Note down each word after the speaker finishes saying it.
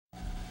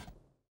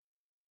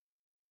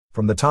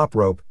From the top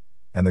rope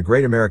and the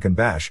Great American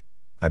Bash,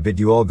 I bid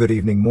you all good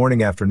evening,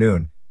 morning,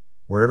 afternoon,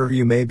 wherever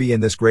you may be in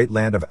this great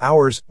land of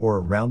ours or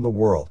around the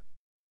world.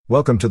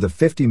 Welcome to the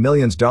 $50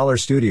 million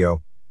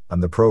studio.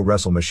 I'm the Pro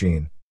Wrestle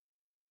Machine.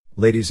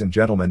 Ladies and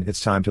gentlemen, it's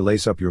time to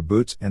lace up your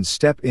boots and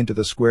step into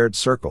the squared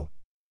circle.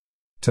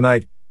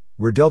 Tonight,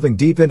 we're delving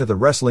deep into the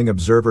Wrestling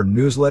Observer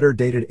newsletter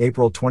dated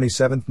April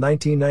 27,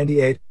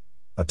 1998,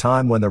 a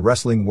time when the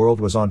wrestling world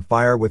was on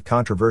fire with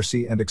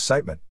controversy and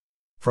excitement.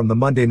 From the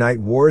Monday Night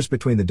Wars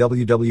between the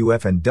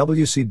WWF and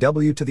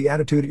WCW to the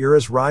Attitude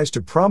Era's rise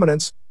to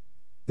prominence,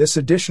 this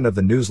edition of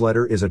the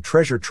newsletter is a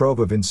treasure trove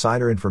of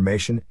insider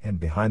information and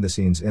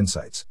behind-the-scenes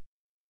insights.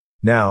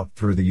 Now,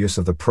 through the use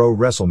of the Pro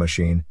Wrestle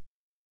Machine,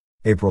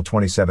 April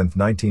 27,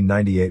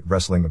 1998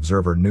 Wrestling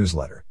Observer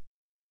newsletter.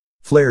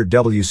 Flair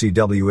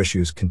WCW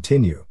issues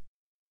continue.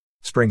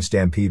 Spring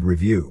Stampede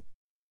review.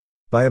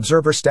 By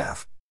Observer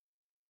staff.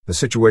 The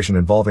situation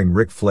involving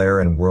Ric Flair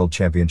and World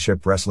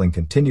Championship Wrestling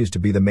continues to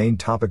be the main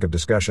topic of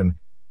discussion,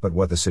 but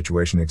what the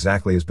situation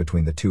exactly is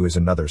between the two is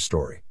another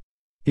story.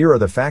 Here are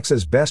the facts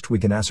as best we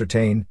can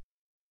ascertain.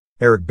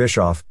 Eric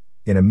Bischoff,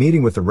 in a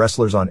meeting with the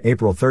wrestlers on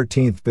April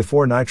 13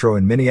 before Nitro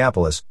in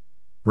Minneapolis,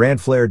 ran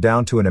Flair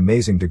down to an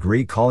amazing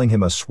degree, calling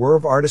him a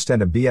swerve artist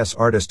and a BS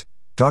artist,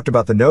 talked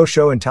about the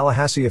no-show in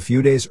Tallahassee a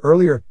few days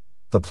earlier,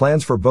 the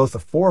plans for both a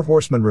Four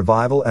Horsemen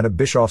revival and a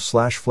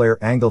Bischoff/Flair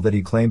angle that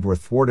he claimed were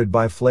thwarted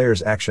by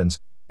Flair's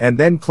actions, and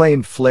then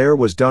claimed Flair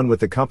was done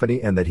with the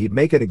company and that he'd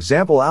make an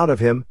example out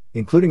of him,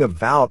 including a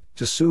vow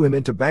to sue him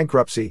into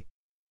bankruptcy.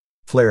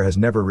 Flair has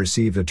never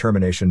received a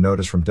termination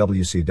notice from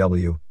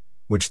WCW,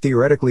 which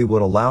theoretically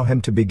would allow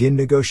him to begin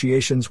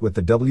negotiations with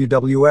the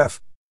WWF.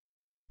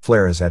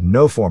 Flair has had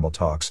no formal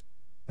talks,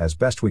 as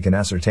best we can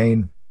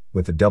ascertain,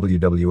 with the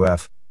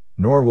WWF,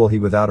 nor will he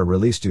without a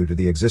release due to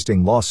the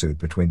existing lawsuit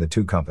between the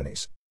two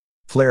companies.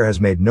 Flair has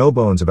made no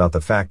bones about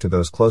the fact to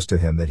those close to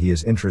him that he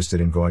is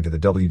interested in going to the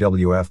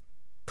WWF,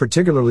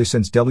 particularly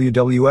since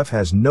WWF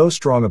has no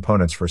strong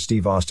opponents for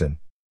Steve Austin.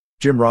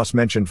 Jim Ross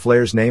mentioned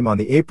Flair's name on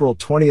the April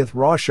 20th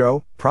Raw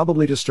show,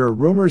 probably to stir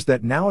rumors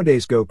that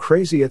nowadays go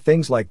crazy at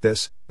things like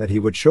this, that he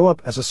would show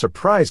up as a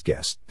surprise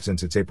guest,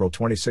 since its April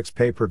 26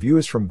 pay-per-view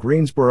is from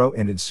Greensboro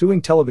and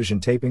ensuing television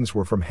tapings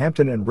were from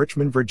Hampton and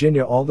Richmond,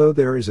 Virginia, although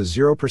there is a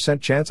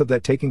 0% chance of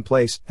that taking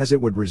place, as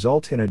it would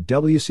result in a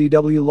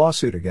WCW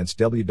lawsuit against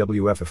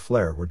WWF if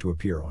Flair were to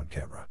appear on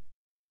camera.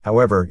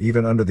 However,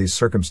 even under these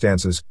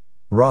circumstances,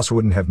 Ross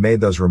wouldn't have made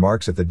those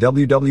remarks if the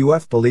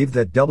WWF believed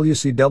that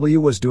WCW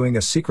was doing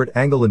a secret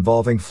angle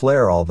involving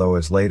Flair, although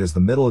as late as the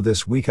middle of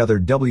this week other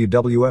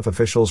WWF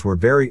officials were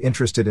very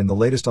interested in the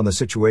latest on the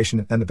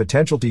situation and the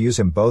potential to use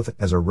him both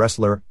as a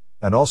wrestler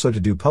and also to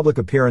do public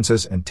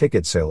appearances and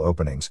ticket sale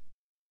openings.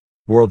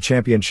 World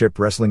Championship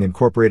Wrestling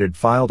Incorporated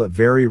filed a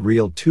very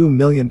real $2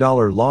 million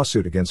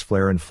lawsuit against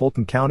Flair in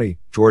Fulton County,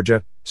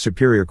 Georgia,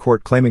 Superior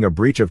Court, claiming a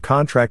breach of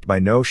contract by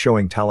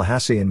no-showing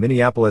Tallahassee and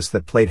Minneapolis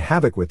that played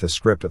havoc with the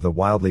script of the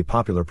wildly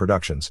popular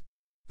productions.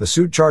 The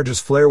suit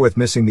charges Flair with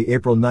missing the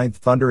April 9th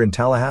Thunder in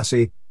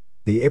Tallahassee,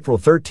 the April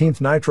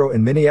 13th Nitro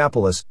in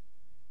Minneapolis,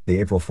 the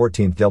April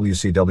 14th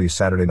WCW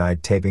Saturday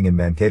Night taping in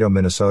Mankato,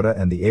 Minnesota,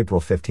 and the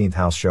April 15th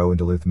house show in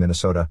Duluth,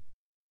 Minnesota.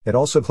 It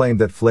also claimed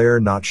that Flair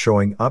not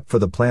showing up for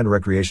the planned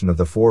recreation of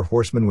the Four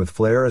Horsemen with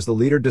Flair as the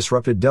leader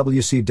disrupted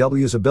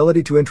WCW's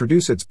ability to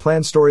introduce its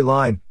planned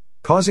storyline,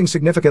 causing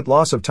significant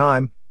loss of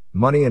time,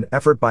 money and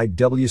effort by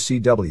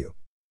WCW.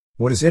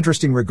 What is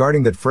interesting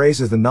regarding that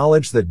phrase is the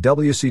knowledge that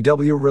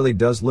WCW really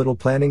does little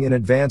planning in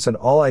advance and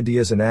all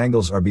ideas and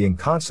angles are being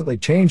constantly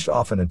changed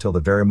often until the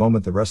very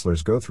moment the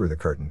wrestlers go through the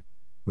curtain,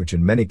 which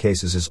in many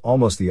cases is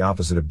almost the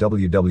opposite of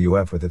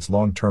WWF with its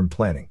long-term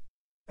planning.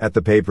 At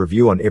the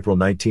pay-per-view on April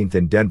 19th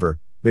in Denver,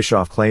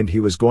 Bischoff claimed he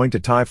was going to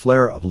tie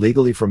Flair up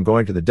legally from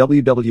going to the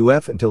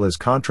WWF until his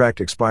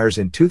contract expires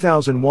in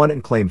 2001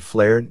 and claimed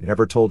Flair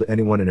never told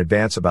anyone in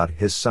advance about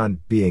his son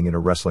being in a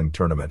wrestling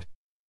tournament.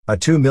 A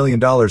 $2 million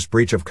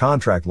breach of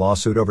contract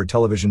lawsuit over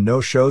television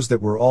no-shows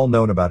that were all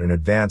known about in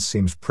advance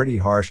seems pretty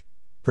harsh,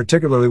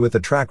 particularly with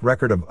the track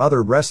record of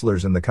other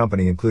wrestlers in the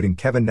company including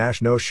Kevin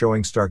Nash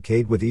no-showing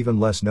Starrcade with even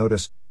less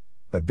notice,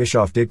 but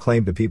Bischoff did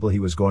claim to people he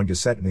was going to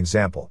set an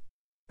example.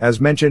 As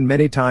mentioned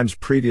many times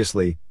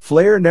previously,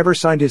 Flair never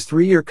signed his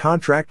 3-year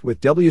contract with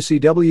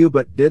WCW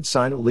but did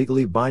sign a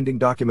legally binding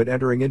document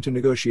entering into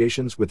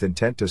negotiations with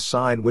intent to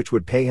sign, which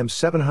would pay him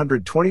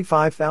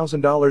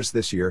 $725,000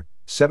 this year,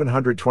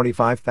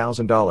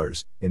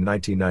 $725,000 in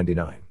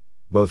 1999,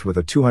 both with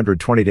a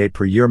 220-day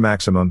per year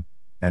maximum,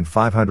 and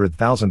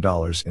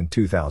 $500,000 in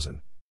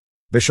 2000.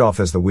 Bischoff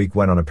as the week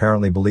went on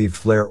apparently believed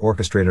Flair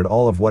orchestrated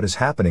all of what is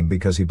happening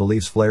because he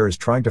believes Flair is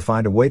trying to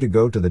find a way to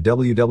go to the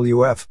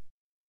WWF.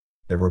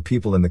 There were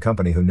people in the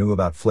company who knew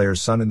about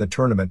Flair's son in the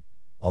tournament,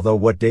 although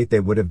what date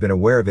they would have been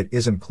aware of it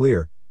isn't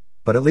clear,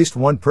 but at least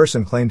one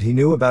person claimed he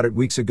knew about it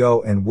weeks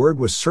ago and word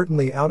was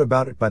certainly out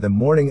about it by the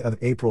morning of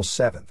April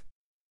 7th.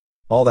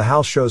 All the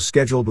house shows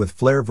scheduled with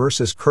Flair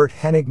vs. Curt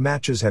Hennig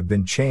matches have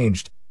been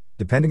changed,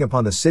 depending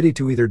upon the city,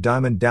 to either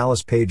Diamond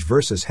Dallas Page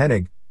vs.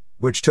 Hennig,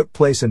 which took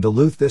place in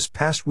Duluth this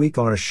past week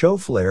on a show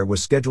Flair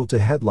was scheduled to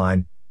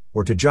headline,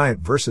 or to Giant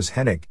vs.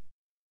 Hennig.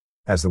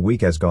 As the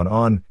week has gone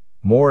on,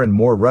 more and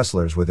more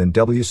wrestlers within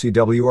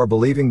WCW are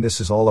believing this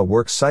is all a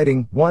work,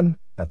 citing, 1.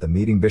 At the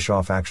meeting,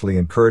 Bischoff actually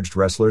encouraged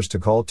wrestlers to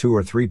call 2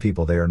 or 3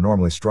 people they are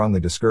normally strongly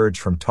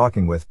discouraged from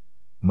talking with,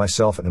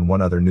 myself and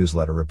one other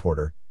newsletter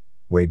reporter,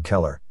 Wade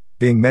Keller,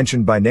 being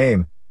mentioned by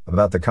name,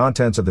 about the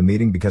contents of the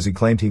meeting because he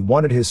claimed he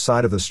wanted his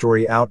side of the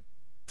story out,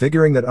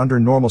 figuring that under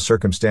normal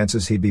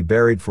circumstances he'd be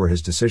buried for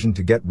his decision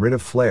to get rid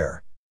of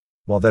Flair.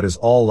 While that is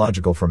all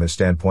logical from his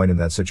standpoint in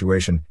that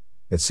situation,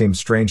 it seems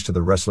strange to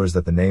the wrestlers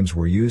that the names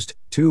were used.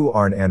 2.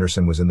 Arn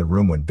Anderson was in the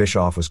room when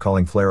Bischoff was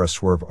calling Flair a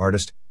swerve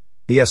artist,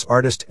 BS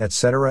artist,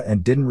 etc.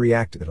 and didn't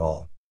react at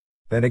all.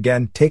 Then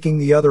again, taking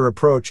the other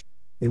approach,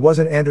 it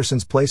wasn't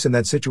Anderson's place in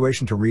that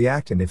situation to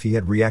react, and if he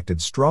had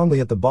reacted strongly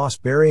at the boss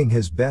burying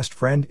his best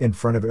friend in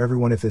front of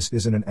everyone, if this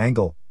isn't an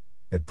angle,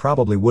 it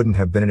probably wouldn't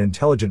have been an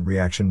intelligent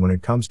reaction when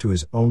it comes to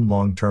his own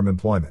long-term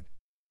employment.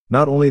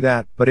 Not only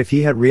that, but if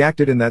he had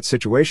reacted in that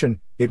situation,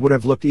 it would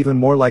have looked even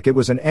more like it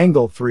was an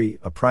angle. 3.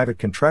 A private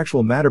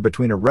contractual matter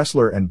between a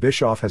wrestler and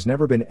Bischoff has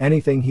never been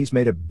anything he's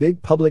made a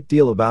big public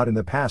deal about in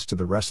the past to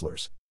the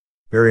wrestlers.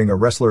 Burying a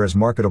wrestler as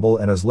marketable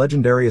and as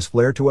legendary as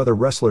Flair to other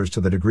wrestlers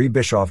to the degree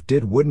Bischoff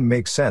did wouldn't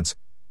make sense,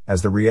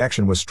 as the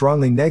reaction was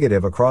strongly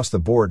negative across the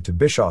board to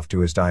Bischoff to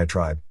his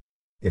diatribe.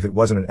 If it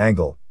wasn't an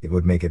angle, it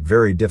would make it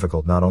very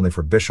difficult not only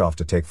for Bischoff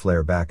to take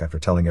Flair back after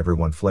telling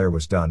everyone Flair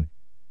was done,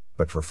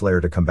 but for Flair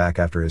to come back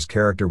after his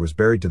character was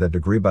buried to that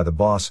degree by the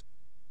boss.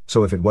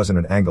 So if it wasn't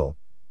an angle,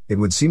 it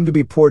would seem to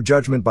be poor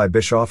judgment by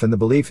Bischoff, and the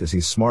belief is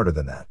he's smarter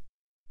than that.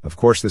 Of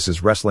course, this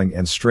is wrestling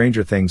and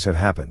stranger things have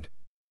happened.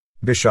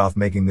 Bischoff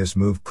making this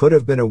move could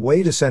have been a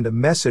way to send a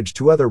message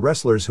to other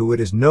wrestlers who it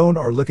is known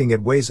are looking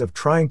at ways of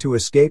trying to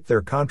escape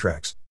their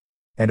contracts.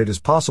 And it is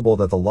possible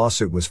that the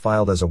lawsuit was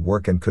filed as a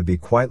work and could be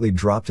quietly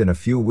dropped in a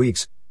few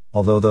weeks,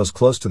 although those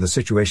close to the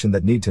situation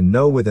that need to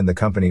know within the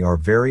company are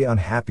very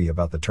unhappy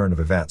about the turn of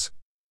events.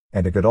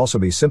 And it could also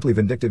be simply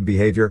vindictive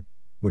behavior,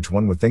 which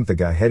one would think the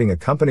guy heading a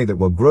company that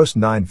will gross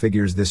 9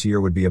 figures this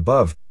year would be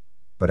above.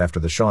 But after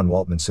the Sean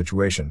Waltman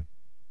situation,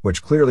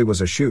 which clearly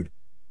was a shoot,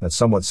 that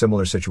somewhat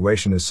similar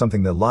situation is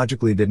something that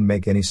logically didn't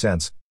make any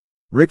sense.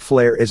 Ric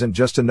Flair isn't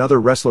just another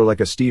wrestler like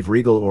a Steve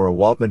Regal or a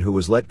Waltman who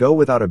was let go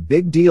without a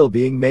big deal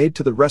being made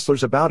to the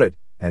wrestlers about it,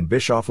 and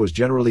Bischoff was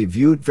generally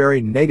viewed very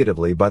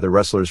negatively by the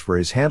wrestlers for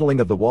his handling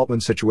of the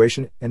Waltman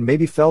situation and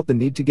maybe felt the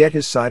need to get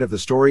his side of the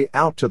story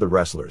out to the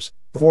wrestlers.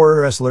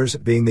 For wrestlers,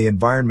 being the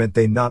environment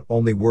they not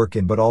only work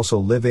in but also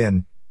live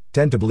in,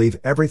 tend to believe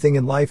everything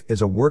in life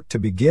is a work to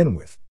begin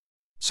with.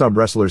 Some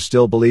wrestlers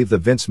still believe the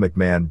Vince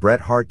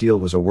McMahon-Bret Hart deal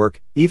was a work,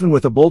 even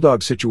with the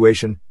Bulldog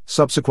situation,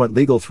 subsequent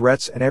legal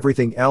threats and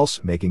everything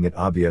else making it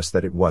obvious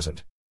that it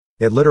wasn't.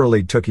 It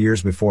literally took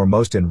years before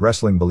most in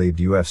wrestling believed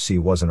UFC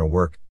wasn't a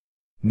work.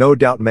 No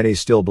doubt many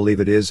still believe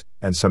it is,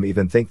 and some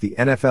even think the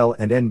NFL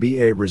and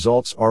NBA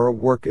results are a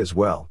work as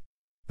well.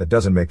 That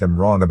doesn't make them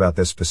wrong about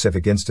this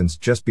specific instance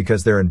just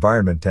because their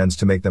environment tends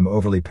to make them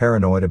overly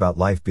paranoid about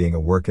life being a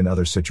work in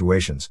other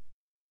situations.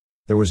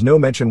 There was no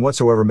mention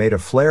whatsoever made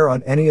of Flair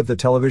on any of the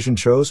television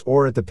shows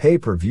or at the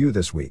pay-per-view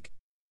this week.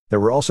 There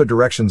were also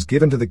directions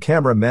given to the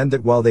cameramen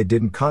that while they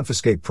didn't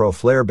confiscate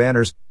pro-Flair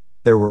banners,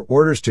 there were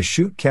orders to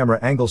shoot camera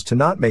angles to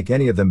not make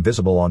any of them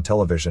visible on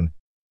television.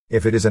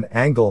 If it is an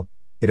angle,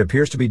 it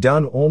appears to be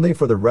done only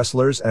for the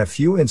wrestlers and a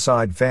few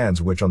inside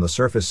fans, which on the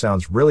surface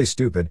sounds really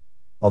stupid,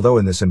 although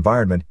in this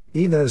environment,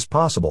 even that is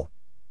possible.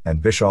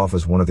 And Bischoff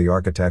was one of the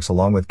architects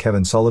along with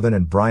Kevin Sullivan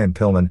and Brian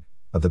Pillman,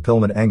 of the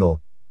Pillman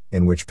angle,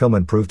 in which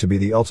Pillman proved to be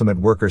the ultimate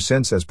worker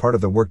since as part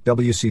of the work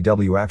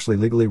WCW actually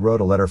legally wrote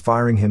a letter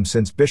firing him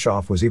since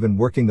Bischoff was even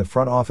working the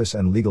front office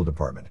and legal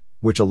department,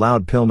 which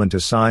allowed Pillman to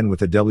sign with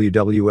the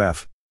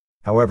WWF.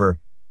 However,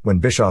 when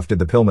Bischoff did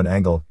the Pillman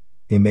angle,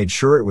 he made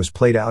sure it was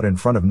played out in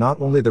front of not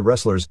only the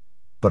wrestlers,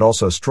 but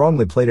also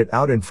strongly played it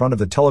out in front of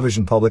the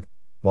television public,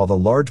 while the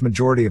large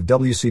majority of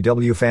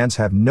WCW fans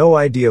have no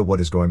idea what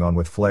is going on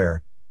with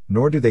Flair,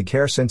 nor do they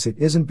care since it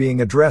isn't being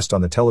addressed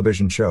on the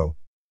television show.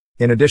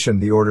 In addition,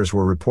 the orders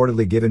were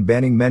reportedly given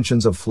banning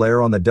mentions of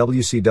Flair on the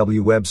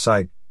WCW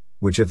website,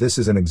 which, if this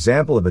is an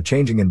example of a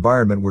changing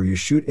environment where you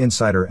shoot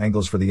insider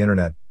angles for the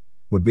internet,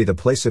 would be the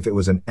place if it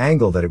was an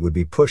angle that it would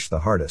be pushed the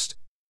hardest.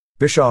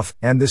 Bischoff,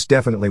 and this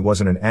definitely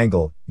wasn't an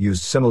angle,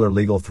 used similar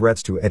legal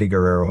threats to Eddie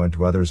Guerrero and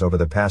to others over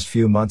the past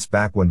few months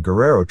back when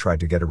Guerrero tried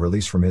to get a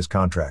release from his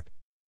contract.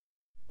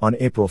 On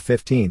April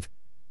 15th,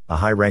 a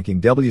high-ranking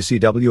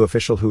WCW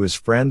official who is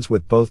friends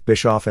with both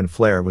Bischoff and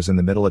Flair was in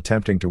the middle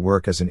attempting to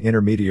work as an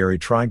intermediary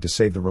trying to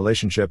save the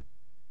relationship,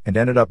 and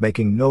ended up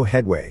making no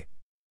headway.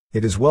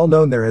 It is well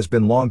known there has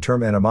been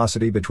long-term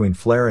animosity between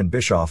Flair and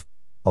Bischoff,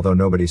 although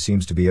nobody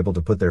seems to be able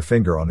to put their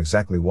finger on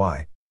exactly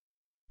why.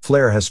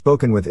 Flair has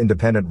spoken with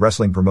independent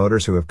wrestling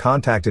promoters who have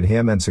contacted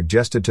him and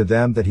suggested to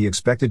them that he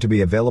expected to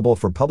be available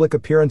for public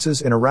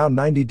appearances in around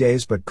 90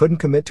 days but couldn't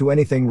commit to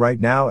anything right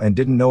now and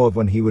didn't know of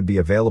when he would be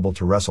available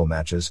to wrestle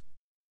matches.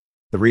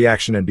 The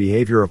reaction and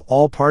behavior of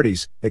all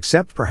parties,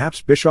 except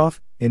perhaps Bischoff,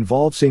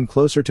 involved seem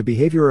closer to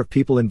behavior of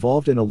people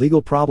involved in a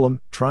legal problem,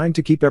 trying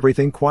to keep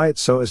everything quiet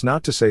so as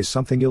not to say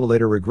something you'll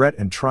later regret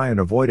and try and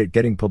avoid it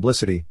getting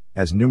publicity,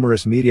 as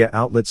numerous media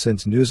outlets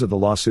since news of the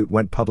lawsuit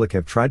went public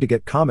have tried to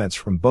get comments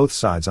from both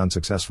sides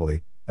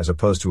unsuccessfully, as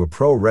opposed to a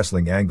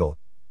pro-wrestling angle,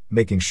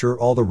 making sure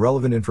all the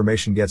relevant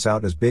information gets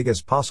out as big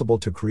as possible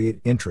to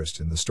create interest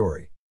in the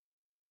story.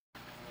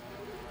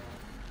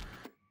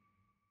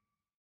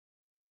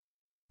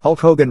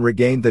 Hulk Hogan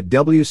regained the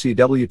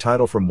WCW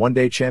title from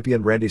one-day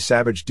champion Randy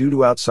Savage due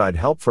to outside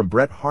help from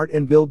Bret Hart,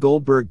 and Bill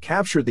Goldberg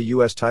captured the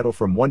U.S. title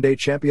from one-day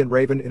champion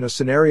Raven in a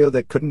scenario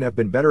that couldn't have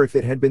been better if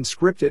it had been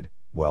scripted.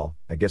 Well,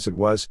 I guess it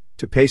was,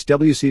 to pace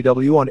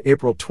WCW on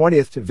April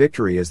 20th to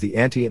victory as the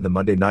ante in the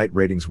Monday Night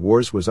Ratings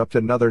Wars was up to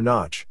another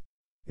notch.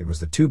 It was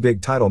the two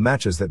big title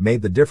matches that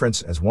made the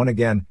difference, as once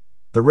again,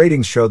 the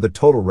ratings showed the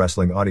total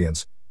wrestling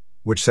audience,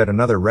 which set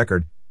another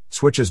record,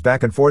 switches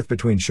back and forth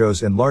between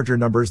shows in larger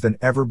numbers than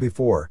ever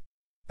before.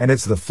 And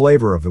it's the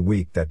flavor of the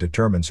week that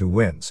determines who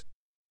wins.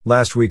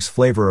 Last week's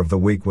flavor of the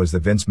week was the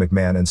Vince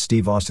McMahon and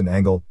Steve Austin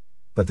angle,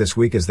 but this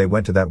week as they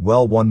went to that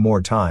well one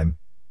more time,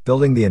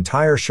 building the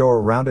entire show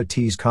around a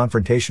tease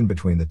confrontation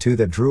between the two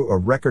that drew a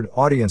record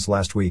audience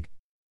last week.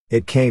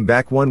 It came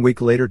back 1 week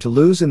later to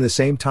lose in the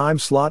same time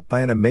slot by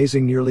an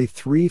amazing nearly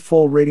 3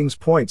 full ratings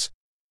points.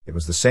 It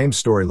was the same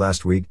story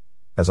last week,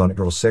 as on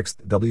April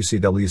 6th,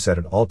 WCW set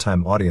an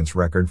all-time audience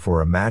record for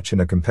a match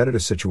in a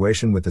competitive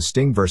situation with the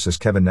Sting vs.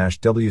 Kevin Nash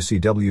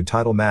WCW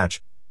title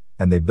match,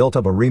 and they built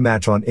up a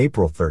rematch on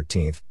April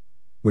 13th,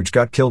 which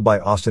got killed by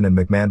Austin and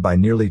McMahon by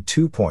nearly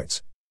 2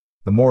 points.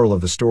 The moral of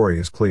the story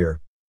is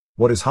clear.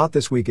 What is hot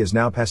this week is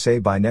now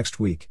passé by next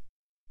week.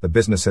 The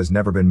business has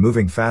never been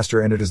moving faster,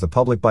 and it is the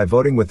public by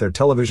voting with their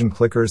television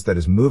clickers that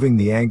is moving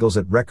the angles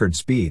at record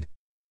speed.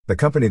 The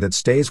company that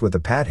stays with the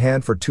pat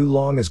hand for too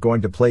long is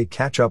going to play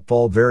catch-up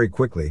ball very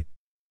quickly.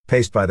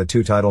 Paced by the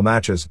two title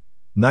matches,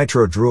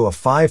 Nitro drew a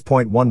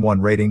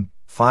 5.11 rating,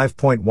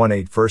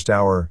 5.18 first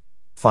hour,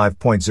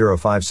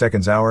 5.05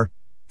 seconds hour,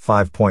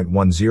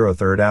 5.10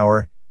 third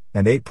hour,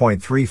 and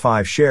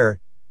 8.35 share,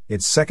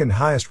 its second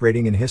highest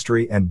rating in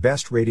history and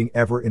best rating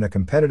ever in a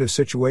competitive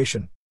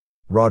situation.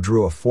 Raw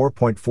drew a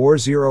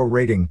 4.40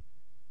 rating,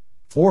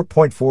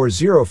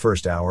 4.40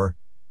 first hour,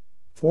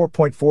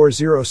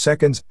 4.40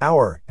 seconds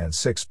hour, and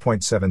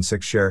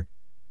 6.76 share,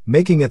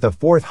 making it the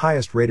 4th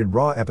highest rated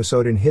Raw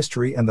episode in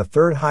history and the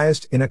 3rd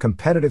highest in a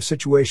competitive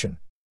situation.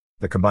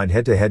 The combined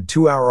head-to-head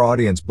 2-hour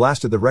audience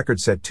blasted the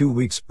record set 2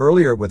 weeks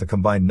earlier with a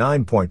combined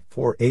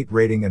 9.48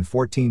 rating and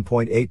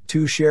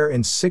 14.82 share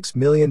in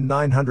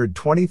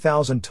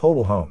 6,920,000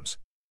 total homes.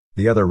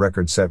 The other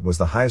record set was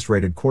the highest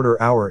rated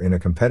quarter hour in a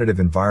competitive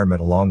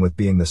environment, along with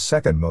being the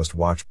second most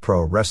watched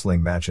pro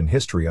wrestling match in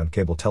history on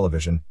cable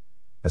television,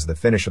 as the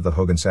finish of the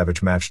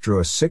Hogan-Savage match drew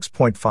a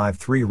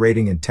 6.53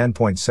 rating and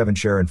 10.7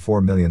 share in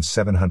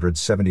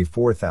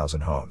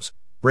 4,774,000 homes,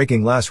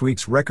 breaking last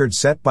week's record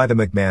set by the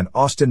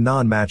McMahon-Austin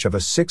non-match of a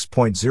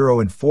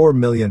 6.0 in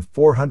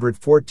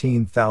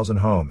 4,414,000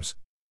 homes.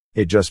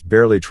 It just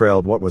barely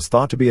trailed what was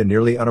thought to be a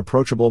nearly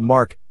unapproachable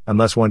mark,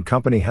 unless one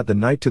company had the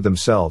night to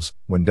themselves,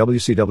 when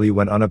WCW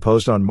went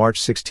unopposed on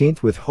March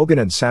 16th with Hogan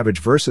and Savage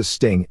vs.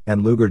 Sting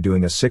and Luger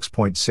doing a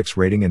 6.6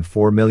 rating in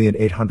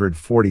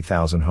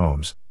 4,840,000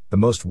 homes, the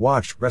most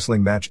watched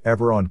wrestling match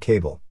ever on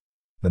cable.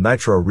 The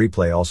Nitro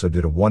replay also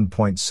did a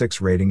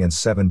 1.6 rating and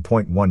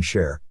 7.1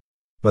 share.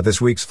 But this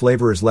week's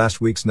flavor is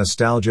last week's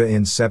nostalgia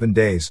in 7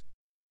 days.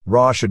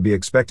 Raw should be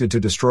expected to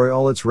destroy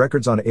all its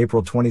records on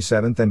April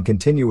 27th and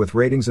continue with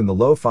ratings in the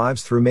low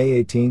 5s through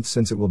May 18th,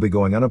 since it will be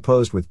going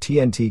unopposed with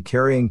TNT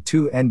carrying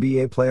 2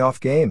 NBA playoff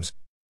games.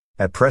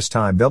 At press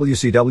time,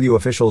 WCW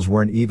officials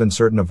weren't even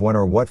certain of when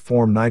or what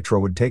form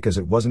Nitro would take, as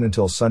it wasn't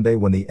until Sunday,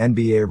 when the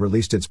NBA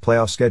released its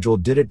playoff schedule,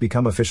 did it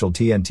become official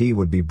TNT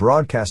would be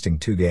broadcasting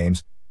 2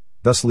 games,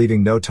 thus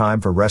leaving no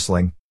time for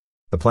wrestling.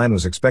 The plan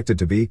was expected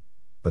to be,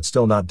 but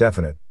still not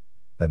definite,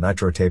 that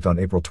Nitro, taped on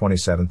April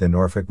 27th in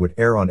Norfolk, would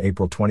air on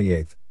April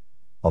 28th,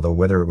 although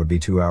whether it would be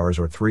 2 hours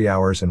or 3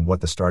 hours and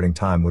what the starting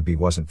time would be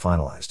wasn't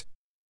finalized.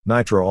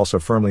 Nitro also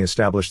firmly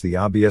established the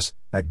obvious,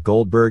 that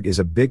Goldberg is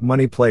a big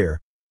money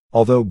player.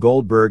 Although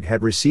Goldberg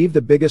had received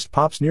the biggest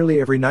pops nearly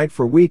every night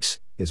for weeks,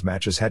 his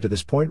matches had to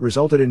this point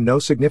resulted in no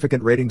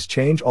significant ratings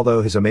change,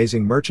 although his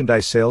amazing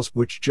merchandise sales,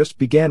 which just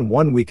began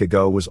 1 week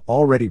ago, was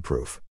already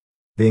proof.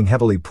 Being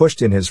heavily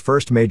pushed in his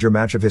first major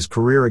match of his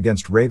career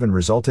against Raven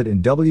resulted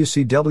in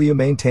WCW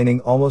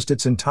maintaining almost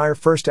its entire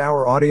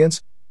first-hour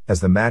audience,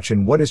 as the match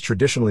in what is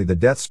traditionally the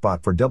death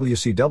spot for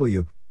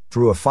WCW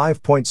drew a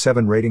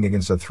 5.7 rating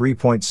against a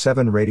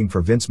 3.7 rating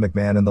for Vince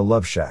McMahon and the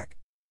Love Shack.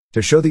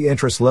 To show the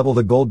interest level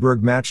the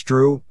Goldberg match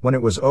drew, when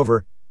it was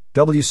over,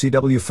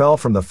 WCW fell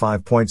from the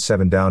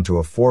 5.7 down to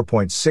a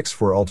 4.6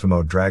 for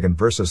Ultimo Dragon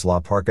vs. La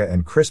Parka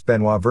and Chris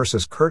Benoit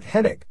vs. Kurt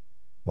Hennig,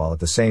 while at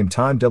the same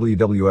time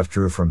WWF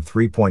drew from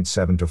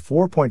 3.7 to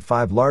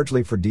 4.5,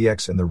 largely for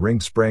DX in the ring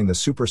spraying the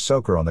Super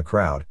Soaker on the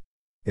crowd.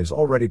 It is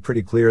already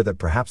pretty clear that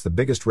perhaps the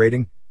biggest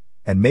rating,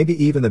 and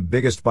maybe even the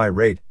biggest buy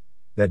rate,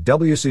 that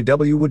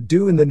WCW would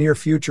do in the near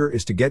future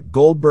is to get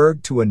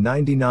Goldberg to a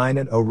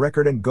 99-0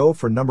 record and go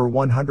for number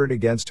 100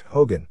 against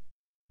Hogan.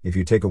 If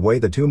you take away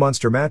the two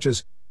monster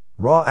matches,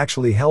 Raw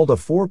actually held a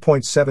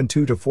 4.72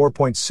 to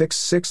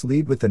 4.66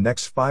 lead, with the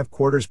next 5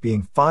 quarters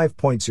being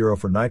 5.0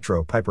 for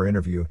Nitro, Piper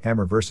interview,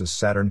 Hammer vs.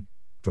 Saturn,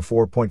 to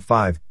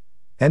 4.5,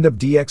 end of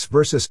DX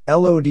vs.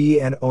 LOD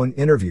and Owen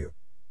interview,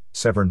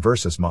 Severn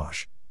vs.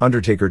 Mosh,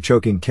 Undertaker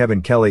choking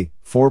Kevin Kelly,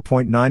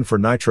 4.9 for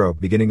Nitro,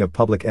 beginning of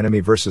Public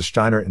Enemy vs.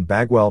 Steiner and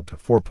Bagwell, to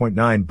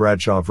 4.9,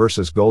 Bradshaw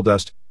vs.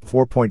 Goldust,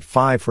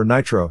 4.5 for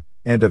Nitro,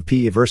 end of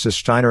PE vs.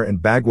 Steiner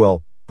and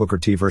Bagwell, Booker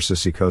T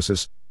vs.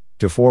 Psychosis,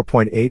 to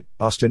 4.8,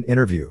 Austin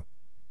interview,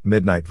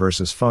 Midnight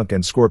vs. Funk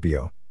and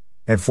Scorpio,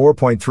 and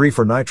 4.3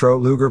 for Nitro,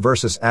 Luger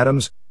vs.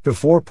 Adams, to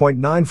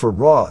 4.9 for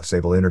Raw,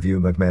 Sable interview,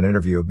 McMahon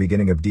interview,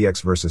 beginning of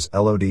DX vs.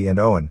 LOD and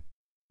Owen.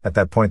 At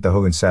that point the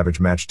Hogan Savage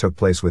match took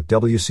place, with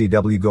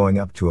WCW going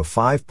up to a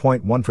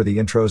 5.1 for the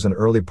intros and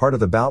early part of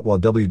the bout, while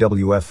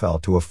WWF fell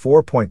to a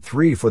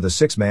 4.3 for the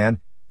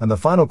 6-man, and the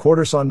final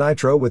quarter saw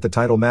Nitro with the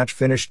title match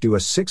finish due a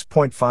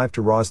 6.5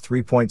 to Raw's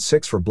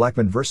 3.6 for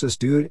Blackman vs.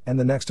 Dude and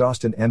the next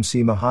Austin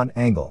MC Mahan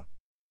angle.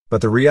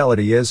 But the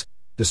reality is,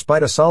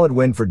 despite a solid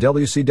win for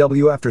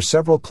WCW after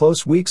several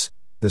close weeks,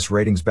 this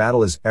ratings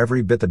battle is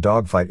every bit the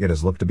dogfight it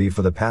has looked to be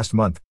for the past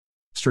month.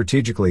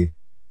 Strategically,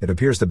 it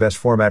appears the best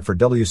format for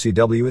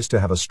WCW is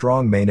to have a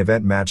strong main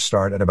event match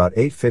start at about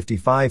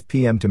 8:55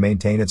 p.m. to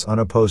maintain its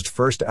unopposed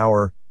first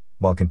hour,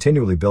 while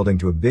continually building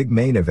to a big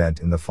main event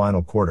in the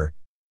final quarter.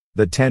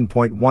 The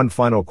 10.1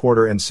 final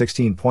quarter and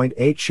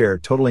 16.8 share,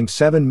 totaling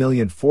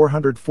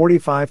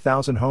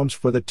 7,445,000 homes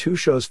for the two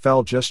shows,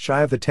 fell just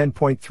shy of the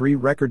 10.3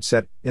 record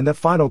set in the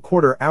final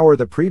quarter hour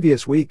the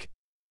previous week.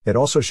 It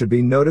also should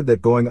be noted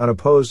that going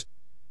unopposed,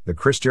 the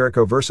Chris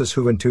Jericho vs.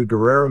 Juventud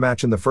Guerrero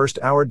match in the first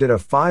hour did a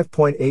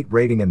 5.8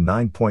 rating and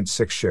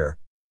 9.6 share.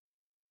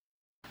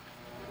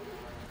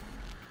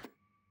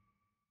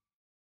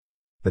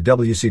 The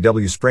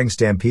WCW Spring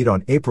Stampede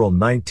on April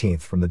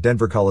 19th from the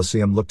Denver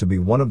Coliseum looked to be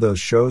one of those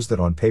shows that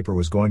on paper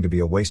was going to be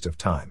a waste of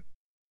time.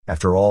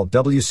 After all,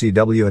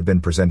 WCW had been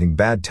presenting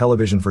bad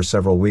television for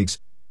several weeks,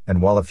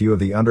 and while a few of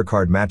the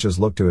undercard matches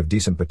looked to have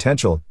decent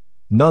potential,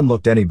 none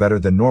looked any better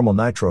than normal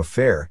Nitro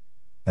fare,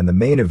 and the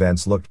main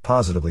events looked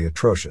positively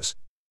atrocious.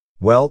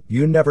 Well,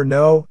 you never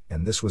know,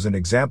 and this was an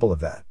example of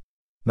that.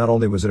 Not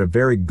only was it a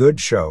very good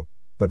show,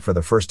 but for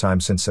the first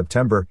time since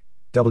September,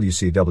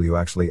 WCW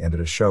actually ended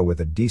a show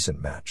with a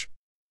decent match.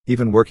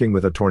 Even working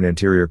with a torn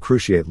anterior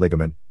cruciate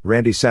ligament,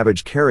 Randy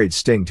Savage carried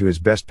Sting to his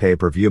best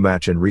pay-per-view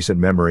match in recent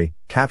memory,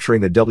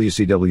 capturing the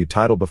WCW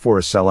title before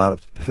a sellout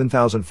of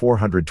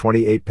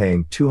 10,428,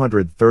 paying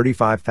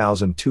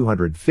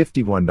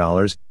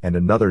 $235,251 and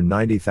another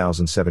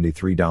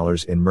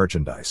 $90,073 in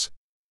merchandise.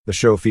 The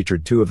show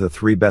featured 2 of the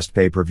 3 best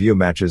pay-per-view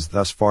matches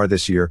thus far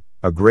this year,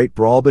 a great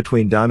brawl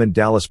between Diamond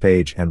Dallas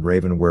Page and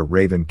Raven where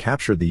Raven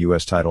captured the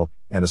US title,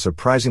 and a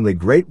surprisingly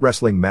great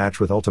wrestling match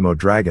with Ultimo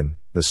Dragon,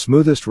 the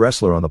smoothest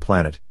wrestler on the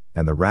planet,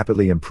 and the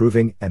rapidly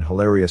improving and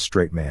hilarious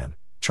straight man,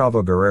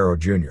 Chavo Guerrero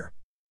Jr.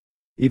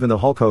 Even the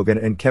Hulk Hogan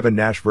and Kevin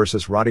Nash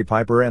vs. Roddy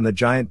Piper and the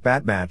Giant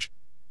Bat match,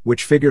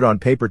 which figured on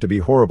paper to be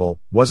horrible,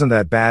 wasn't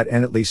that bad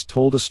and at least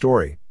told a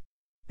story.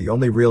 The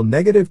only real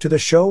negative to the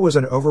show was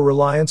an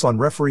over-reliance on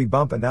referee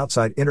bump and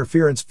outside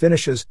interference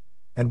finishes,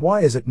 and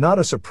why is it not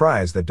a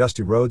surprise that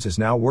Dusty Rhodes is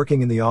now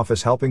working in the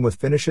office helping with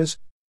finishes?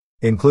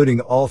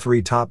 Including all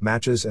 3 top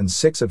matches and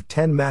 6 of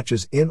 10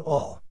 matches in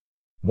all.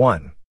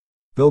 1.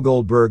 Bill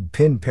Goldberg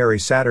pinned Perry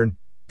Saturn,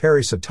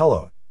 Perry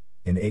Sotelo,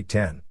 in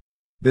 8-10.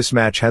 This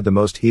match had the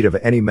most heat of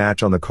any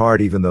match on the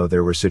card, even though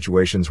there were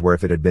situations where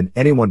if it had been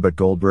anyone but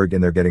Goldberg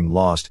in there getting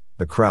lost,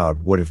 the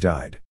crowd would have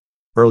died.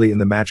 Early in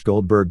the match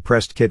Goldberg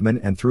pressed Kidman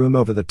and threw him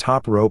over the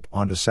top rope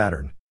onto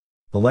Saturn.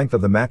 The length of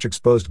the match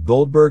exposed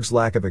Goldberg's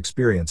lack of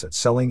experience at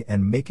selling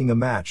and making a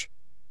match,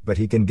 but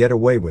he can get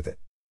away with it.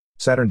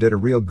 Saturn did a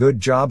real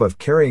good job of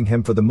carrying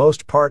him for the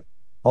most part,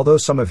 although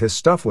some of his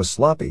stuff was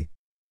sloppy.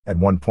 At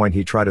one point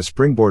he tried a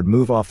springboard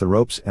move off the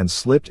ropes and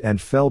slipped and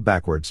fell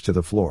backwards to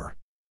the floor.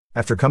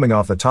 After coming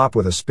off the top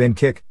with a spin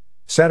kick,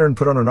 Saturn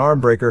put on an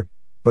arm breaker,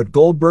 but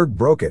Goldberg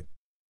broke it.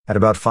 At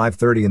about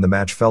 5:30 in the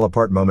match fell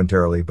apart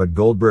momentarily, but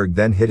Goldberg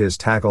then hit his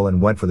tackle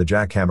and went for the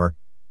jackhammer,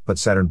 but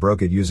Saturn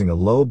broke it using a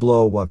low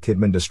blow while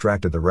Kidman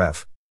distracted the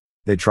ref.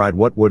 They tried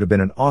what would have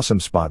been an awesome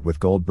spot with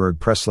Goldberg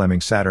press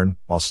slamming Saturn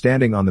while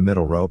standing on the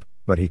middle rope,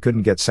 but he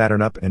couldn't get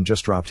Saturn up and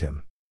just dropped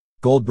him.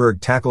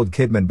 Goldberg tackled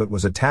Kidman but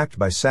was attacked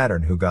by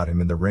Saturn, who got him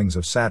in the rings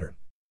of Saturn.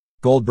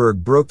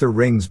 Goldberg broke the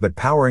rings but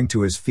powering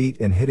to his feet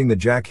and hitting the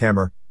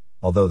jackhammer,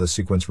 although the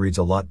sequence reads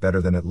a lot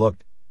better than it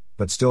looked,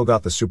 but still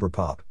got the super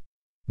pop.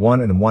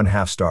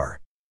 1.5 star.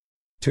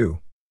 2.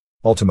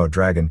 Ultimo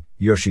Dragon,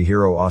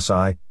 Yoshihiro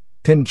Asai,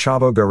 pinned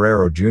Chavo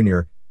Guerrero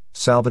Jr.,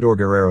 Salvador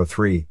Guerrero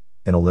 3,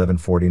 in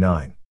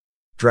 11:49.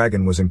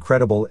 Dragon was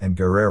incredible and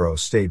Guerrero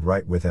stayed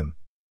right with him.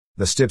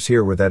 The stips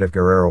here were that if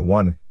Guerrero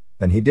won,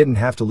 then he didn't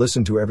have to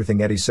listen to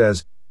everything Eddie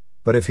says,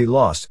 but if he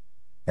lost,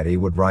 Eddie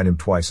would ride him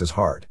twice as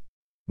hard.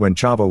 When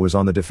Chavo was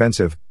on the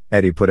defensive,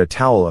 Eddie put a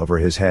towel over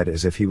his head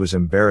as if he was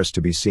embarrassed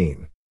to be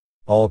seen.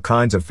 All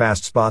kinds of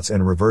fast spots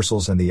and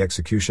reversals, and the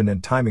execution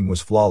and timing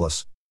was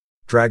flawless.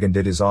 Dragon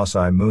did his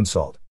Osai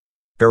moonsault.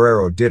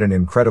 Guerrero did an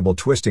incredible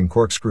twisting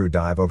corkscrew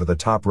dive over the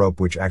top rope,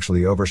 which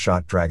actually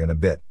overshot Dragon a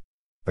bit.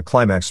 The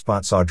climax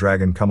spot saw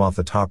Dragon come off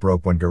the top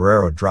rope when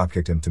Guerrero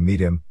dropkicked him to meet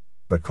him,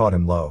 but caught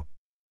him low.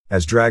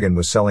 As Dragon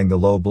was selling the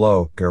low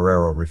blow,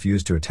 Guerrero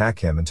refused to attack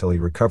him until he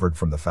recovered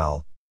from the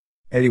foul.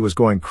 Eddie was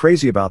going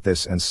crazy about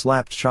this and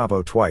slapped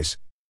Chavo twice.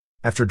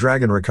 After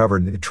Dragon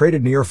recovered, they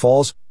traded near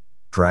falls,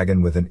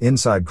 Dragon with an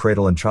inside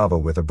cradle and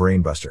Chavo with a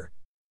brainbuster.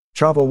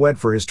 Chavo went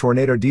for his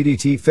tornado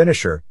DDT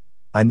finisher.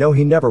 I know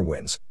he never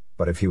wins,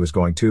 but if he was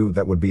going to,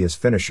 that would be his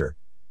finisher.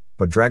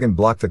 But Dragon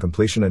blocked the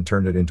completion and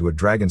turned it into a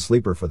Dragon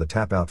sleeper for the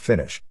tap-out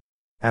finish.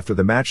 After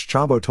the match,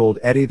 Chavo told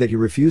Eddie that he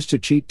refused to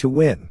cheat to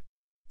win.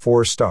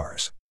 4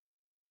 stars.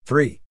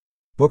 3.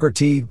 Booker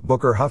T.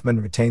 Booker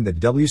Huffman retained the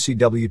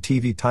WCW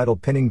TV title,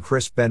 pinning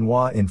Chris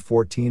Benoit in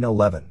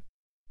 14-11.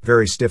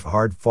 Very stiff,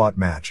 hard-fought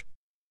match.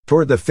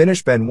 Toward the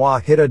finish,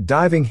 Benoit hit a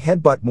diving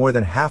headbutt more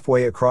than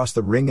halfway across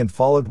the ring and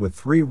followed with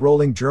 3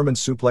 rolling German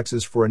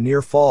suplexes for a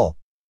near fall.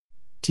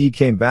 T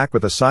came back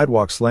with a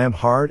sidewalk slam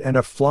hard and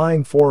a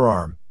flying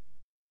forearm.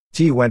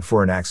 T went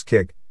for an axe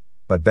kick,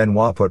 but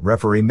Benoit put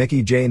referee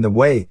Mickey J in the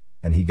way,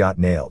 and he got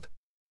nailed.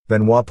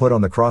 Benoit put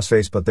on the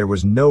crossface, but there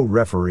was no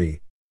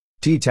referee.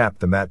 T tapped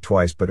the mat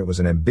twice, but it was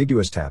an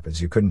ambiguous tap,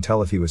 as you couldn't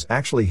tell if he was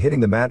actually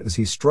hitting the mat as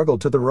he struggled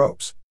to the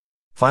ropes.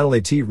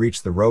 Finally, T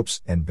reached the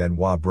ropes, and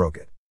Benoit broke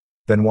it.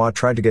 Benoit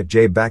tried to get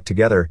Jay back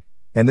together,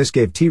 and this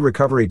gave T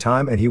recovery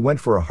time, and he went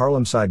for a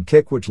Harlem side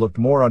kick which looked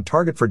more on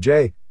target for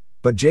Jay,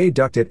 but Jay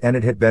ducked it and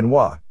it hit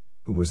Benoit,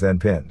 who was then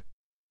pinned.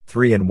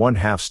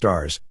 3.5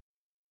 stars.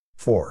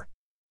 4.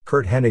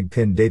 Curt Hennig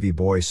pinned Davey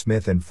Boy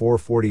Smith in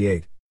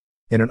 4:48.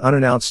 In an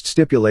unannounced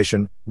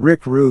stipulation,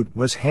 Rick Rude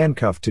was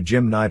handcuffed to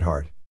Jim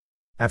Neidhart.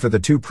 After the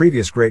 2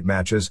 previous great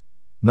matches,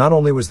 not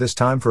only was this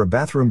time for a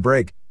bathroom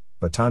break,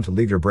 but time to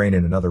leave your brain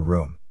in another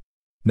room.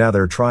 Now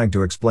they're trying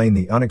to explain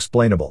the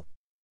unexplainable.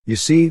 You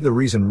see, the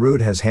reason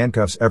Rude has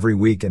handcuffs every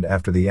week and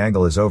after the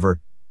angle is over,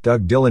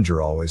 Doug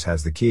Dillinger always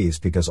has the keys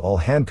because all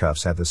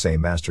handcuffs have the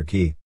same master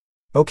key.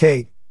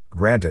 Okay,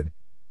 granted,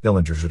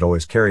 Dillinger should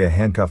always carry a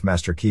handcuff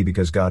master key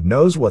because God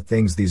knows what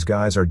things these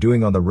guys are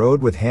doing on the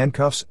road with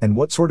handcuffs and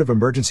what sort of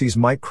emergencies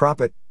might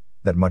crop it.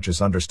 That much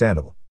is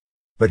understandable.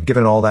 But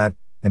given all that,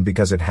 and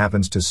because it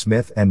happens to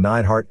Smith and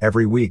Neidhart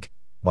every week,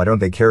 why don't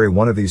they carry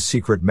one of these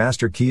secret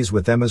master keys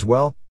with them as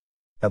well?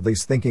 At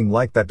least thinking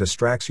like that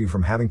distracts you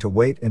from having to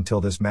wait until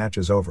this match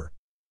is over.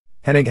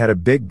 Hennig had a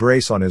big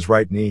brace on his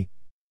right knee.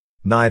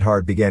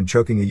 Neidhart began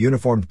choking a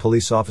uniformed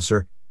police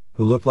officer,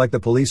 who looked like the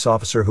police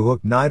officer who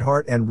hooked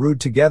Neidhart and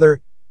Rude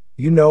together.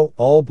 You know,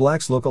 all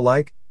blacks look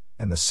alike,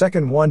 and the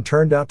second one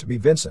turned out to be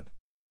Vincent.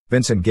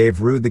 Vincent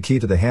gave Rude the key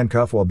to the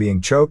handcuff while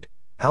being choked.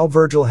 Hal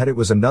Virgil had it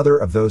was another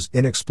of those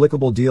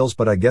inexplicable deals,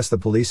 but I guess the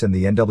police and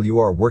the NWO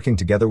are working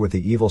together with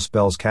the evil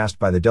spells cast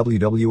by the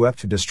WWF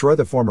to destroy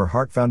the former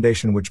Hart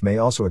Foundation, which may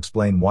also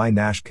explain why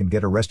Nash can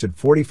get arrested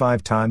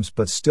 45 times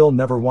but still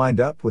never wind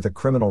up with a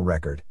criminal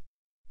record.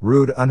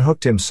 Rude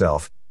unhooked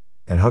himself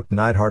and hooked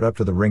Neidhart up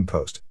to the ring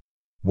post.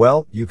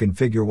 Well, you can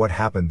figure what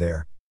happened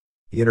there.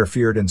 He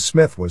interfered and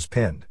Smith was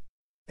pinned.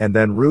 And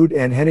then Rude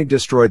and Hennig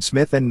destroyed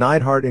Smith and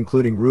Neidhart,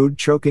 including Rude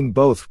choking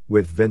both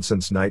with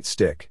Vincent's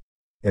nightstick.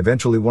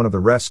 Eventually one of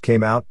the refs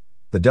came out.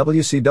 The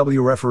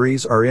WCW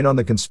referees are in on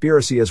the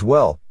conspiracy as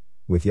well,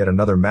 with yet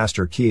another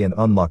master key, and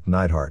unlocked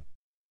Neidhart.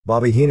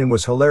 Bobby Heenan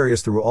was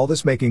hilarious through all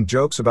this, making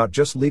jokes about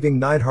just leaving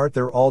Neidhart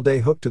there all day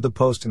hooked to the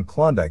post in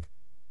Klondike.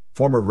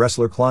 Former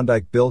wrestler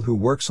Klondike Bill, who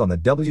works on the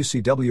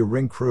WCW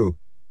ring crew,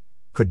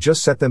 could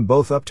just set them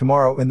both up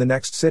tomorrow in the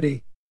next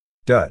city.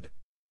 Dud.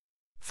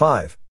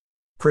 5.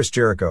 Chris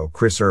Jericho,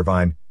 Chris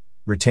Irvine,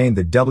 retained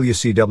the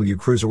WCW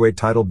Cruiserweight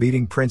title,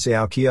 beating Prince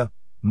Iaukea,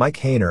 Mike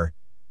Hayner,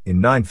 in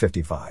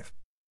 9:55.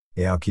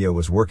 Iaukea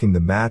was working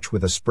the match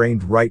with a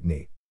sprained right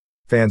knee.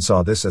 Fans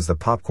saw this as the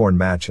popcorn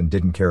match and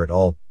didn't care at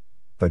all,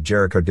 but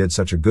Jericho did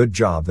such a good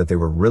job that they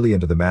were really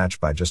into the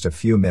match by just a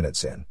few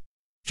minutes in.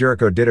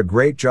 Jericho did a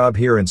great job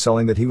here in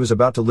selling that he was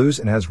about to lose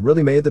and has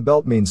really made the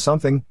belt mean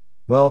something,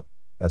 well,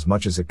 as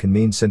much as it can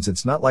mean, since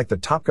it's not like the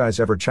top guys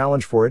ever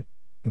challenged for it,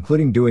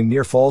 including doing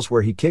near falls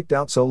where he kicked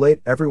out so late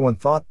everyone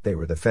thought they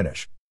were the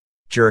finish.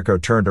 Jericho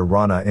turned a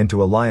Rana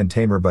into a lion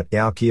tamer, but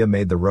Iaukea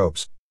made the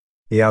ropes.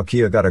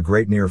 Iaukea got a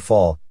great near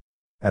fall.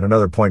 At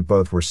another point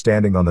both were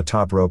standing on the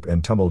top rope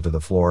and tumbled to the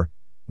floor,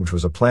 which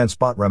was a planned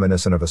spot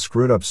reminiscent of a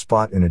screwed-up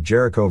spot in a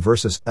Jericho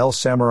vs. El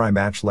Samurai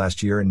match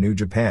last year in New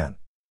Japan.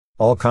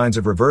 All kinds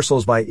of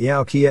reversals by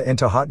Iaukea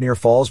into hot near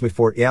falls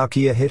before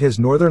Iaukea hit his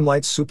Northern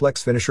Lights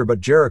suplex finisher, but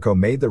Jericho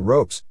made the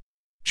ropes.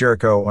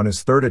 Jericho, on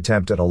his third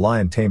attempt at a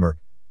lion tamer,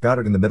 got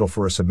it in the middle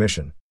for a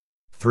submission.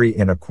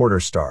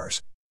 3.25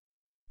 stars.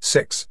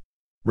 6.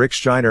 Rick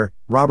Steiner,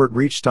 Robert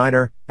Reach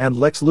Steiner, and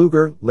Lex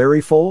Luger, Larry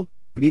Fold,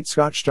 beat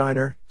Scott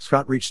Steiner,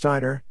 Scott Reach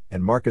Steiner,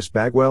 and Marcus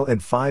Bagwell in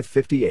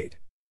 5:58.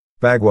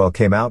 Bagwell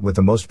came out with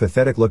the most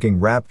pathetic-looking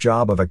rap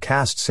job of a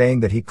cast,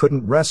 saying that he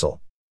couldn't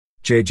wrestle.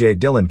 J.J.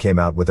 Dillon came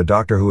out with a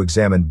doctor who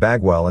examined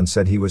Bagwell and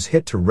said he was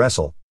hit to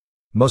wrestle.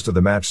 Most of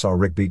the match saw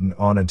Rick beaten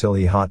on until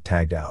he hot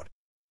tagged out.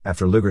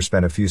 After Luger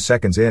spent a few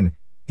seconds in,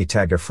 he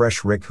tagged a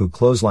fresh Rick who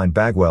clotheslined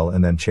Bagwell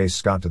and then chased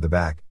Scott to the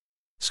back.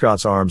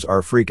 Scott's arms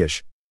are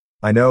freakish.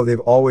 I know they've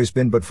always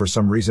been, but for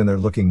some reason they're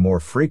looking more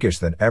freakish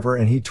than ever,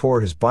 and he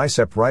tore his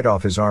bicep right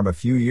off his arm a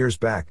few years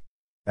back.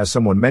 As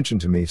someone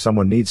mentioned to me,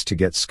 someone needs to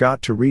get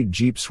Scott to read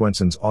Jeep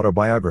Swenson's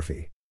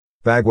autobiography.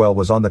 Bagwell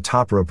was on the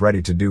top rope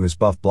ready to do his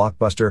buff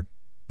blockbuster,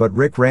 but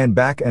Rick ran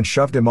back and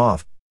shoved him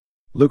off.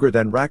 Luger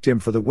then racked him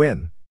for the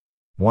win.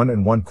 1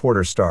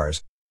 1/4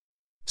 stars.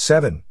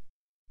 7.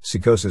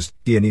 Psicosis,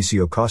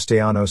 Dionisio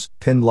Castellanos,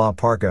 pinned La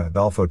Parca,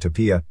 Adolfo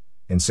Tapia,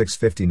 in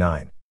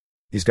 6:59.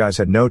 These guys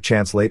had no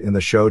chance late in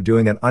the show,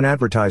 doing an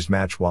unadvertised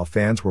match while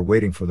fans were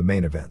waiting for the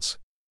main events.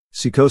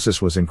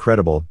 Psicosis was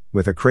incredible,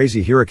 with a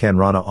crazy Hurricane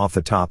Rana off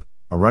the top,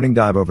 a running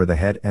dive over the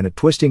head and a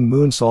twisting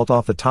moonsault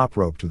off the top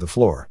rope to the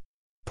floor.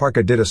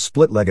 Parca did a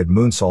split-legged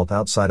moonsault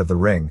outside of the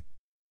ring.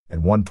 At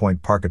one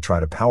point Parca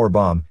tried a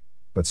powerbomb,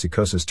 but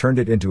Psicosis turned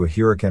it into a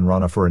Hurricane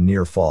Rana for a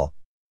near fall.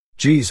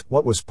 Geez,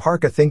 what was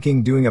Parca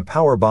thinking doing a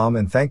powerbomb,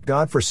 and thank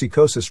God for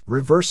Psicosis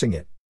reversing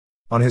it.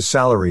 On his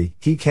salary,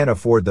 he can't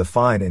afford the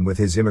fine, and with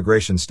his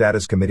immigration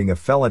status, committing a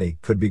felony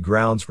could be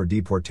grounds for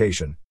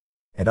deportation.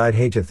 And I'd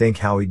hate to think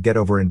how he'd get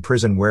over in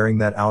prison wearing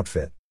that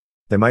outfit.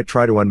 They might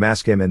try to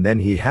unmask him and then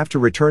he'd have to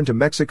return to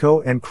Mexico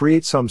and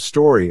create some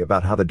story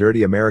about how the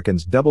dirty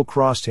Americans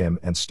double-crossed him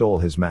and stole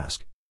his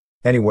mask.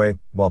 Anyway,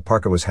 while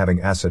Parca was having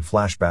acid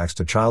flashbacks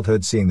to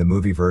childhood seeing the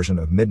movie version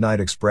of Midnight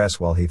Express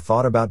while he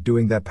thought about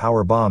doing that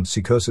power bomb,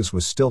 Psicosis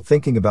was still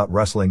thinking about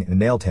wrestling and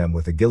nailed him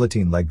with a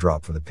guillotine leg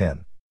drop for the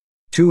pin.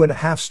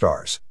 2.5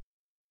 stars.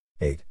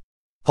 8.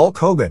 Hulk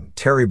Hogan,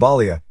 Terry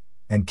Bollea,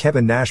 and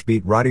Kevin Nash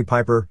beat Roddy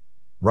Piper,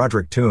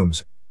 Roderick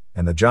Toombs,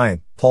 and the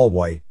Giant, Paul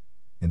White,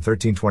 in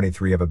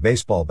 13:23 of a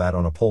baseball bat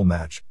on a pole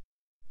match.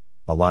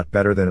 A lot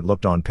better than it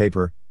looked on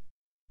paper.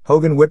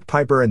 Hogan whipped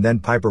Piper and then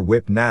Piper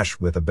whipped Nash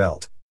with a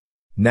belt.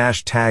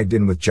 Nash tagged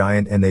in with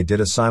Giant and they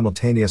did a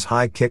simultaneous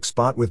high kick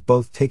spot with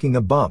both taking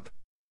a bump.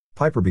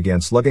 Piper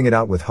began slugging it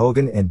out with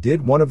Hogan and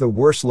did one of the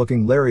worst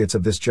looking lariats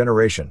of this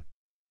generation.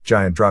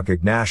 Giant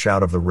dropkicked Nash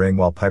out of the ring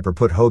while Piper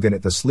put Hogan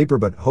at the sleeper,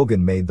 but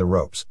Hogan made the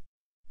ropes.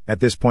 At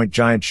this point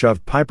Giant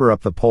shoved Piper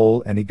up the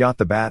pole and he got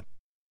the bat.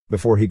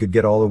 Before he could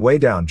get all the way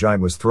down,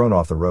 Giant was thrown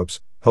off the ropes.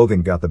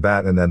 Hogan got the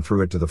bat and then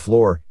threw it to the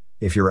floor.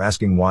 If you're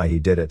asking why he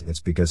did it, it's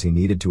because he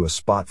needed to a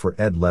spot for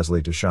Ed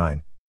Leslie to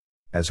shine.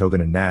 As Hogan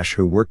and Nash,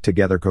 who worked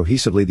together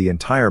cohesively the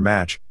entire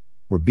match,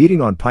 were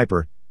beating on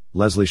Piper,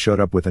 Leslie showed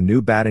up with a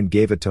new bat and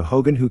gave it to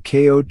Hogan, who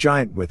KO'd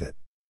Giant with it.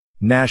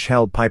 Nash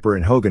held Piper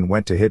and Hogan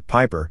went to hit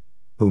Piper,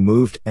 who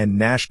moved, and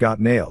Nash got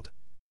nailed.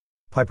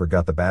 Piper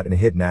got the bat and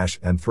hit Nash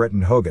and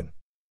threatened Hogan.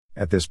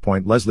 At this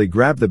point Leslie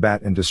grabbed the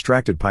bat and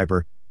distracted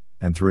Piper,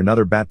 and threw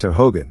another bat to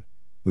Hogan,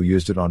 who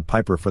used it on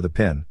Piper for the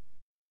pin.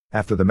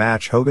 After the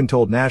match, Hogan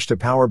told Nash to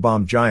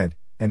powerbomb Giant,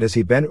 and as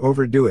he bent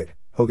over to do it,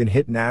 Hogan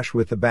hit Nash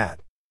with the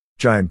bat.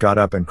 Giant got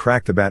up and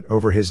cracked the bat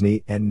over his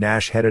knee and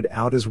Nash headed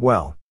out as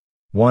well.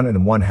 1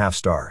 1/2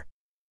 star.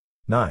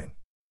 9.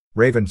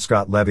 Raven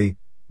Scott Levy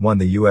won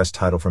the U.S.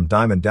 title from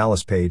Diamond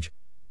Dallas Page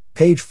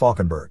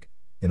Falkenberg,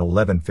 in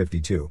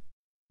 11:52.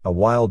 A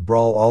wild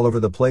brawl all over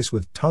the place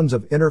with tons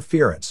of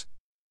interference.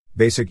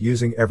 Basic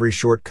using every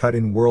shortcut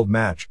in world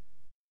match.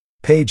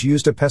 Page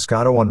used a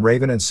pescado on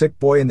Raven and Sick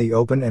Boy in the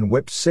open and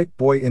whipped Sick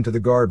Boy into the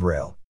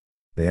guardrail.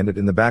 They ended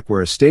in the back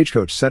where a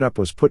stagecoach setup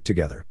was put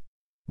together.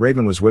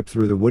 Raven was whipped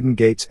through the wooden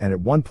gates and at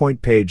one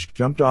point Page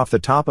jumped off the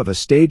top of a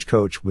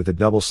stagecoach with a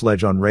double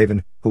sledge on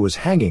Raven, who was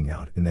hanging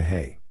out in the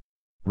hay.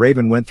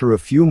 Raven went through a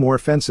few more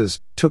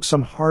fences, took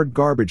some hard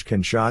garbage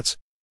can shots.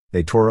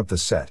 They tore up the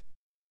set.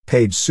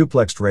 Page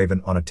suplexed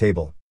Raven on a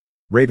table.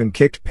 Raven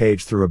kicked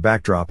Page through a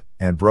backdrop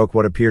and broke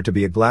what appeared to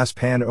be a glass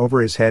pan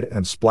over his head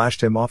and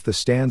splashed him off the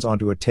stands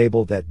onto a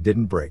table that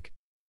didn't break.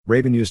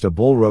 Raven used a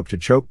bull rope to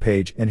choke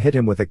Page and hit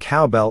him with a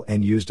cowbell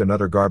and used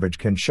another garbage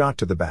can shot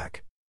to the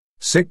back.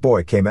 Sick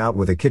Boy came out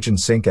with a kitchen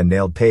sink and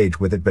nailed Page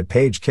with it, but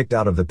Page kicked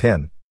out of the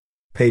pin.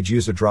 Page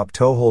used a drop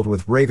toe hold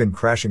with Raven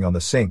crashing on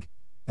the sink,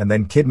 and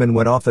then Kidman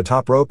went off the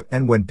top rope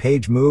and when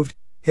Page moved,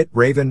 hit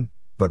Raven,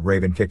 but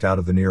Raven kicked out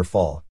of the near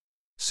fall.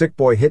 Sick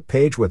Boy hit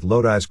Page with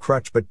Lodi's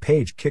crutch, but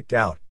Page kicked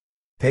out.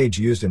 Page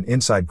used an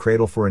inside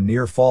cradle for a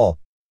near fall.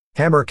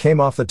 Hammer came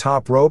off the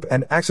top rope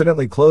and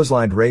accidentally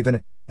clotheslined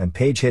Raven, and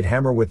Page hit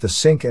Hammer with the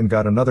sink and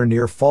got another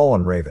near fall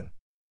on Raven.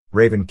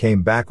 Raven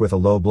came back with a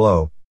low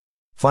blow.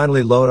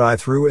 Finally Lodi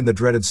threw in the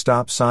dreaded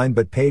stop sign,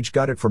 but Page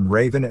got it from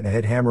Raven and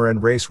hit Hammer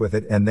and race with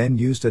it and then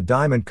used a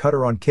diamond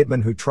cutter on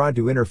Kidman, who tried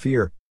to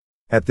interfere.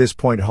 At this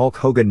point Hulk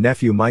Hogan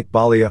nephew Mike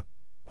Bollea,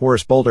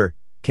 Horace Boulder,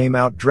 came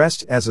out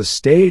dressed as a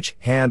stage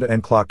hand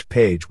and clocked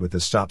Page with the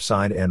stop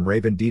sign, and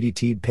Raven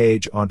DDT'd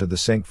Page onto the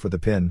sink for the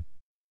pin.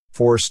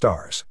 4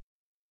 stars.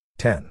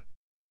 10.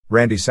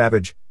 Randy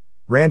Savage,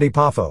 Randy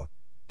Poffo,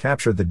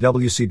 captured the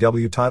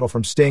WCW title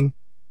from Sting,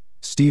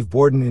 Steve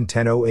Borden in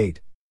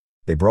 10:08.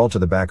 They brawled to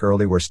the back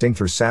early where Sting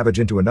threw Savage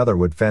into another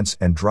wood fence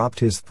and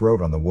dropped his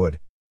throat on the wood.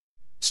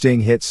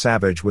 Sting hit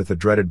Savage with the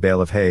dreaded bale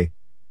of hay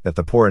that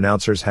the poor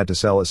announcers had to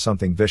sell as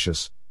something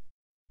vicious.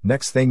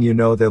 Next thing you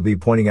know, they'll be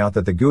pointing out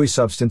that the gooey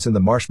substance in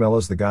the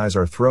marshmallows the guys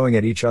are throwing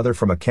at each other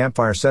from a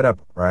campfire setup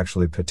are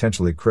actually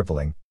potentially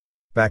crippling.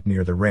 Back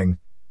near the ring,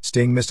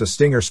 Sting missed a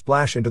stinger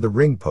splash into the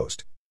ring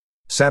post.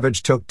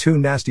 Savage took 2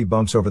 nasty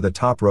bumps over the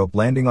top rope,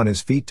 landing on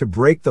his feet to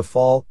break the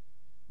fall,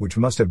 which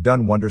must have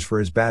done wonders for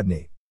his bad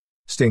knee.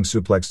 Sting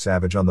suplexed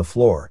Savage on the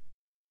floor.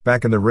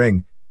 Back in the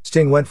ring,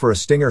 Sting went for a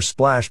stinger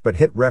splash but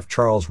hit ref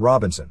Charles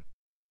Robinson.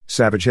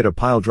 Savage hit a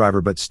pile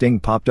driver but Sting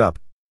popped up.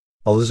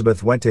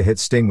 Elizabeth went to hit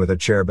Sting with a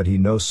chair but he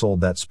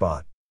no-sold that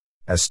spot.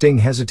 As Sting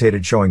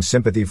hesitated, showing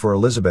sympathy for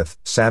Elizabeth,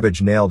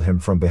 Savage nailed him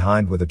from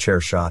behind with a chair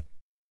shot.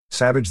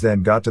 Savage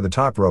then got to the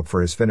top rope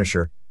for his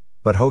finisher,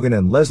 but Hogan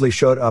and Leslie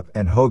showed up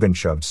and Hogan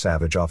shoved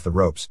Savage off the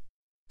ropes.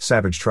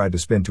 Savage tried to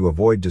spin to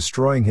avoid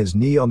destroying his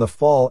knee on the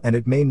fall and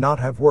it may not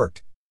have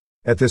worked.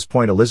 At this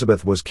point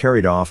Elizabeth was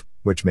carried off,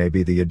 which may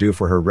be the adieu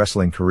for her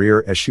wrestling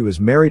career, as she was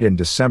married in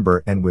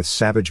December and with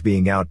Savage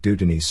being out due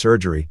to knee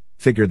surgery,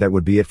 figured that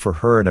would be it for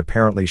her, and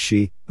apparently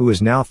she, who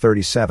is now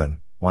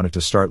 37, wanted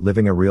to start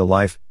living a real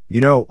life.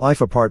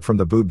 Life apart from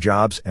the boob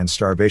jobs and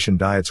starvation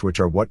diets, which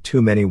are what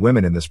too many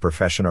women in this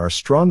profession are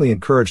strongly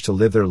encouraged to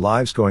live their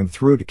lives going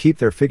through to keep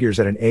their figures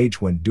at an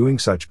age when doing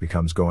such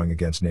becomes going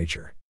against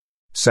nature.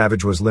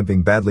 Savage was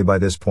limping badly by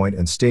this point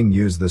and Sting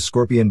used the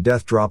Scorpion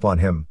Death Drop on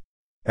him.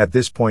 At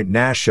this point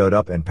Nash showed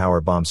up and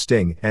powerbombed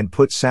Sting and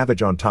put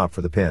Savage on top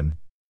for the pin.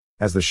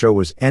 As the show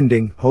was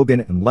ending, Hogan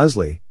and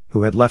Leslie,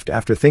 who had left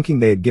after thinking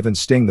they had given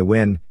Sting the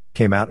win,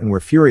 came out and were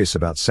furious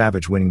about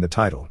Savage winning the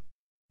title.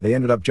 They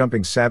ended up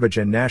jumping Savage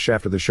and Nash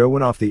after the show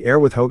went off the air,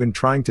 with Hogan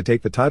trying to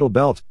take the title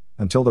belt,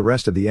 until the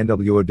rest of the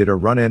NWO did a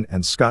run-in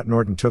and Scott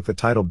Norton took the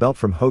title belt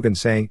from Hogan,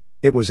 saying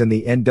it was in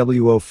the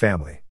NWO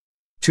family.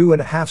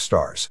 2.5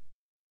 stars.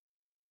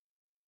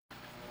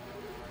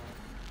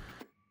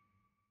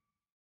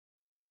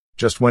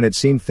 Just when it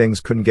seemed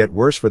things couldn't get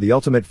worse for the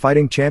Ultimate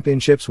Fighting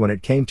Championships when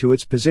it came to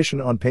its position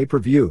on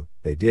pay-per-view,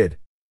 they did.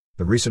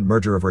 The recent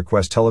merger of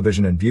Request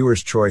Television and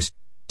Viewers' Choice,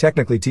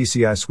 technically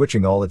TCI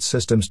switching all its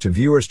systems to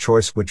Viewers'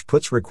 Choice, which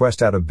puts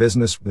Request out of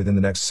business within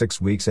the next 6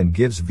 weeks and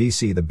gives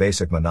VC the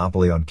basic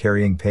monopoly on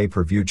carrying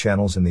pay-per-view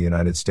channels in the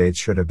United States,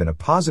 should have been a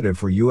positive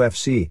for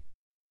UFC.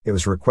 It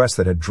was Request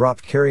that had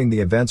dropped carrying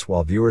the events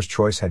while Viewers'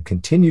 Choice had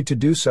continued to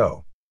do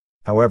so.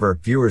 However,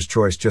 Viewers'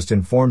 Choice just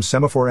informed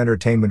Semaphore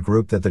Entertainment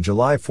Group that the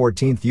July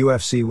 14th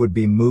UFC would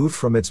be moved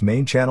from its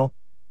main channel,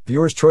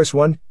 Viewers' Choice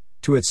 1,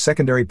 to its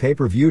secondary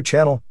pay-per-view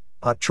channel,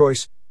 Hot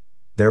Choice,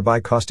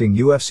 thereby costing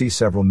UFC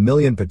several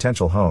million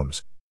potential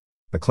homes.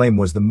 The claim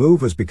was the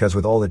move was because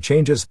with all the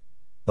changes,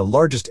 the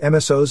largest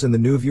MSOs in the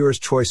new Viewers'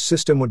 Choice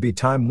system would be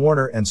Time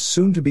Warner and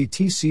soon to be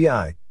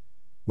TCI,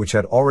 which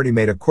had already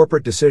made a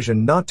corporate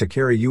decision not to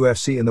carry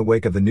UFC in the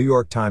wake of the New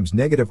York Times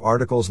negative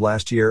articles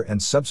last year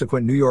and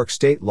subsequent New York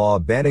state law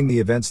banning the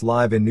events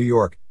live in New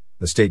York,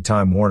 the state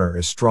Time Warner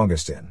is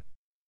strongest in.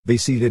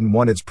 VC didn't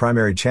want its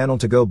primary channel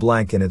to go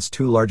blank in its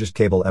 2 largest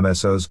cable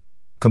MSOs,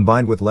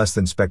 combined with less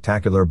than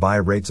spectacular buy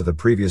rates of the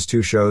previous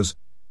 2 shows,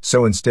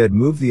 so instead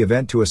moved the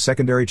event to a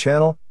secondary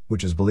channel,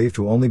 which is believed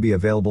to only be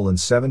available in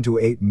 7 to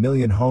 8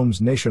 million homes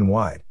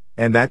nationwide.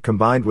 And that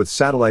combined with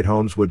satellite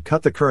homes would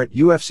cut the current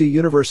UFC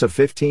universe of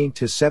 15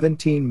 to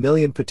 17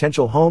 million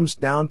potential homes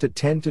down to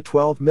 10 to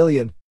 12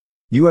 million.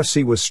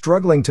 UFC was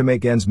struggling to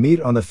make ends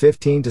meet on the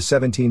 15 to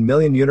 17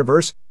 million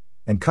universe,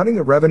 and cutting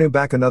the revenue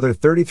back another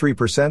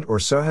 33% or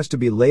so has to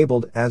be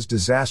labeled as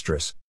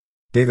disastrous.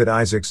 David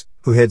Isaacs,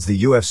 who heads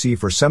the UFC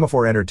for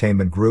Semaphore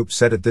Entertainment Group,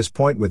 said at this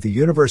point with the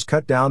universe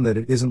cut down that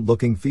it isn't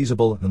looking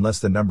feasible unless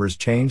the numbers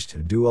change to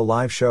do a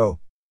live show.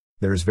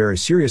 There is very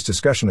serious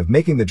discussion of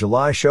making the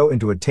July show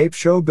into a taped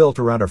show built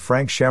around a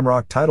Frank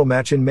Shamrock title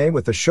match in May,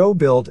 with the show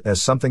billed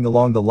as something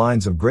along the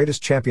lines of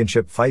greatest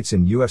championship fights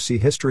in UFC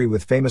history,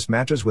 with famous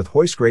matches with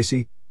Hoist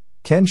Gracie,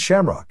 Ken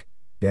Shamrock,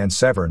 Dan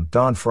Severn,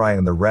 Don Fry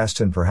and the rest,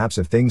 and perhaps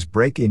if things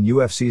break in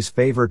UFC's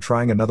favor,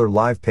 trying another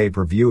live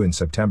pay-per-view in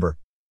September.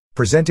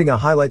 Presenting a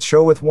highlight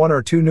show with 1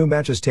 or 2 new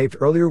matches taped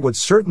earlier would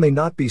certainly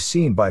not be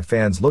seen by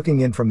fans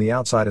looking in from the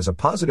outside as a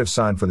positive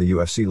sign for the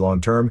UFC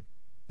long-term,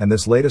 and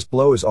this latest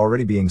blow is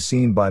already being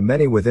seen by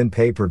many within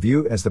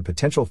pay-per-view as the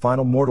potential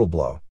final mortal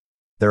blow.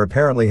 There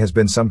apparently has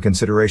been some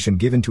consideration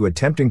given to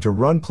attempting to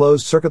run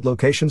closed-circuit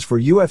locations for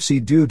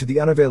UFC due to the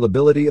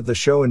unavailability of the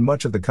show in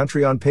much of the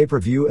country on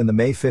pay-per-view, and the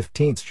May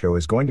 15th show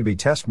is going to be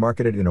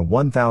test-marketed in a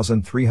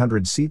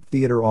 1,300-seat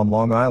theater on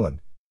Long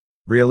Island.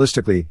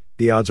 Realistically,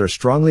 the odds are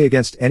strongly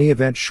against any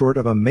event short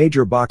of a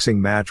major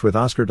boxing match, with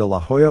Oscar de la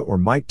Hoya or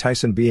Mike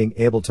Tyson being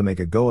able to make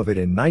a go of it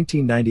in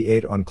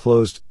 1998 on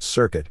closed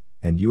circuit,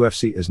 and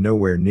UFC is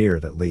nowhere near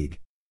that league.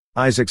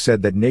 Isaac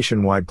said that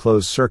nationwide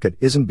closed circuit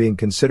isn't being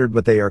considered,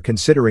 but they are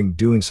considering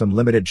doing some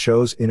limited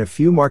shows in a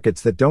few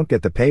markets that don't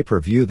get the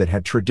pay-per-view that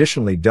had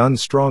traditionally done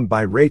strong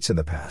buy rates in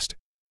the past.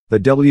 The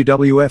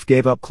WWF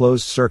gave up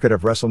closed circuit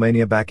of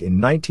WrestleMania back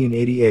in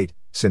 1988,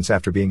 since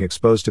after being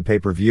exposed to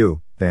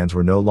pay-per-view, fans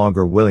were no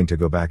longer willing to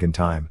go back in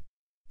time.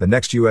 The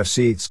next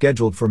UFC,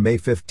 scheduled for May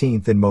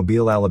 15th in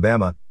Mobile,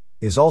 Alabama,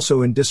 is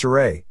also in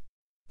disarray.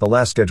 The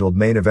last scheduled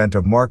main event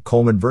of Mark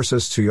Coleman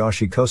vs.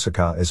 Tsuyoshi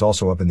Kosaka is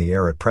also up in the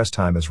air at press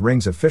time as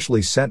Rings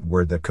officially sent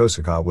word that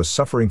Kosaka was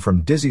suffering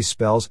from dizzy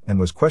spells and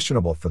was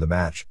questionable for the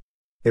match.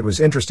 It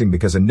was interesting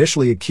because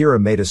initially Akira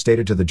Maeda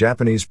stated to the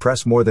Japanese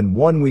press more than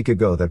 1 week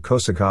ago that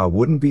Kosaka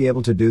wouldn't be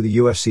able to do the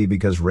UFC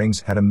because Rings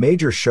had a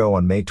major show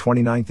on May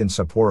 29 in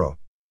Sapporo.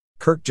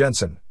 Kirk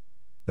Jensen,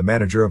 the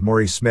manager of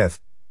Maurice Smith,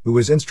 who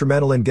was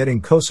instrumental in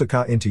getting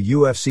Kosaka into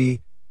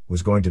UFC,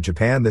 was going to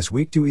Japan this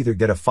week to either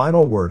get a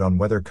final word on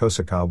whether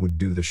Kosaka would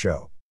do the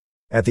show.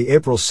 At the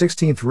April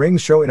 16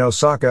 Rings show in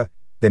Osaka,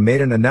 they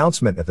made an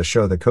announcement at the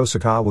show that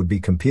Kosaka would be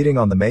competing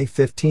on the May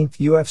 15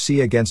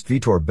 UFC against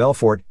Vitor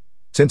Belfort,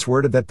 since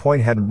word at that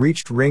point hadn't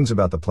reached Rings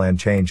about the planned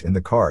change in the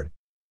card.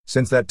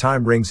 Since that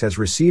time Rings has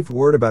received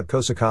word about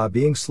Kosaka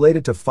being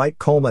slated to fight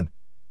Coleman,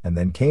 and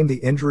then came the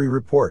injury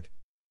report.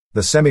 The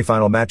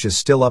semifinal match is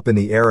still up in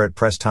the air at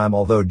press time,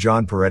 although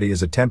John Peretti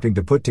is attempting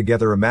to put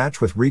together a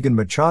match with Regan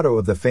Machado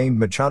of the famed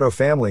Machado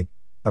family,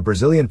 a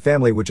Brazilian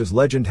family which, as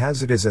legend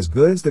has it, is as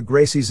good as the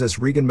Gracies, as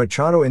Regan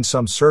Machado in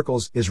some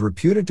circles is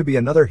reputed to be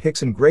another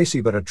Rickson Gracie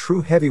but a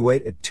true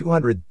heavyweight at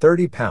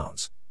 230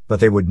 pounds. But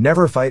they would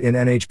never fight in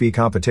NHB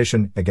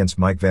competition against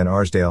Mike Van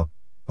Arsdale,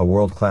 a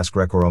world-class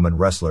Greco-Roman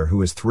wrestler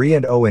who is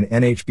 3-0 in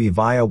NHB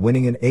via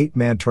winning an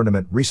 8-man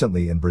tournament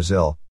recently in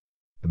Brazil.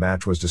 The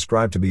match was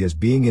described to be as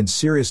being in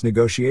serious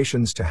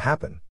negotiations to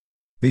happen.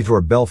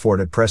 Vitor Belfort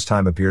at press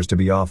time appears to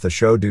be off the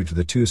show due to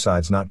the two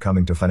sides not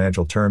coming to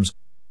financial terms,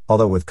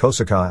 although with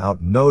Kosaka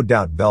out, no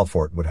doubt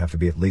Belfort would have to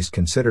be at least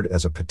considered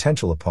as a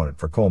potential opponent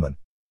for Coleman.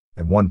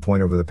 At one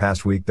point over the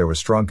past week there was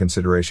strong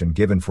consideration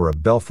given for a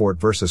Belfort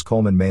vs.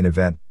 Coleman main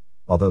event,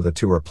 although the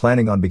two are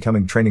planning on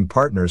becoming training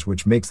partners,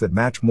 which makes that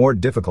match more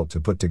difficult to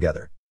put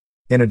together.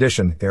 In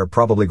addition, they are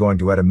probably going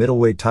to add a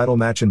middleweight title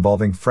match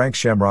involving Frank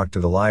Shamrock to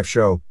the live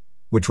show,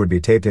 which would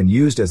be taped and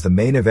used as the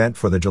main event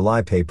for the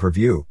July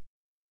pay-per-view.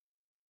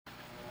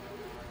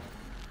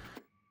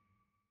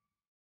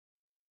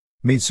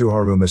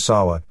 Mitsuharu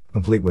Misawa,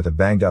 complete with a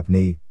banged-up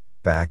knee,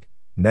 back,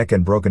 neck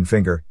and broken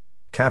finger,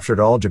 captured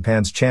All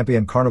Japan's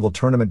champion Carnival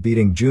tournament,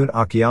 beating Jun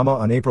Akiyama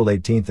on April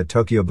 18 at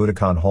Tokyo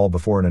Budokan Hall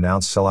before an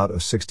announced sellout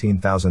of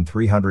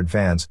 16,300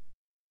 fans.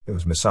 It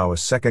was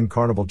Misawa's second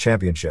Carnival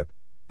championship,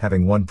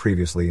 having won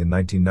previously in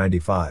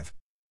 1995.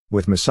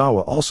 With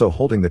Misawa also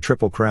holding the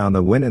Triple Crown,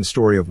 the win and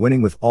story of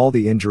winning with all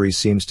the injuries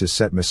seems to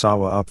set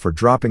Misawa up for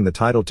dropping the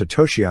title to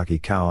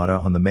Toshiaki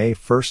Kawada on the May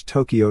 1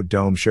 Tokyo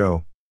Dome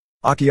show.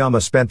 Akiyama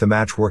spent the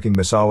match working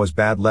Misawa's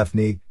bad left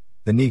knee,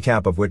 the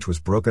kneecap of which was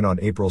broken on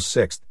April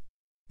 6.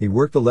 He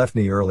worked the left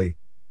knee early,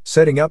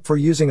 setting up for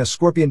using a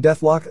Scorpion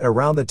Deathlock at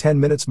around the 10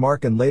 minutes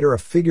mark and later a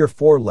Figure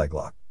 4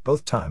 leglock,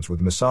 both times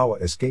with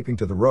Misawa escaping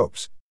to the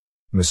ropes.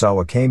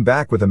 Misawa came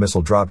back with a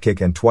missile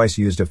dropkick and twice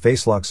used a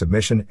facelock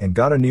submission and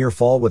got a near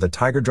fall with a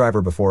Tiger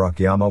Driver before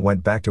Akiyama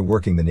went back to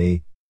working the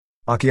knee.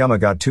 Akiyama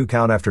got 2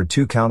 count after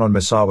 2 count on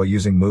Misawa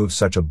using moves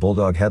such as a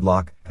Bulldog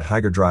Headlock, a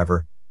Tiger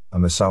Driver, a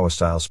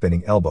Misawa-style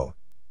spinning elbow,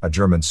 a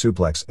German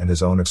suplex and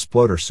his own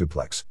Exploder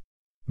suplex.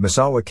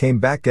 Misawa came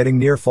back getting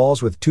near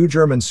falls with 2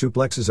 German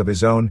suplexes of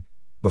his own,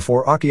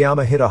 before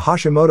Akiyama hit a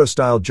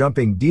Hashimoto-style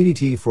jumping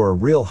DDT for a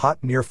real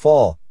hot near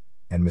fall,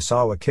 and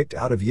Misawa kicked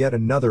out of yet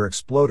another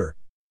Exploder.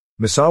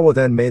 Misawa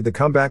then made the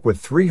comeback with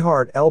 3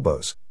 hard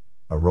elbows,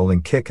 a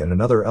rolling kick and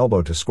another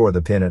elbow to score the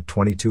pin at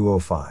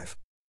 22:05.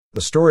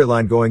 The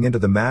storyline going into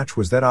the match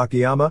was that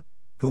Akiyama,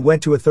 who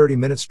went to a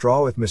 30-minute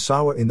draw with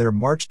Misawa in their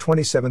March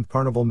 27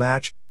 Carnival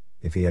match,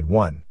 if he had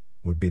won,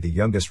 would be the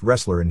youngest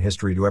wrestler in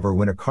history to ever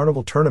win a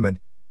Carnival tournament.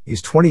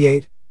 He's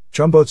 28,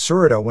 Jumbo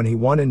Tsuruta when he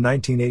won in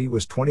 1980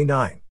 was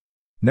 29.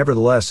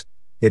 Nevertheless,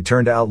 it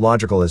turned out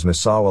logical as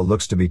Misawa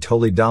looks to be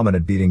totally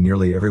dominant, beating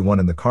nearly everyone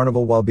in the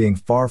Carnival while being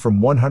far from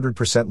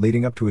 100%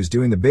 leading up to his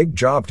doing the big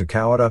job to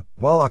Kawada,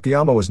 while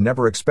Akiyama was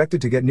never expected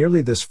to get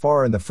nearly this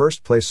far in the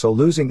first place, so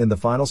losing in the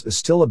finals is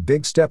still a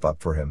big step up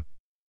for him.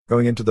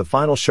 Going into the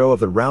final show of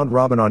the round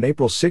robin on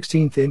April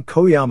 16 in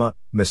Koyama,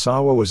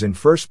 Misawa was in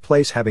first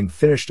place, having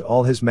finished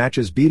all his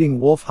matches, beating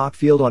Wolf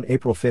Hockfield on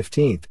April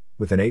 15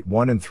 with an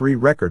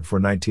 8-1-3 record for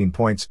 19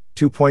 points,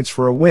 2 points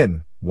for a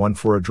win, 1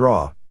 for a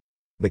draw.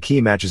 The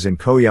key matches in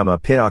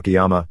Koyama pit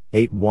Akiyama,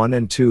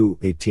 8-1-2,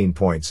 18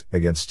 points,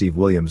 against Steve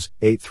Williams,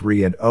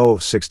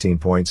 8-3-0, 16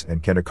 points,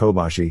 and Kenta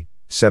Kobashi,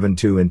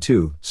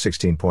 7-2-2,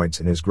 16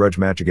 points in his grudge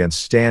match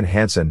against Stan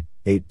Hansen,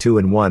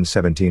 8-2-1,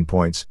 17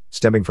 points,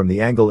 stemming from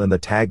the angle in the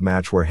tag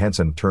match where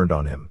Hansen turned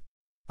on him.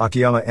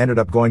 Akiyama ended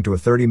up going to a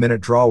 30-minute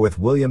draw with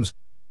Williams,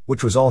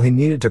 which was all he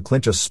needed to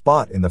clinch a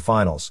spot in the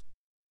finals.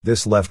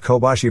 This left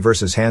Kobashi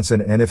versus Hansen,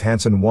 and if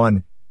Hansen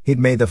won, he'd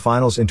made the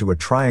finals into a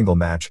triangle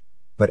match,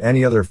 but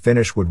any other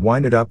finish would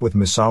wind it up with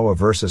Misawa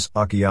versus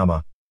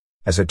Akiyama.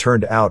 As it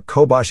turned out,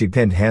 Kobashi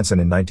pinned Hansen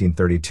in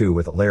 1932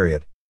 with a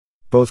lariat.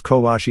 Both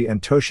Kobashi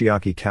and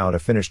Toshiaki Kawada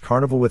finished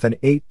Carnival with an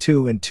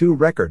 8-2-2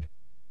 record,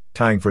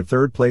 tying for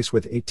third place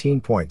with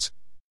 18 points.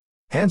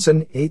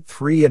 Hansen,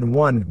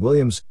 8-3-1,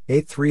 Williams,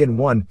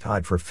 8-3-1,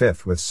 tied for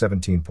fifth with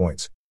 17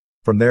 points.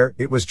 From there,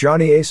 it was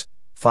Johnny Ace,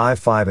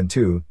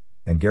 5-5-2,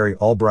 and Gary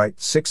Albright,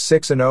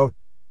 6-6-0,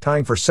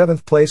 tying for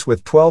 7th place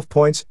with 12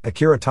 points,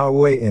 Akira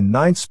Taue in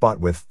 9th spot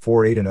with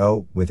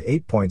 4-8-0 with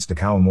 8 points,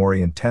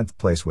 Takawamori in 10th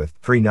place with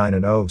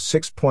 3-9-0,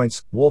 6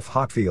 points, Wolf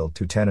Hockfield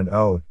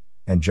 2-10-0,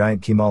 and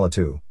Giant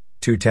Kimala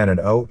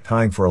 2-10-0,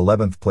 tying for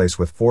 11th place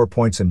with 4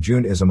 points, and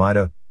Jun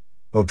Izumida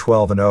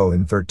 0-12-0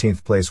 in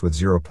 13th place with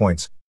 0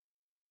 points.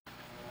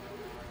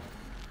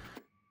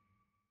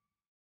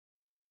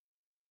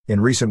 In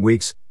recent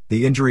weeks,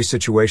 the injury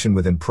situation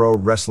within pro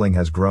wrestling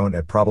has grown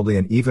at probably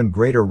an even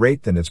greater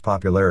rate than its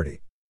popularity.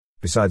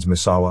 Besides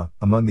Misawa,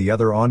 among the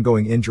other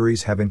ongoing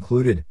injuries have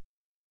included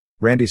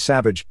Randy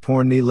Savage,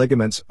 torn knee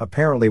ligaments,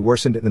 apparently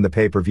worsened in the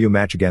pay-per-view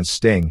match against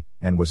Sting,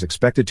 and was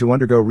expected to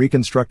undergo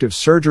reconstructive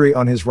surgery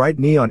on his right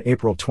knee on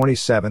April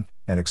 27,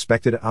 and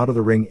expected out of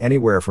the ring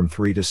anywhere from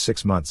 3 to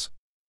 6 months.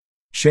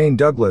 Shane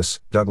Douglas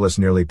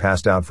nearly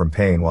passed out from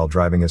pain while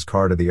driving his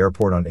car to the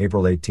airport on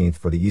April 18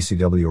 for the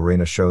ECW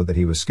Arena show that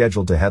he was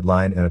scheduled to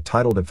headline in a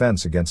title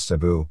defense against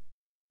Sabu.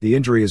 The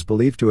injury is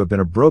believed to have been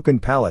a broken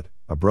palate,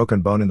 a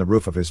broken bone in the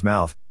roof of his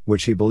mouth,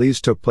 which he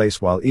believes took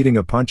place while eating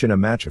a punch in a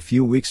match a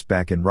few weeks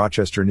back in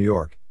Rochester, New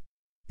York.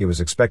 He was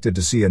expected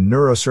to see a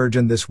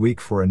neurosurgeon this week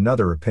for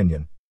another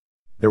opinion.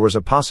 There was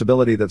a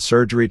possibility that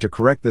surgery to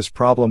correct this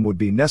problem would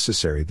be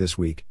necessary this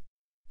week.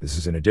 This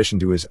is in addition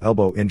to his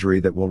elbow injury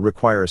that will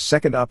require a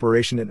second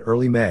operation in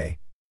early May.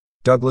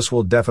 Douglas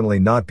will definitely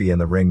not be in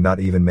the ring,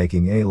 not even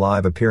making any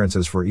live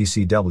appearances for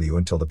ECW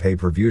until the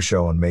pay-per-view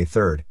show on May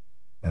 3rd,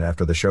 and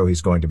after the show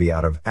he's going to be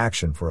out of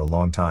action for a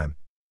long time.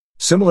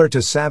 Similar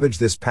to Savage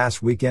this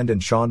past weekend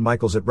and Shawn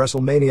Michaels at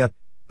WrestleMania,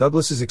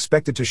 Douglas is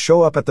expected to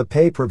show up at the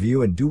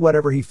pay-per-view and do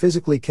whatever he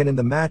physically can in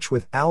the match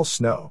with Al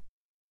Snow.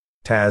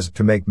 Taz,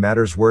 to make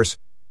matters worse,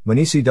 when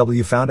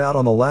ECW found out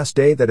on the last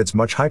day that its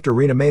much-hyped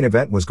arena main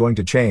event was going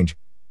to change,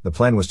 the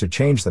plan was to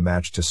change the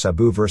match to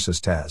Sabu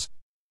vs. Taz.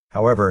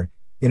 However,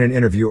 in an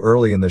interview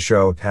early in the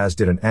show, Taz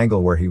did an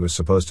angle where he was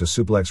supposed to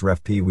suplex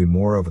Ref Pee Wee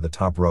Moore over the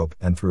top rope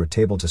and through a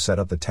table to set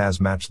up the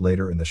Taz match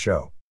later in the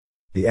show.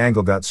 The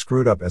angle got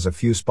screwed up as a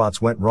few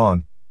spots went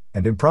wrong,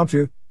 and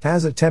impromptu,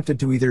 Taz attempted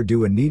to either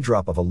do a knee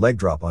drop of a leg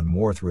drop on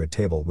Moore through a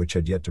table which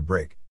had yet to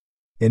break.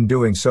 In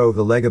doing so,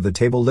 the leg of the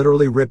table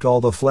literally ripped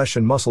all the flesh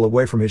and muscle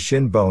away from his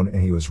shin bone,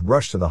 and he was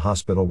rushed to the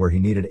hospital where he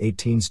needed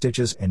 18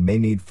 stitches and may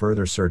need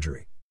further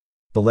surgery.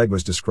 The leg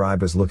was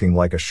described as looking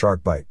like a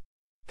shark bite.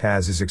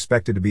 Taz is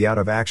expected to be out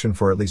of action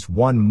for at least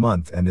 1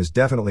 month and is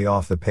definitely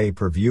off the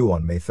pay-per-view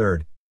on May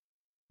 3rd.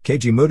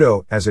 Keiji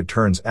Muto, as it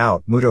turns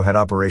out, Muto had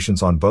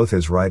operations on both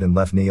his right and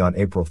left knee on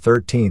April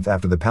 13th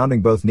after the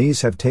pounding both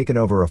knees have taken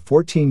over a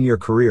 14-year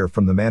career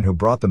from the man who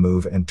brought the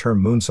move and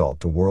term moonsault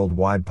to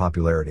worldwide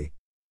popularity.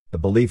 The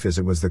belief is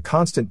it was the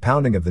constant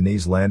pounding of the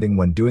knees landing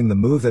when doing the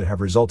move that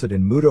have resulted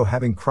in Muto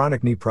having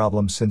chronic knee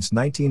problems since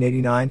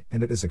 1989,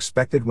 and it is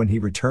expected when he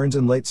returns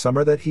in late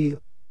summer that he,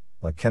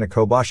 like Kenta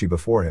Kobashi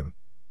before him,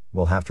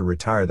 will have to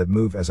retire that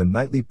move as a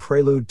nightly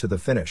prelude to the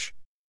finish.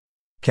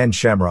 Ken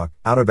Shamrock,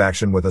 out of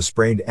action with a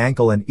sprained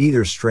ankle and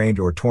either strained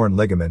or torn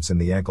ligaments in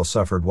the ankle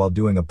suffered while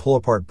doing a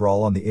pull-apart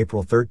brawl on the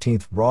April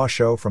 13th Raw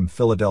show from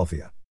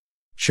Philadelphia.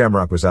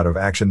 Shamrock was out of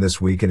action this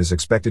week and is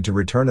expected to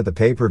return at the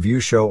pay-per-view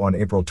show on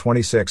April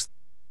 26th,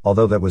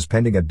 although that was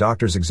pending a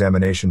doctor's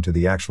examination to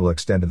the actual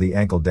extent of the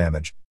ankle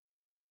damage.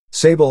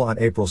 Sable on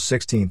April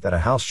 16th at a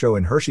house show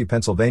in Hershey,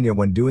 Pennsylvania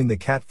when doing the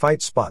cat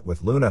fight spot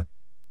with Luna.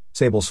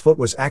 Sable's foot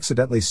was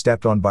accidentally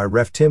stepped on by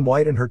ref Tim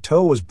White and her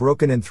toe was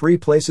broken in 3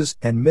 places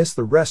and missed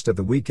the rest of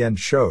the weekend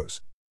shows.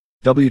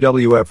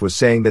 WWF was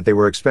saying that they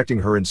were expecting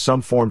her in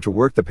some form to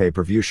work the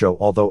pay-per-view show,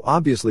 although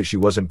obviously she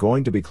wasn't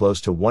going to be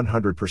close to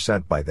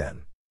 100% by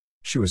then.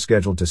 She was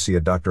scheduled to see a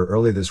doctor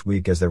early this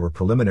week as there were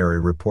preliminary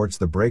reports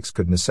the breaks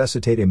could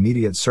necessitate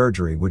immediate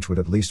surgery, which would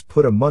at least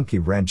put a monkey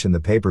wrench in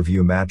the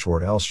pay-per-view match,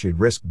 or else she'd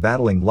risk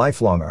battling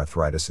lifelong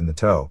arthritis in the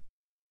toe.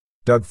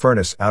 Doug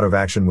Furnas out of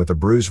action with a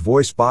bruised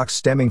voice box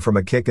stemming from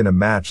a kick in a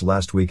match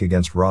last week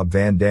against Rob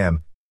Van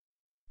Dam.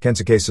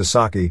 Kensuke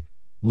Sasaki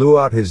blew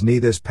out his knee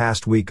this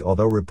past week,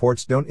 although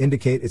reports don't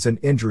indicate it's an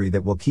injury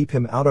that will keep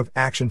him out of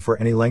action for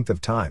any length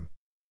of time.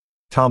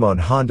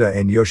 Tamon Honda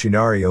and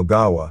Yoshinari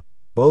Ogawa,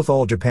 both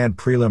All Japan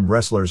prelim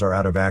wrestlers, are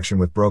out of action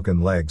with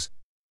broken legs.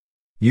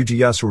 Yuji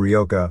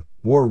Yasuoka,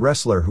 war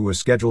wrestler who was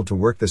scheduled to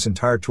work this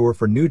entire tour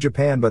for New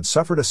Japan but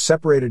suffered a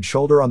separated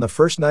shoulder on the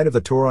first night of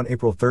the tour on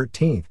April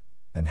 13th,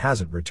 and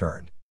hasn't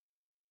returned.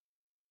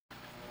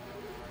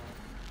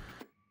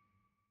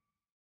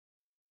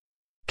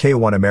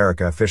 K1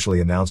 America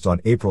officially announced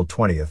on April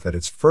 20th that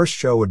its first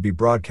show would be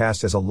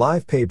broadcast as a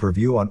live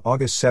pay-per-view on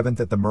August 7th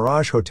at the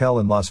Mirage Hotel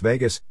in Las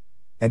Vegas,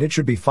 and it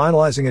should be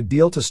finalizing a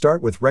deal to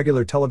start with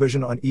regular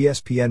television on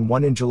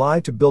ESPN1 in July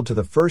to build to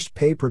the first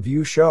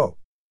pay-per-view show.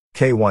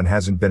 K1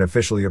 hasn't been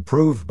officially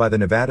approved by the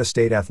Nevada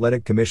State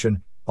Athletic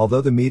Commission,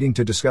 although the meeting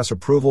to discuss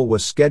approval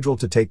was scheduled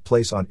to take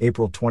place on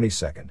April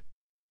 22nd.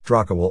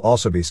 Draka will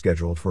also be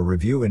scheduled for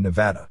review in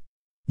Nevada.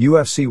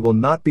 UFC will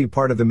not be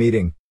part of the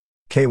meeting.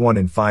 K1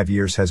 in 5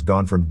 years has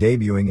gone from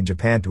debuting in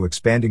Japan to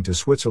expanding to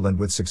Switzerland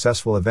with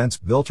successful events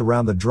built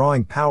around the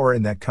drawing power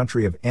in that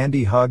country of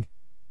Andy Hug,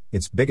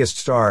 its biggest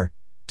star,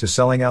 to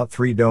selling out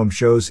 3 dome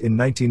shows in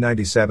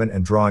 1997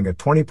 and drawing a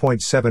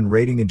 20.7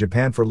 rating in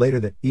Japan for later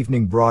that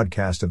evening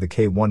broadcast of the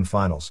K1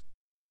 finals.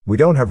 We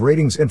don't have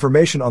ratings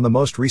information on the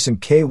most recent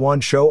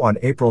K1 show on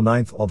April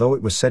 9th, although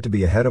it was said to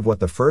be ahead of what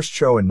the first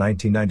show in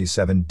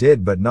 1997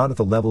 did, but not at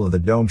the level of the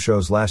dome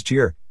shows last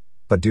year,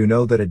 but do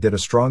know that it did a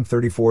strong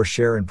 34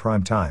 share in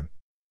prime time.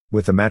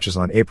 With the matches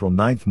on April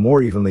 9th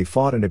more evenly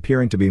fought and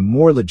appearing to be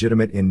more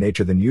legitimate in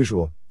nature than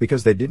usual,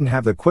 because they didn't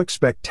have the quick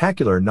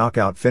spectacular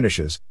knockout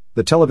finishes,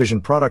 the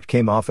television product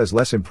came off as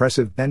less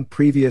impressive than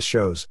previous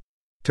shows.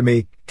 To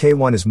me,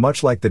 K1 is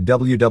much like the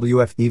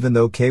WWF, even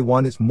though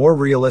K1 is more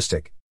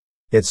realistic.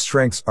 Its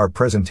strengths are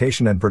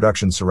presentation and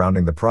production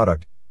surrounding the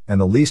product, and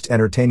the least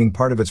entertaining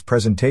part of its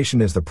presentation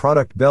is the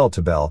product bell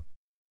to bell.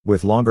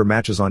 With longer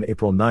matches on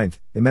April 9th,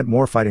 it meant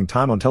more fighting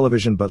time on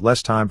television but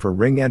less time for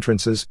ring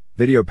entrances,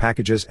 video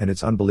packages and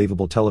its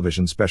unbelievable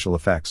television special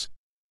effects.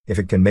 If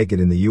it can make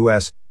it in the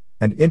US,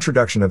 and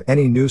introduction of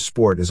any new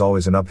sport is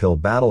always an uphill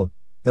battle,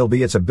 it'll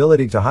be its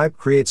ability to hype,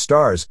 create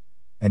stars,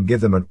 and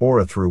give them an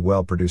aura through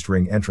well-produced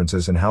ring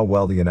entrances and how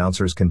well the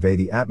announcers convey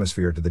the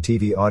atmosphere to the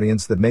TV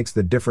audience that makes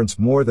the difference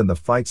more than the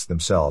fights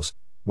themselves,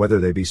 whether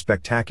they be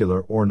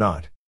spectacular or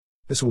not.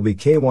 This will be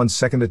K1's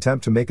second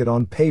attempt to make it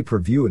on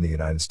pay-per-view in the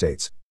United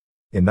States.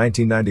 In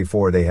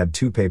 1994 they had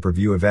 2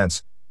 pay-per-view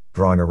events,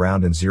 drawing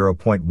around in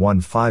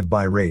 0.15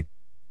 buy rate,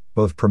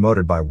 both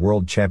promoted by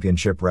World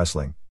Championship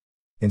Wrestling.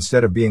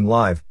 Instead of being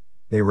live,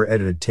 they were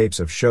edited tapes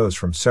of shows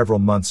from several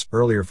months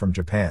earlier from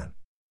Japan.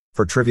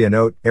 For trivia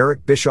note,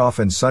 Eric Bischoff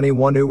and Sonny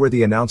Wanu were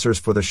the announcers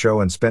for the show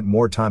and spent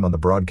more time on the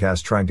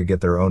broadcast trying to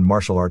get their own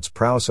martial arts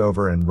prowess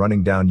over and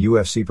running down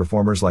UFC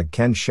performers like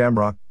Ken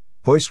Shamrock,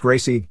 Hoist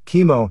Gracie,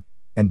 Chemo,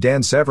 and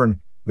Dan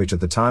Severn, which at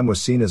the time was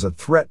seen as a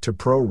threat to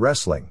pro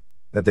wrestling.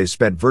 That they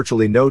spent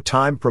virtually no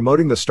time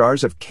promoting the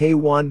stars of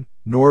K1,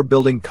 nor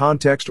building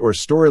context or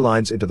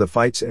storylines into the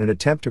fights in an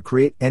attempt to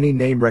create any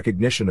name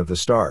recognition of the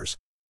stars.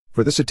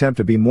 For this attempt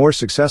to be more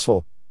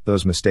successful,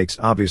 those mistakes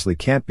obviously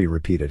can't be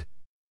repeated.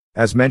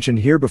 As mentioned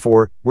here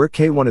before, where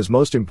K1 is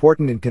most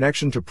important in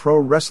connection to pro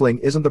wrestling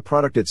isn't the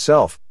product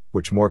itself,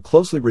 which more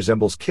closely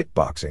resembles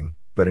kickboxing,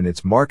 but in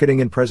its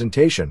marketing and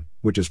presentation,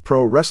 which is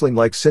pro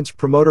wrestling-like, since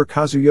promoter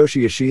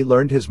Kazuyoshi Ishii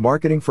learned his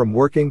marketing from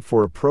working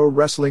for a pro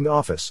wrestling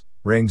office,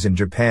 Rings in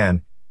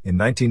Japan, in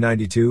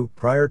 1992,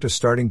 prior to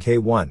starting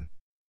K1.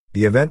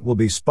 The event will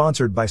be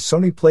sponsored by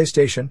Sony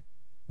PlayStation,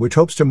 which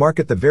hopes to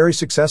market the very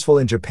successful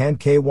in Japan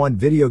K1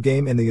 video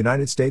game in the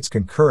United States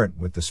concurrent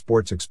with the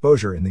sport's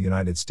exposure in the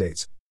United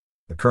States.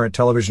 The current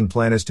television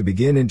plan is to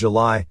begin in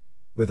July,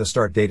 with a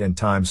start date and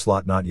time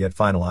slot not yet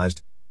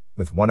finalized,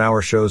 with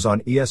 1-hour shows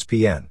on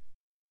ESPN.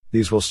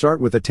 These will start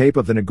with a tape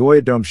of the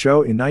Nagoya Dome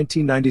show in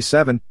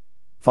 1997,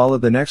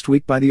 followed the next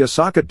week by the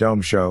Osaka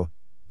Dome show,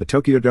 the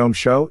Tokyo Dome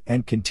show,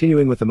 and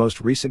continuing with the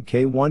most recent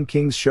K1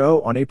 Kings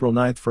show on April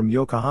 9th from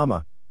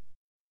Yokohama.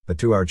 The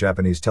 2-hour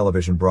Japanese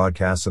television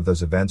broadcasts of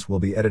those events will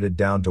be edited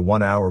down to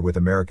 1 hour with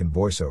American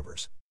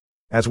voiceovers.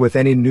 As with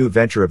any new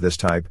venture of this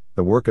type,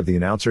 the work of the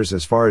announcers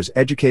as far as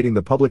educating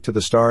the public to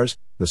the stars,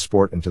 the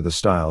sport and to the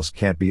styles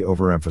can't be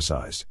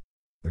overemphasized.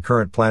 The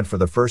current plan for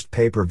the first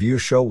pay-per-view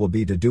show will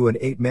be to do an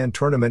 8-man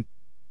tournament,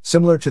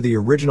 similar to the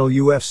original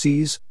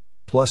UFC's,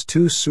 plus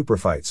 2 super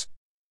fights.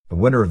 The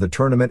winner of the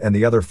tournament and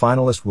the other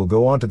finalists will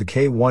go on to the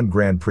K1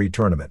 Grand Prix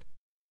tournament.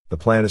 The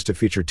plan is to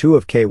feature 2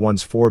 of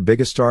K1's 4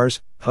 biggest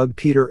stars, Hug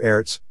Peter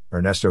Aerts,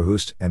 Ernesto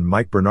Hoost, and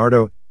Mike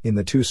Bernardo, in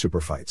the 2 super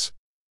fights.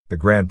 The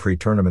Grand Prix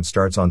tournament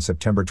starts on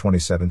September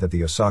 27th at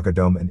the Osaka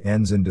Dome and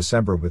ends in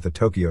December with the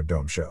Tokyo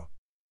Dome show.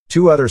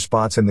 2 other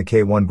spots in the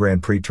K1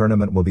 Grand Prix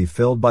tournament will be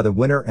filled by the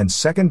winner and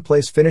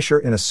second-place finisher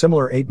in a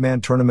similar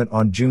 8-man tournament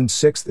on June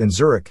 6th in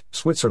Zurich,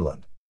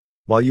 Switzerland.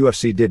 While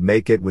UFC did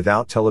make it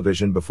without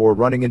television before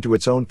running into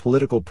its own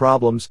political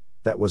problems,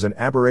 that was an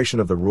aberration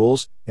of the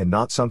rules and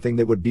not something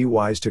that would be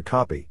wise to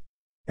copy.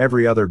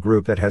 Every other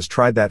group that has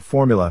tried that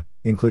formula,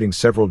 including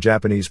several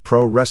Japanese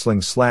pro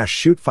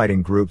wrestling/shoot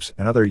fighting groups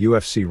and other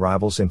UFC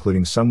rivals,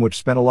 including some which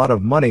spent a lot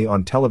of money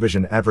on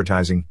television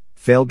advertising,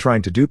 failed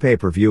trying to do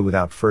pay-per-view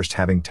without first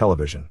having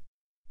television.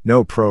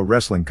 No pro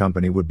wrestling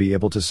company would be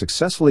able to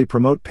successfully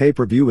promote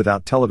pay-per-view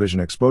without television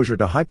exposure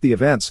to hype the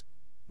events,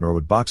 nor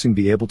would boxing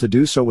be able to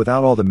do so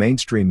without all the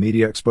mainstream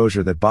media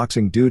exposure that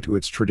boxing, due to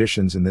its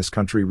traditions in this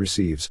country,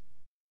 receives.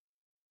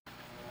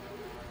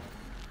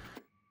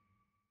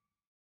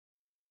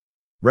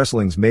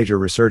 Wrestling's major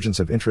resurgence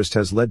of interest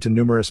has led to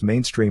numerous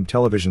mainstream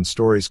television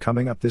stories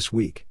coming up this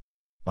week.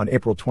 On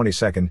April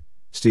 22nd,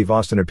 Steve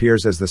Austin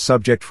appears as the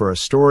subject for a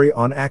story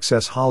on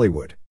Access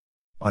Hollywood.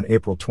 On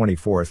April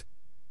 24th,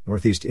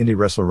 Northeast indie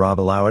wrestler Rob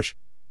Alowich,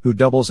 who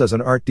doubles as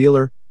an art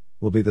dealer,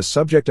 will be the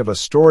subject of a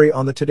story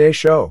on the Today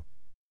Show.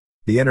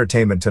 The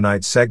Entertainment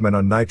Tonight segment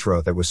on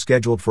Nitro that was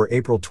scheduled for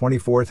April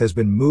 24th has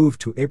been moved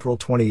to April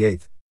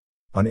 28th.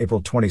 On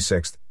April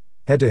 26th,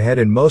 head-to-head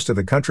in most of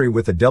the country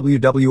with the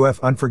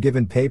WWF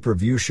Unforgiven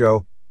pay-per-view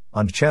show,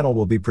 On Channel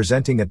will be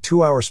presenting a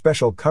 2-hour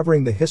special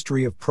covering the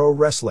history of pro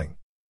wrestling.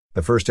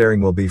 The first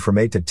airing will be from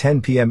 8 to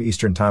 10 p.m.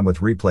 Eastern Time with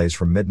replays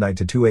from midnight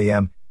to 2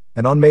 a.m.,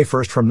 and on May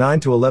 1st from 9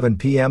 to 11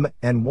 p.m.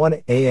 and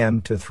 1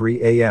 a.m. to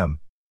 3 a.m.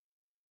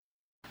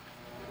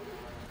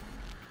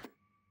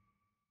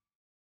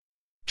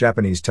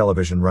 Japanese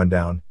television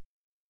rundown.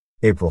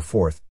 April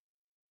 4th.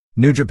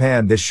 New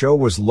Japan. This show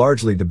was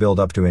largely to build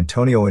up to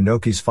Antonio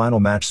Inoki's final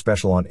match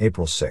special on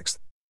April 6th.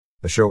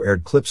 The show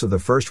aired clips of the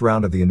first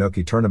round of the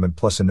Inoki tournament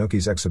plus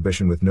Inoki's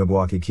exhibition with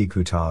Nobuaki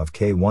Kikuta of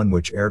K1,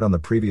 which aired on the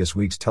previous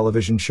week's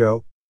television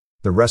show.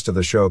 The rest of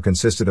the show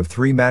consisted of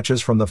 3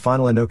 matches from the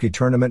final Inoki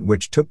tournament,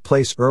 which took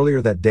place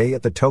earlier that day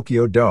at the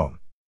Tokyo Dome.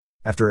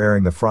 After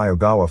airing the Fry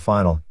Ogawa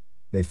final,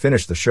 they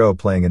finished the show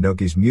playing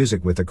Inoki's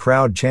music with the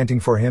crowd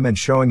chanting for him and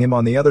showing him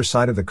on the other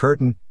side of the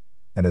curtain,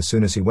 and as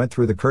soon as he went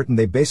through the curtain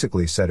they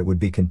basically said it would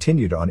be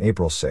continued on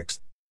April 6th.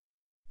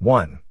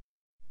 1.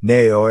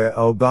 Naoya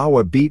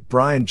Ogawa beat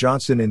Brian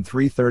Johnston in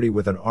 3:30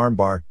 with an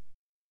armbar.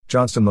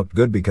 Johnston looked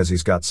good because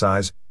he's got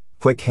size,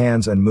 quick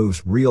hands and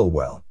moves real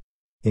well.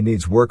 He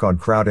needs work on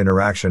crowd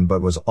interaction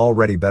but was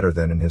already better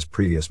than in his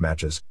previous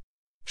matches.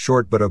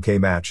 Short but okay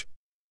match.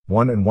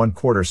 1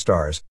 1/4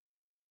 stars.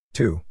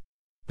 2.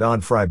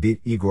 Don Fry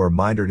beat Igor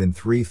Mindert in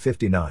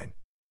 3:59.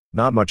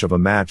 Not much of a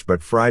match,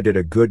 but Fry did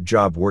a good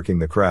job working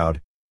the crowd.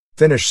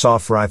 Finish saw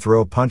Fry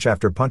throw punch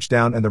after punch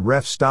down and the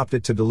ref stopped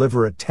it to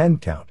deliver a 10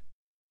 count.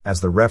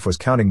 As the ref was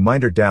counting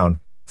Mindert down,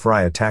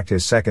 Fry attacked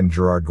his second,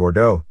 Gerard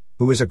Gordeau,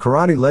 who is a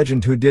karate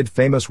legend who did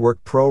famous work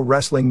pro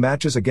wrestling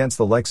matches against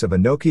the likes of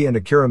Inoki and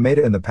Akira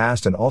Maeda in the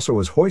past and also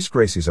was Hoist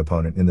Gracie's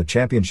opponent in the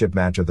championship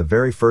match of the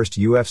very first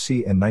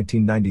UFC in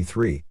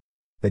 1993.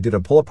 They did a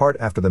pull-apart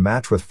after the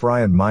match with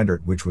Fry and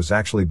Mindert, which was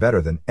actually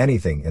better than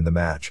anything in the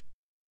match.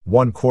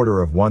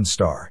 1/4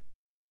 star.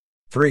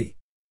 3.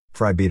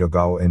 Fry beat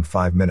Ogawa in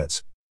 5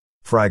 minutes.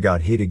 Fry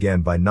got heat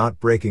again by not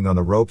breaking on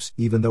the ropes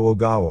even though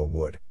Ogawa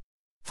would.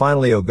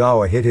 Finally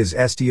Ogawa hit his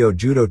STO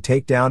judo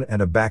takedown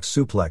and a back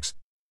suplex.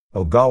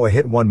 Ogawa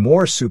hit one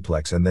more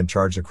suplex and then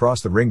charged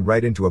across the ring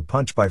right into a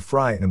punch by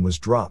Fry and was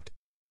dropped.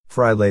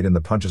 Fry laid in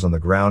the punches on the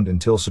ground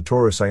until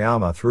Satoru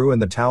Sayama threw in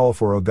the towel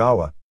for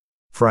Ogawa.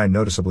 Fry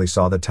noticeably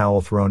saw the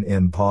towel thrown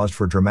in, paused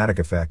for dramatic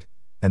effect,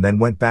 and then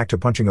went back to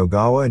punching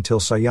Ogawa until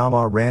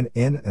Sayama ran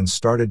in and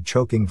started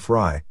choking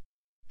Fry.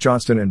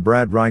 Johnston and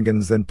Brad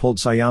Rheingans then pulled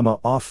Sayama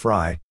off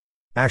Fry.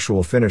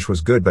 Actual finish was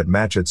good but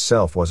match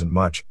itself wasn't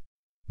much.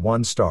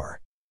 1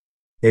 star.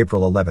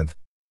 April 11th.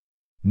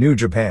 New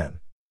Japan.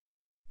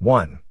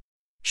 1.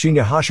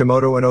 Shinya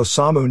Hashimoto and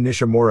Osamu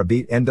Nishimura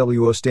beat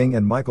NWO Sting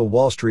and Michael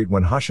Wallstreet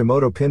when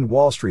Hashimoto pinned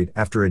Wallstreet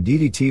after a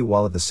DDT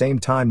while at the same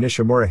time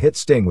Nishimura hit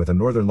Sting with a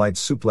Northern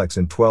Lights suplex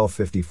in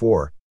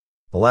 12:54.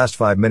 The last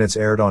 5 minutes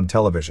aired on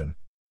television.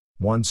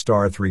 1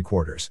 star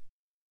 3/4.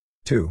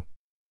 2.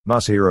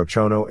 Masahiro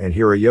Chono and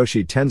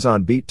Hiroyoshi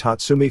Tenzan beat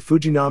Tatsumi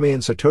Fujinami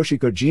and Satoshi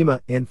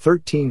Kojima in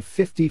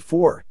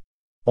 13:54.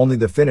 Only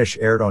the finish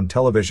aired on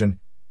television,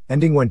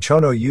 ending when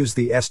Chono used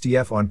the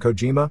STF on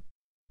Kojima.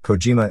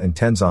 Kojima and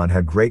Tenzan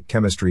had great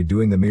chemistry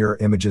doing the mirror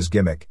images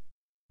gimmick.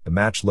 The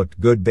match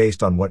looked good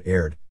based on what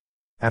aired.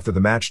 After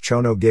the match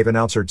Chono gave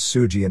announcer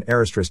Tsuji an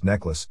Aristrist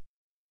necklace.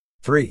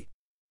 3.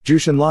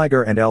 Jushin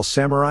Liger and El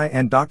Samurai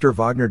and Dr.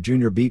 Wagner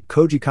Jr. beat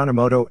Koji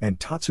Kanemoto and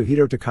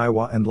Tatsuhito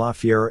Takaiwa and La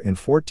Fiera in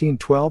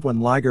 14:12 when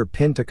Liger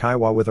pinned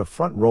Takaiwa with a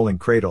front-rolling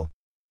cradle.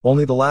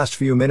 Only the last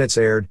few minutes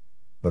aired,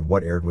 but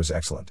what aired was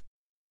excellent.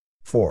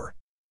 4.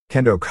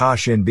 Kendo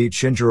Kashin beat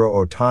Shinjiro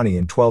Otani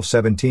in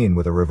 12:17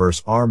 with a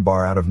reverse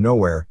armbar out of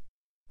nowhere.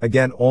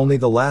 Again, only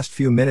the last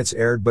few minutes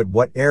aired, but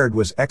what aired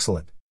was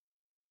excellent.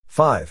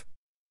 5.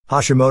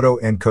 Hashimoto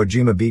and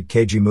Kojima beat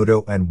Keiji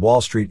Muto and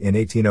Wallstreet in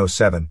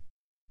 18:07.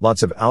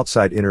 Lots of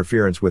outside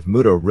interference with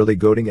Muto really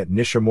goading at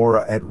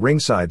Nishimura at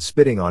ringside,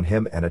 spitting on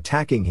him and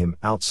attacking him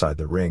outside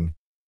the ring.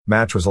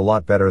 Match was a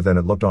lot better than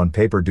it looked on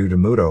paper due to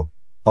Muto,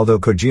 although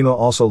Kojima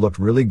also looked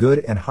really good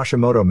and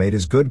Hashimoto made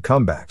his good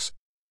comebacks.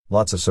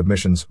 Lots of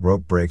submissions,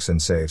 rope breaks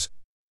and saves.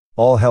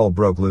 All hell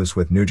broke loose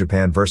with New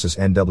Japan vs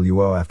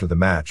NWO after the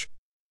match.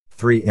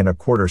 3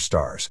 1/4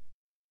 stars.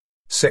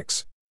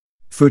 6.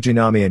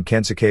 Fujinami and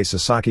Kensuke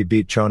Sasaki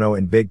beat Chono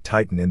and Big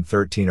Titan in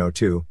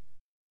 13:02.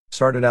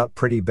 Started out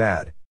pretty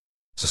bad.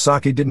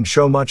 Sasaki didn't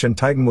show much and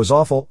Titan was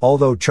awful,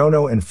 although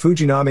Chono and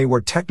Fujinami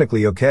were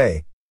technically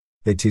okay.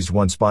 They teased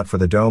one spot for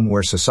the dome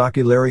where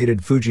Sasaki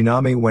lariated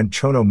Fujinami when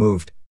Chono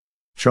moved.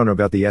 Chono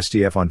got the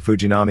STF on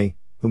Fujinami,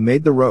 who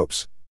made the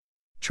ropes.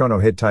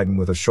 Chono hit Titan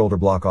with a shoulder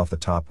block off the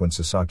top when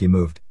Sasaki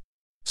moved.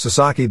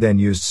 Sasaki then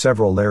used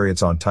several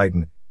lariats on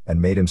Titan,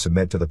 and made him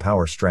submit to the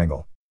power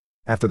strangle.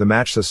 After the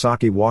match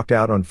Sasaki walked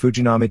out on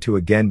Fujinami to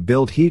again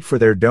build heat for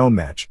their dome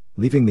match,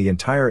 leaving the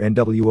entire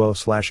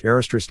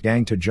NWO/Aristrist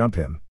gang to jump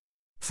him.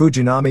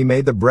 Fujinami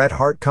made the Bret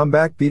Hart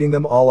comeback, beating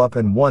them all up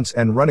and once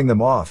and running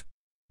them off.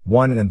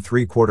 1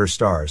 3/4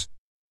 stars.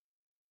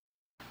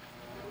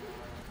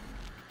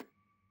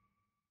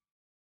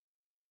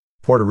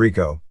 Puerto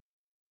Rico.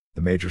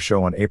 The major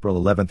show on April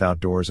 11th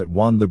outdoors at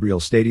Juan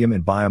Libriel Stadium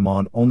in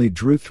Bayamon only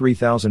drew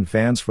 3,000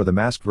 fans for the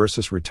mask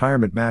versus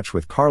retirement match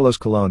with Carlos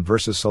Colon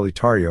versus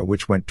Solitario,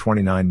 which went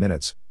 29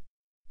 minutes.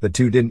 The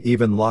two didn't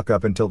even lock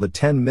up until the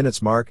 10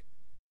 minutes mark.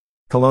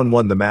 Colon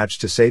won the match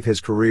to save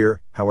his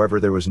career, however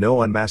there was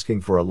no unmasking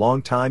for a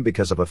long time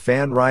because of a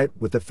fan riot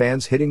with the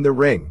fans hitting the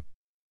ring.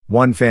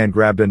 One fan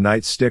grabbed a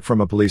nightstick from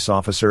a police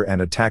officer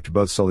and attacked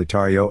both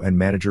Solitario and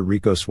manager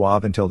Rico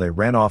Suave until they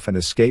ran off and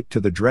escaped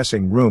to the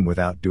dressing room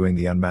without doing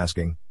the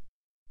unmasking.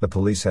 The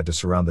police had to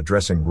surround the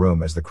dressing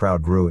room as the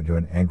crowd grew into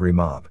an angry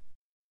mob.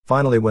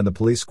 Finally, when the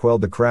police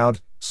quelled the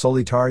crowd,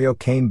 Solitario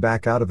came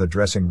back out of the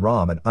dressing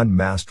room and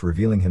unmasked,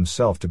 revealing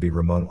himself to be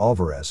Ramon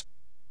Alvarez,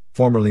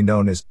 formerly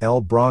known as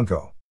El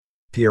Bronco.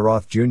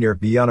 Pierroth Jr.,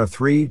 Villano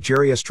III,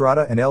 Jerry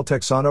Estrada and El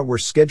Texano were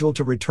scheduled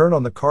to return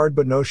on the card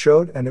but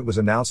no-showed, and it was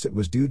announced it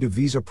was due to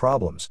visa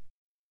problems.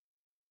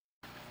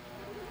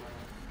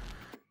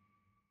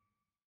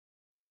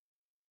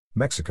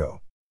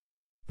 Mexico.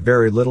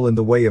 Very little in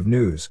the way of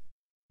news.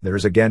 There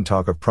is again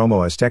talk of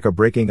Promo Azteca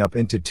breaking up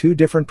into two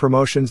different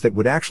promotions that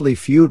would actually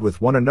feud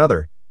with one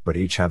another, but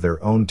each have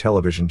their own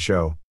television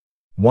show.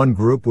 One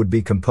group would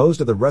be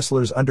composed of the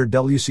wrestlers under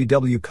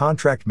WCW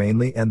contract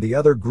mainly, and the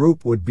other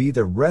group would be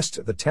the rest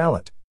of the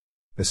talent.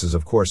 This is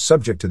of course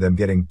subject to them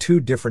getting two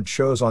different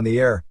shows on the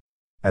air.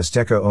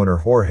 Azteca owner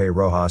Jorge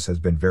Rojas has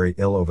been very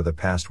ill over the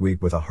past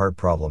week with a heart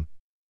problem.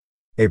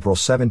 April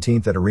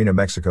 17th at Arena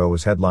Mexico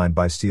was headlined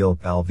by Steel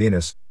Al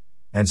Venus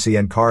and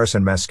Cien Caras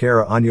and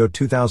Mascara Año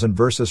 2000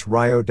 versus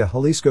Rayo de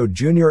Jalisco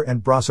Jr.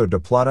 and Brazo de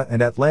Plata,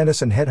 and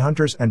Atlantis and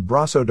Headhunters and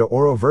Brazo de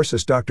Oro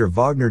versus Dr.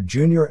 Wagner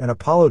Jr. and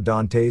Apollo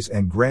Dantes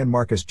and Gran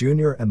Marcus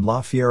Jr. and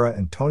La Fiera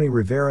and Tony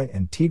Rivera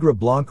and Tigre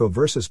Blanco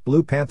versus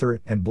Blue Panther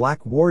and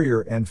Black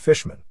Warrior and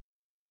Fishman.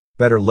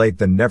 Better late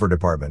than never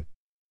department.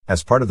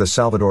 As part of the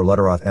Salvador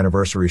Lutteroth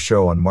anniversary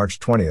show on March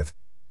 20th,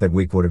 that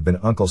week would have been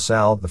Uncle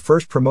Sal, the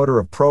first promoter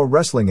of pro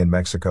wrestling in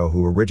Mexico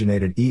who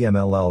originated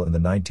EMLL in the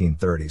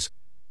 1930s.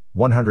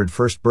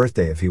 101st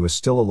birthday if he was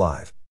still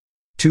alive.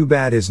 Too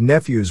bad his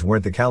nephews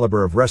weren't the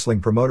caliber of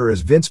wrestling promoter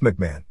as Vince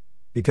McMahon,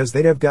 because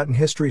they'd have gotten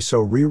history so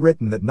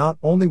rewritten that not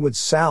only would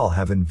Sal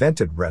have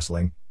invented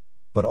wrestling,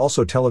 but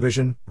also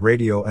television,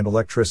 radio and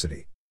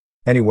electricity.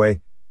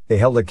 Anyway, they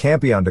held a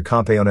Campeón de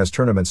Campeones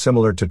tournament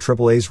similar to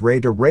AAA's Rey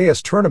de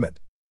Reyes tournament.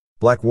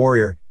 Black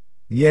Warrior,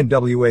 the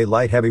NWA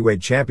light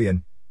heavyweight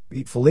champion,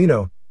 beat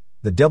Felino,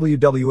 the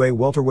WWA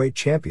welterweight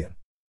champion.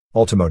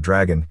 Ultimo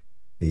Dragon,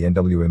 the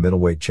NWA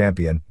middleweight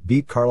champion,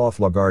 beat Karloff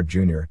Lagarde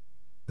Jr.,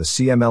 the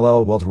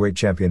CMLL welterweight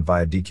champion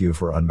via DQ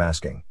for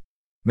unmasking.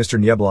 Mr.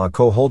 Niebla,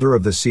 co-holder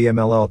of the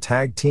CMLL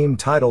tag team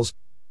titles,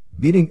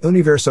 beating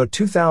Universo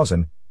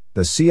 2000,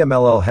 the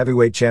CMLL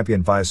heavyweight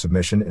champion via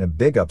submission in a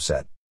big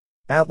upset.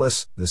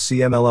 Atlas, the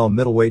CMLL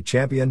middleweight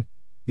champion,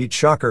 beat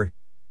Shocker,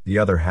 the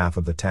other half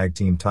of the tag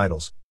team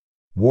titles.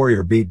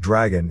 Warrior beat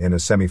Dragon in a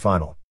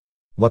semifinal.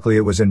 Luckily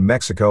it was in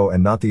Mexico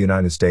and not the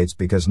United States,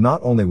 because not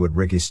only would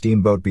Ricky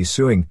Steamboat be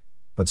suing,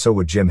 but so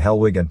would Jim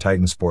Hellwig and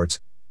Titan Sports,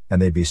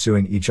 and they'd be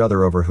suing each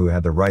other over who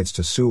had the rights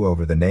to sue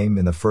over the name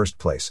in the first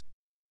place.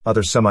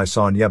 Other semi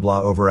saw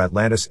Niebla over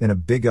Atlantis in a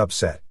big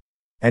upset.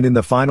 And in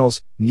the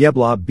finals,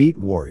 Niebla beat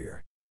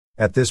Warrior.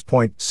 At this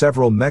point,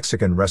 several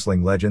Mexican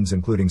wrestling legends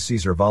including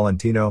Cesar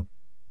Valentino,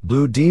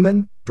 Blue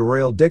Demon,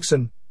 Dorel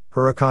Dixon,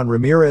 Huracan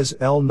Ramirez,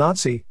 El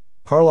Nazi,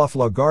 Karloff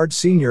Lagarde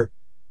Sr.,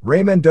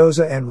 Rey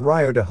Mendoza and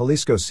Rayo de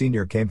Jalisco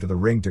Sr. came to the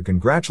ring to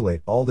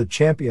congratulate all the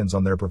champions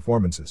on their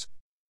performances.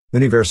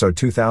 Universo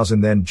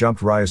 2000 then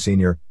jumped Rayo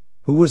Sr.,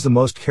 who was the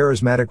most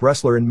charismatic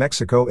wrestler in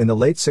Mexico in the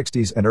late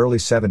 60s and early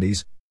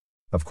 70s.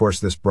 Of course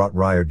this brought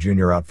Rayo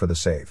Jr. out for the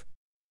save.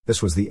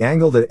 This was the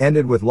angle that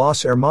ended with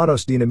Los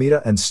Hermanos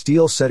Dinamita and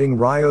Steel setting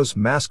Rayo's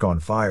mask on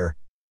fire.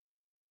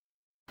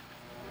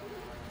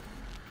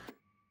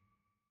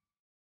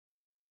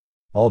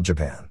 All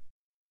Japan.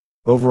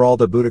 Overall,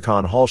 the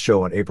Budokan Hall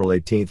show on April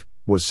 18th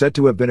was said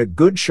to have been a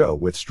good show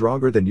with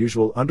stronger than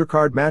usual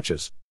undercard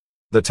matches.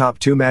 The top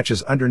two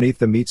matches underneath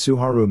the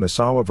Mitsuharu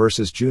Misawa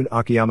vs. Jun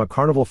Akiyama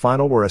Carnival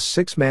final were a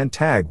six-man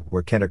tag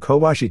where Kenta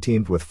Kobashi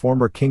teamed with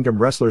former Kingdom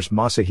wrestlers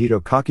Masahito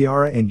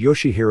Kakihara and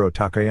Yoshihiro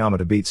Takayama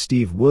to beat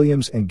Steve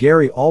Williams and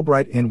Gary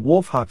Albright in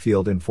Wolf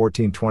Hockfield in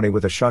 1420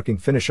 with a shocking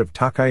finish of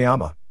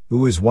Takayama,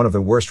 who is one of the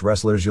worst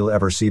wrestlers you'll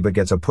ever see but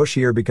gets a push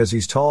here because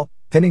he's tall,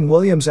 pinning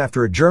Williams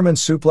after a German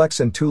suplex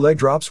and two leg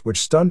drops which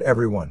stunned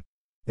everyone.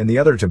 In the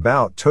other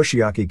bout,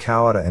 Toshiaki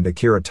Kawada and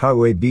Akira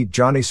Taue beat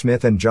Johnny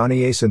Smith and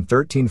Johnny Ace in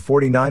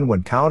 1349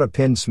 when Kawada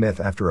pinned Smith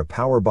after a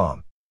power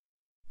bomb.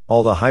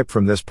 All the hype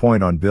from this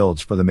point on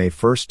builds for the May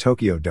 1st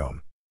Tokyo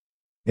Dome.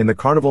 In the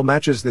carnival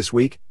matches this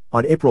week,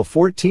 on April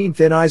 14th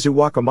Inaizu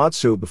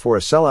Wakamatsu before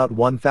a sellout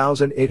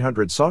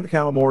 1,800 saw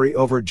Kawamori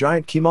over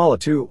Giant Kimala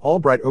 2,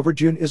 Albright over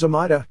Jun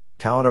Izumida,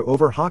 Kawada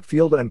over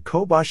Hockfield and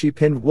Kobashi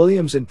pinned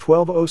Williams in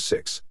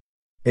 12:06.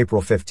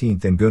 April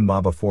 15th in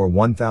Gunma before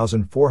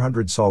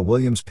 1,400 saw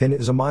Williams pin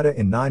Izumida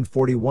in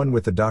 9:41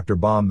 with the Dr.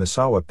 Bomb.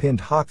 Misawa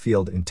pinned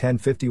Hockfield in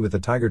 10:50 with the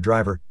Tiger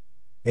Driver.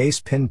 Ace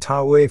pinned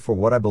Taue for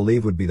what I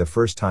believe would be the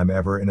first time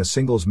ever in a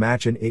singles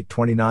match in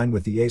 8:29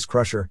 with the Ace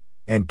Crusher,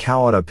 and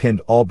Kawada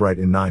pinned Albright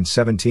in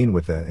 9:17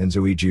 with the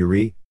Enzui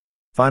Jiri.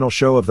 Final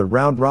show of the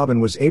round robin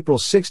was April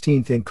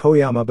 16th in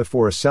Koyama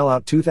before a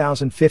sellout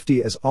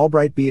 2050 as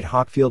Albright beat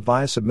Hockfield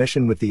via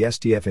submission with the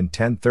STF in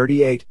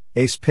 10:38,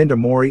 Ace pinned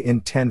Mori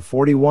in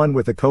 10:41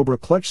 with a Cobra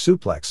clutch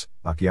suplex,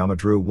 Akiyama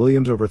drew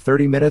Williams over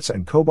 30 minutes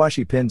and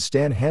Kobashi pinned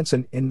Stan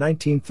Hansen in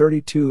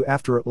 1932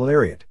 after a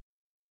lariat.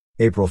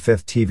 April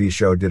 5th TV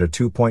show did a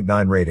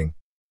 2.9 rating.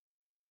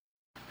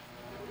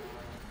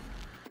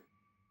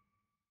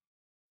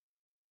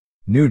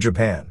 New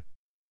Japan.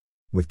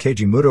 With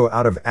Keiji Muto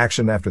out of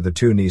action after the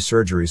 2 knee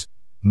surgeries,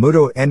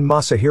 Muto and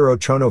Masahiro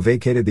Chono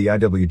vacated the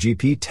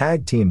IWGP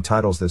Tag Team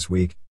titles this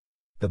week.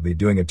 They'll be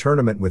doing a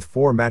tournament with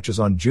 4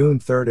 matches on June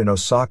 3rd in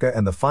Osaka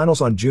and the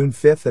finals on June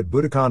 5th at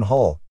Budokan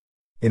Hall.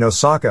 In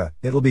Osaka,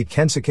 it'll be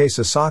Kensuke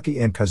Sasaki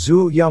and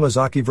Kazuo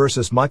Yamazaki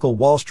versus Michael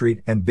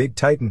Wallstreet and Big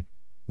Titan,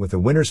 with the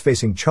winners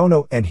facing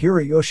Chono and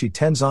Hiroyoshi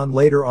Tenzan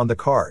later on the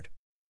card.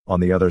 On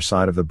the other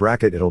side of the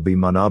bracket, it'll be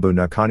Manabu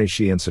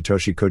Nakanishi and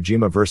Satoshi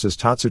Kojima versus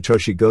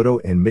Tatsutoshi Goto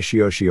and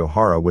Michiyoshi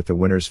Ohara, with the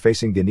winners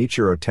facing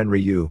Genichiro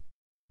Tenryu.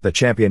 The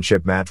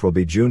championship match will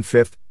be June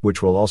 5th,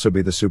 which will also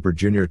be the Super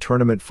Junior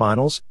Tournament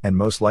finals, and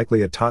most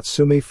likely a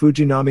Tatsumi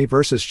Fujinami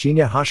versus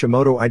Shinya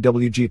Hashimoto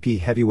IWGP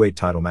Heavyweight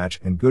title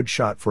match and good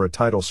shot for a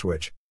title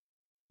switch.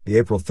 The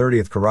April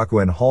 30th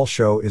Korakuen Hall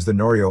show is the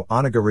Norio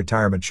Onaga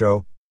retirement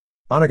show.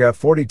 Onaga,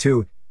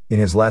 42, in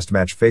his last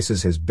match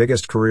faces his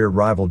biggest career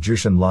rival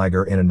Jushin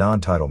Liger in a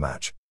non-title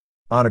match.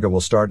 Onaga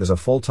will start as a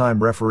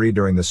full-time referee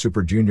during the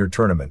Super Junior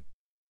Tournament.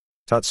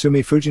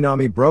 Tatsumi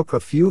Fujinami broke a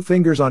few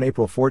fingers on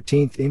April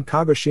 14th in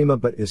Kagoshima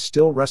but is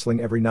still wrestling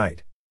every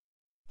night.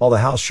 All the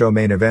house show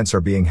main events are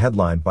being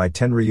headlined by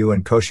Tenryu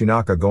and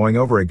Koshinaka going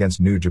over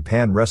against New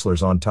Japan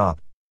wrestlers on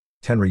top.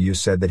 Tenryu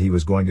said that he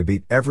was going to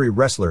beat every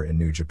wrestler in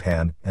New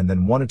Japan and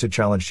then wanted to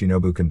challenge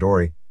Shinobu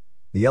Kandori,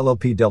 the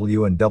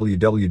LLPW and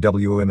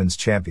WWW Women's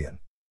Champion.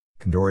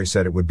 Kandori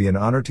said it would be an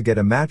honor to get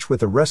a match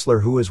with a wrestler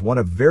who is one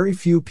of very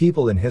few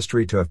people in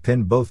history to have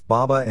pinned both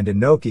Baba and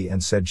Inoki,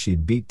 and said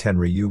she'd beat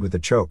Tenryu with a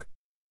choke.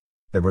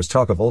 There was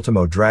talk of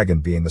Ultimo Dragon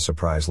being the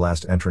surprise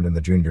last entrant in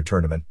the junior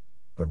tournament,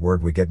 but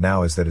word we get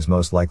now is that is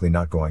most likely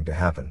not going to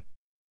happen.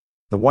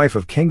 The wife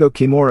of Kengo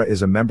Kimura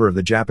is a member of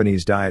the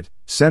Japanese Diet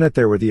Senate.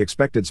 There were the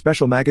expected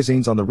special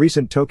magazines on the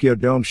recent Tokyo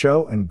Dome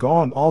show, and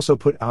GOM also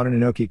put out an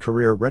Inoki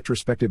career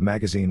retrospective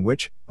magazine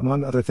which,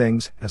 among other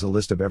things, has a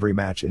list of every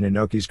match in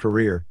Inoki's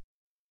career.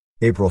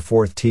 April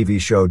 4th TV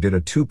show did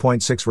a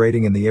 2.6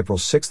 rating and the April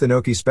 6th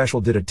Inoki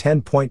special did a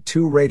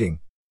 10.2 rating.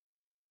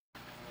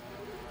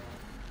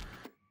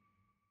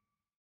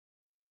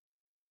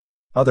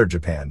 Other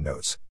Japan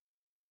notes.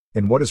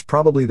 In what is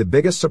probably the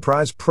biggest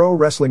surprise pro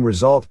wrestling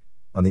result,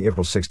 on the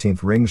April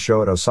 16th ring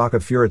show at Osaka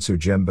Furitsu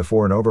Gym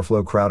before an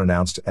overflow crowd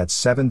announced at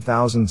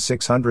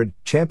 7,600,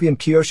 champion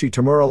Kiyoshi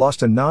Tamura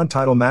lost a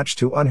non-title match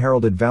to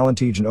unheralded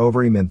Valentijn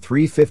Overeem in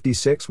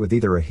 3:56 with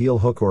either a heel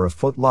hook or a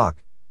foot lock,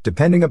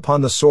 depending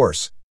upon the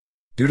source.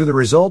 Due to the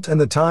result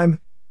and the time,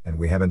 and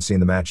we haven't seen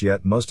the match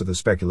yet, most of the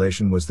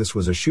speculation was this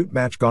was a shoot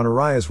match gone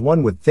awry, as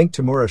one would think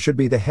Tamura should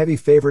be the heavy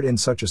favorite in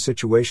such a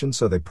situation,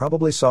 so they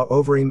probably saw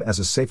Overeem as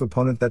a safe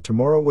opponent that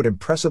Tamura would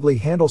impressively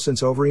handle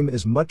since Overeem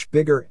is much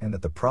bigger and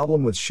that the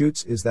problem with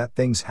shoots is that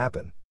things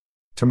happen.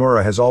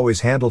 Tamura has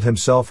always handled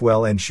himself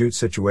well in shoot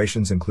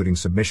situations, including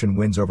submission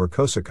wins over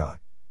Kosuka,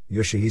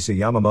 Yoshihisa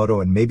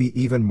Yamamoto and maybe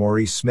even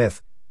Maurice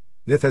Smith.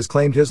 Nith has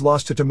claimed his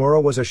loss to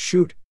Tamura was a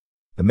shoot.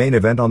 The main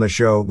event on the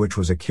show, which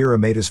was Akira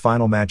Maeda's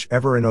final match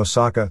ever in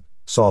Osaka,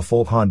 saw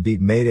Fulton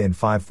beat Maeda in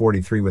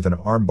 5:43 with an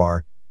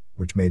armbar,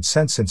 which made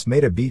sense since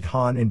Maeda beat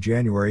Han in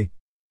January.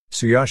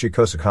 Tsuyoshi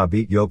Kosuka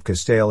beat Yope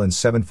Castale in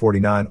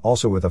 7:49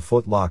 also with a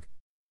foot lock.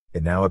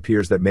 It now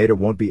appears that Maeda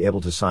won't be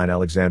able to sign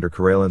Alexander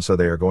Karelin, so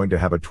they are going to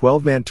have a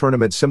 12-man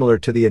tournament similar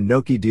to the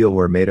Inoki deal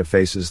where Maeda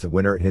faces the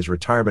winner in his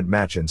retirement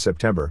match in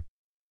September.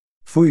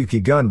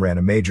 Fuyuki Gun ran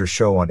a major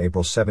show on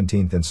April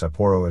 17th in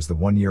Sapporo as the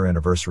one-year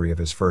anniversary of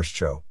his first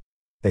show.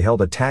 They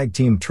held a tag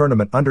team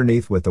tournament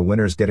underneath, with the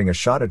winners getting a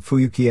shot at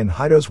Fuyuki and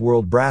Haido's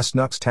World Brass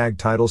Knucks tag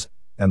titles,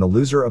 and the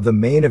loser of the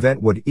main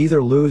event would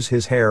either lose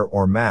his hair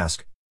or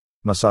mask.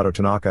 Masato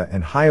Tanaka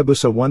and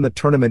Hayabusa won the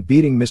tournament,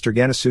 beating Mr.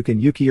 Ganasuke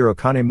and Yukihiro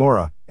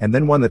Kanemura, and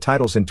then won the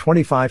titles in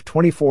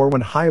 25-24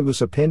 when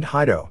Hayabusa pinned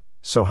Haido,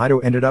 so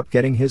Haido ended up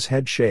getting his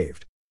head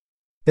shaved.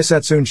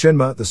 Isatsune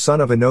Shinma, the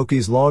son of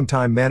Inoki's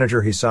longtime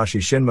manager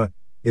Hisashi Shinma,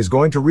 is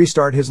going to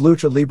restart his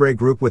Lucha Libre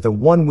group with a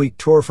one-week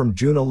tour from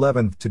June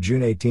 11th to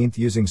June 18th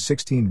using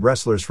 16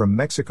 wrestlers from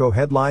Mexico,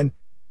 headlined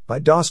by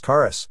Dos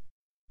Caras.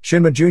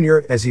 Shinma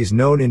Jr., as he's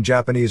known in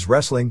Japanese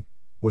wrestling,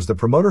 was the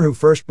promoter who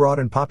first brought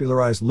and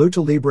popularized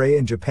Lucha Libre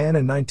in Japan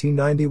in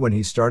 1990 when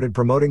he started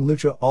promoting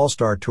Lucha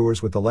All-Star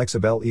tours with the likes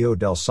of El Hijo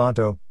del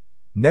Santo,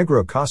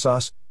 Negro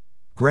Casas,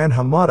 Gran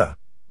Hamada,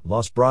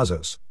 Los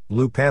Brazos,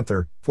 Blue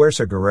Panther,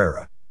 Fuerza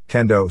Guerrera,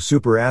 Kendo,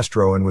 Super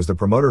Astro, and was the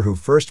promoter who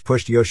first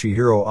pushed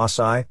Yoshihiro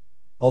Asai,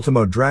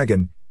 Ultimo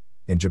Dragon,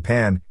 in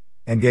Japan,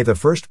 and gave the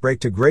first break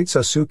to Great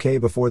Sasuke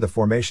before the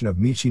formation of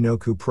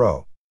Michinoku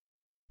Pro.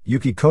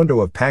 Yuki Kondo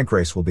of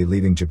Pancrase will be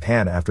leaving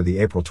Japan after the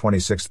April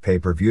 26th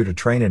pay-per-view to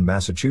train in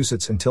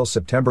Massachusetts until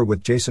September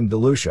with Jason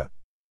DeLucia.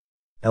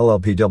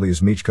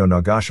 LLPW's Michiko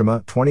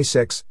Nagashima,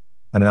 26,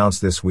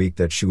 announced this week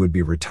that she would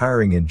be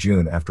retiring in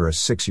June after a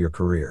 6-year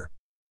career.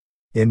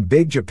 In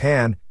Big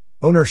Japan,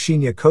 owner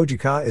Shinya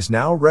Kojika is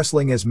now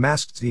wrestling as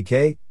Masked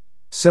DK,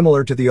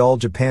 similar to the All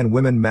Japan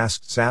Women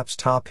Masked Zap's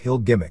Top Hill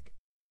gimmick.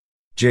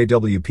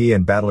 JWP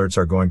and Battlerts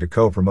are going to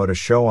co-promote a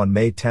show on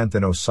May 10th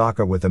in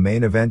Osaka, with the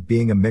main event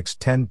being a mixed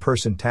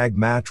 10-person tag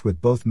match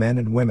with both men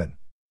and women.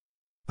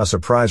 A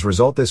surprise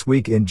result this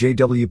week in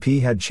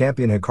JWP had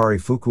champion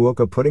Hikari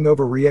Fukuoka putting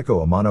over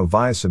Rieko Amano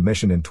via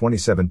submission in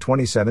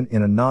 27-27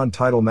 in a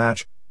non-title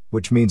match,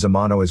 which means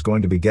Amano is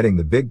going to be getting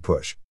the big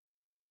push.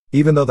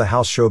 Even though the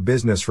house show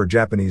business for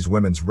Japanese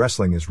women's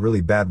wrestling is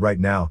really bad right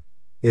now,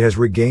 it has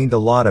regained a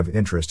lot of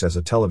interest as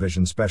a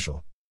television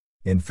special.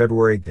 In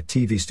February, the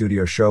TV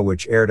studio show,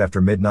 which aired after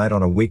midnight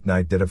on a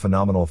weeknight, did a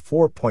phenomenal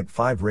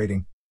 4.5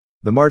 rating.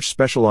 The March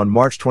special on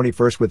March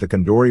 21st with the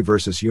Kondori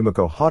vs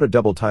Yumiko Hata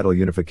double title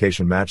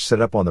unification match set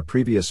up on the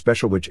previous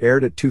special, which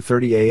aired at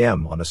 2:30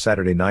 a.m. on a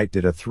Saturday night,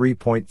 did a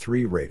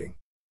 3.3 rating.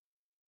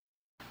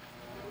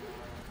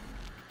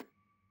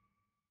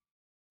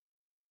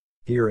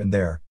 Here and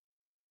there.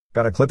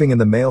 Got a clipping in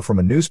the mail from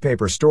a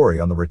newspaper story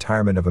on the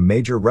retirement of a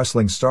major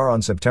wrestling star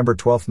on September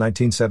 12,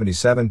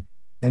 1977.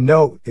 And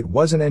no, it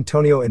wasn't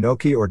Antonio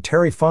Inoki or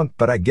Terry Funk,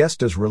 but I guess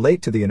does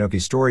relate to the Inoki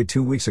story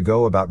 2 weeks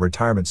ago about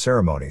retirement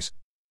ceremonies.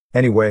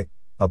 Anyway,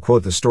 I'll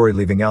quote the story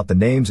leaving out the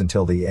names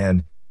until the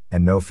end,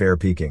 and no fair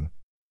peeking.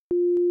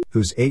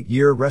 Whose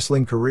 8-year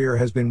wrestling career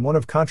has been one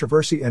of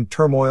controversy and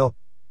turmoil,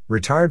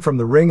 retired from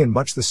the ring in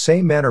much the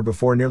same manner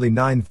before nearly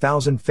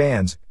 9,000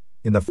 fans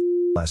in the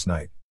last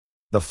night.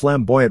 The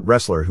flamboyant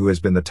wrestler, who has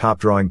been the top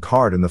drawing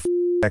card in the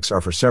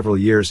XR for several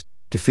years,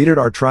 defeated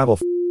our tribal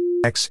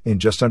X in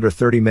just under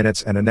 30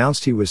 minutes and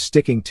announced he was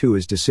sticking to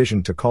his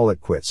decision to call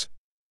it quits.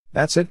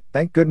 "That's it,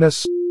 thank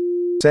goodness,"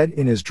 said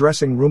in his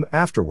dressing room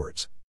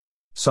afterwards.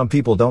 "Some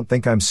people don't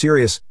think I'm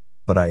serious,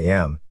 but I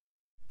am.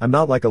 I'm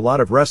not like a lot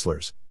of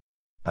wrestlers.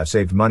 I've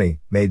saved money,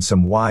 made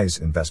some wise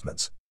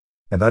investments.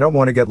 And I don't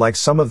want to get like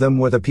some of them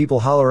where the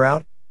people holler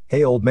out,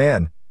 'Hey old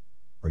man,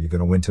 are you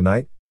gonna win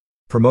tonight?'"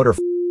 Promoter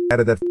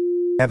added that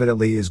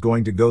evidently is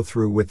going to go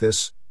through with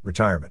this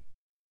retirement.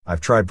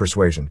 "I've tried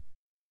persuasion.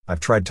 I've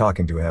tried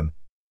talking to him.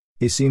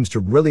 He seems to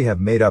really have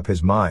made up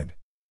his mind."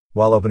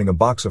 While opening a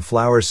box of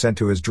flowers sent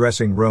to his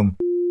dressing room,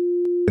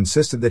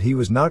 insisted that he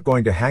was not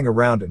going to hang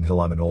around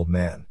until I'm an old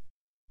man.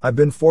 "I've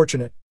been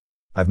fortunate.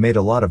 I've made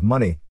a lot of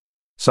money.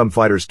 Some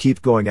fighters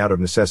keep going out of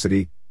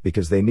necessity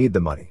because they need the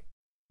money.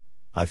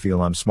 I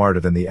feel I'm smarter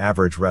than the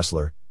average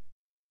wrestler."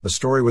 The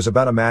story was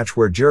about a match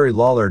where Jerry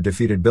Lawler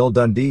defeated Bill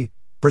Dundee,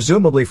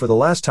 presumably for the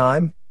last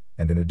time,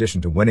 and in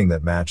addition to winning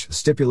that match, the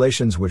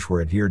stipulations which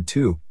were adhered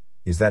to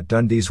is that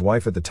Dundee's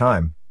wife at the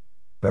time,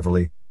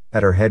 Beverly,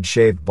 had her head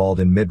shaved bald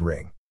in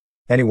mid-ring.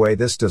 Anyway,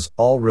 this does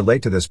all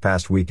relate to this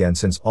past weekend,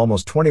 since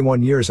almost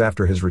 21 years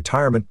after his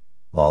retirement,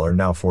 Lawler,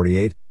 now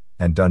 48,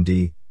 and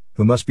Dundee,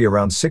 who must be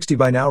around 60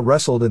 by now,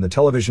 wrestled in the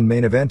television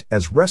main event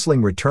as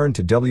wrestling returned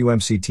to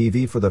WMC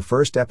TV for the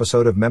first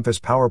episode of Memphis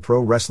Power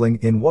Pro Wrestling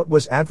in what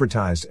was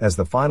advertised as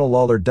the final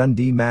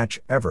Lawler-Dundee match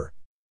ever.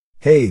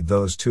 Hey,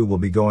 those two will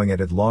be going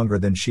at it longer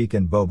than Sheik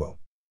and Bobo.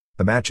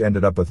 The match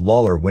ended up with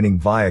Lawler winning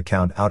via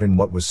count out in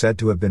what was said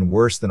to have been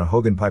worse than a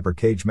Hogan-Piper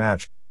cage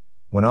match,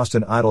 when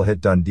Austin Idol hit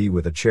Dundee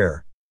with a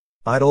chair.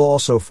 Idol,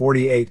 also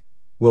 48,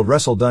 will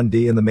wrestle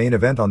Dundee in the main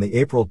event on the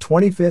April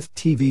 25th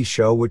TV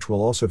show, which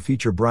will also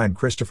feature Brian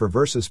Christopher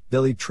versus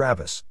Billy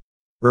Travis.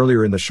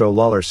 Earlier in the show,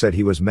 Lawler said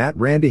he was Matt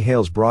Randy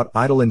Hales brought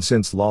Idol in,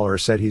 since Lawler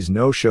said he's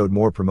no-showed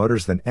more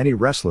promoters than any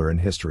wrestler in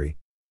history.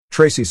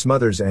 Tracy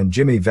Smothers and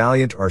Jimmy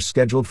Valiant are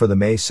scheduled for the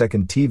May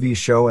 2nd TV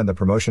show, and the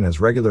promotion has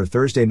regular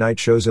Thursday night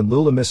shows in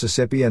Lula,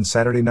 Mississippi and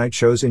Saturday night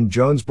shows in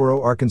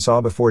Jonesboro,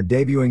 Arkansas before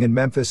debuting in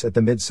Memphis at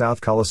the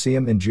Mid-South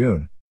Coliseum in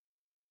June.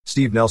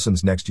 Steve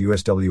Nelson's next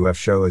USWF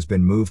show has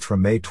been moved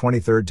from May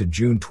 23rd to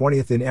June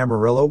 20th in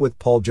Amarillo, with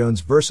Paul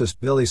Jones vs.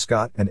 Billy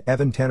Scott and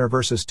Evan Tanner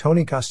vs.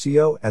 Tony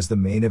Castillo as the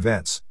main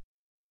events.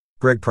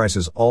 Greg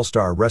Price's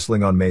All-Star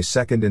Wrestling on May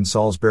 2nd in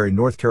Salisbury,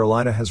 North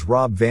Carolina has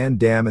Rob Van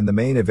Dam in the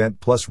main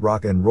event, plus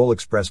Rock and Roll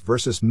Express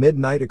vs.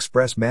 Midnight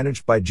Express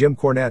managed by Jim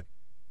Cornette,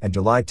 and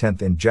July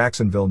 10th in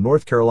Jacksonville,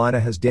 North Carolina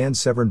has Dan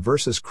Severn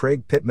vs.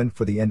 Craig Pittman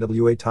for the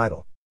NWA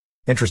title.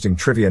 Interesting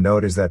trivia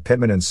note is that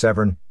Pittman and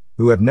Severn,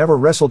 who have never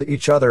wrestled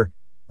each other,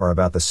 are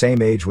about the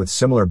same age with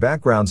similar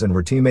backgrounds and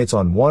were teammates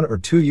on 1 or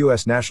 2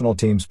 U.S. national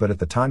teams, but at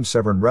the time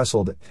Severn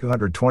wrestled at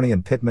 220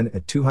 and Pittman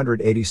at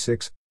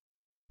 286.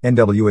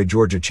 NWA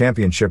Georgia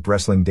Championship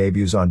Wrestling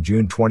debuts on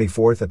June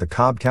 24th at the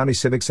Cobb County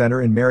Civic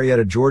Center in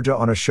Marietta, Georgia,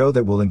 on a show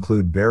that will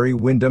include Barry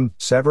Windham,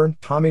 Severn,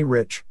 Tommy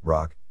Rich,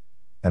 Rock,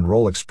 and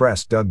Roll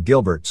Express, Doug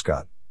Gilbert,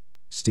 Scott,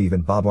 Steve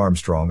and Bob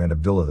Armstrong, and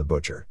Abdullah the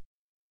Butcher.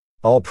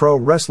 All Pro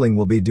Wrestling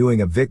will be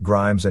doing a Vic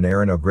Grimes and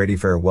Aaron O'Grady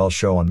farewell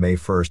show on May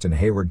 1st in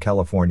Hayward,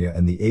 California,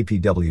 and the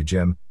APW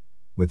Gym,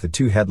 with the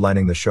two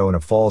headlining the show in a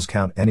Falls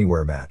Count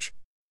Anywhere match.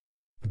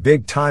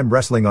 Big Time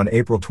Wrestling on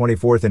April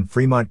 24th in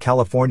Fremont,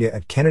 California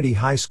at Kennedy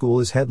High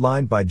School is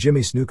headlined by Jimmy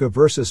Snuka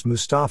vs.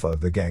 Mustafa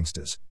of the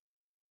Gangstas.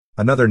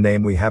 Another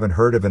name we haven't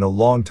heard of in a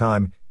long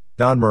time,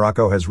 Don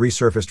Morocco has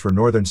resurfaced for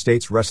Northern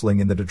States Wrestling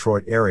in the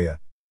Detroit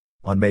area.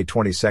 On May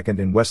 22nd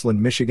in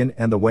Westland, Michigan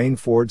and the Wayne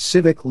Ford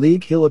Civic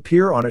League, he'll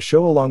appear on a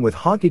show along with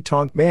Honky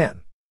Tonk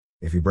Man.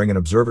 If you bring an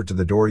observer to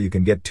the door, you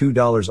can get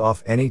 $2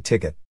 off any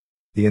ticket.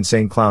 The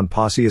Insane Clown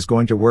Posse is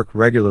going to work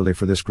regularly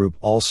for this group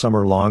all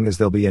summer long as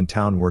they'll be in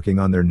town working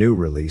on their new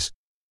release.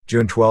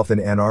 June 12th in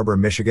Ann Arbor,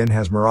 Michigan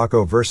has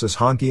Morocco vs.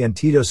 Honky and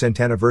Tito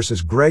Santana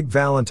vs. Greg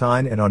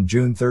Valentine, and on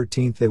June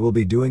 13th they will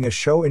be doing a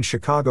show in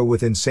Chicago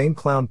with Insane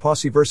Clown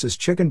Posse vs.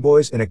 Chicken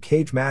Boys in a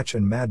cage match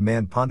and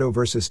Madman Pondo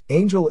vs.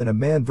 Angel in a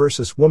man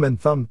vs. woman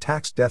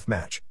thumbtacks death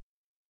match.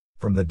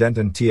 From the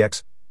Denton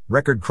TX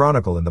Record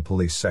Chronicle in the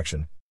police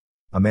section.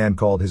 A man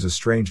called his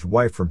estranged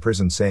wife from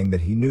prison saying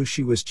that he knew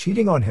she was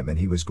cheating on him and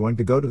he was going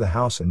to go to the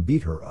house and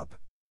beat her up.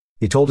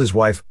 He told his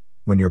wife,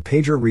 "When your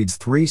pager reads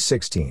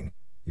 316,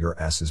 your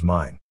ass is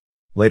mine."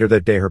 Later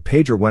that day her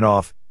pager went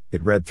off,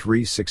 it read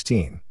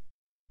 316.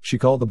 She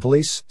called the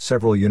police,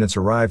 several units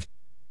arrived,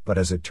 but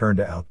as it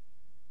turned out,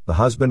 the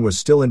husband was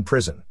still in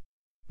prison.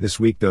 This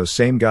week those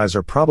same guys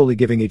are probably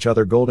giving each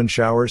other golden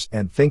showers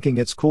and thinking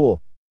it's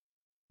cool.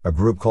 A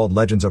group called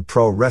Legends of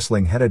Pro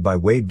Wrestling headed by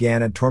Wade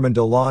Gann and Tormund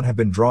DeLon have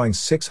been drawing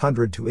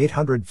 600 to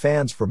 800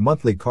 fans for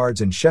monthly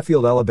cards in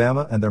Sheffield,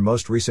 Alabama, and their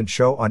most recent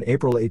show on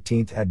April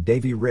 18th had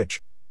Davey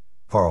Rich,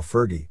 Carl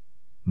Fergie,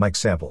 Mike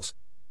Samples,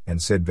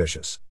 and Sid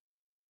Vicious.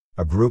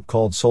 A group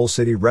called Soul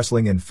City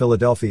Wrestling in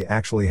Philadelphia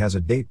actually has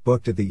a date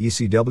booked at the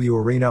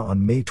ECW Arena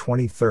on May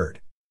 23rd.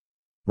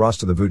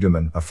 Rosta the Voodoo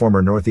Man, a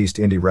former Northeast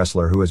indie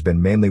wrestler who has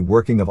been mainly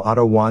working of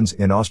Otto Wands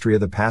in Austria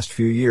the past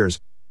few years,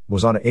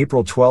 was on an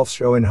April 12th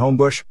show in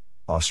Homebush,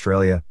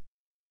 Australia.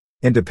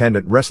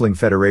 Independent Wrestling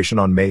Federation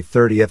on May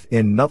 30th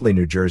in Nutley,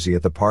 New Jersey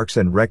at the Parks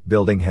and Rec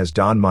building has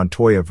Don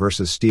Montoya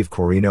vs. Steve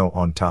Corino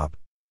on top.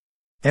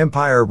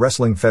 Empire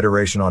Wrestling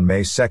Federation on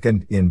May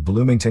 2nd in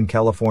Bloomington,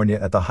 California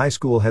at the high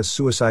school has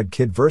Suicide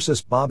Kid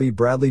vs. Bobby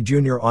Bradley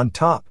Jr. on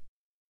top.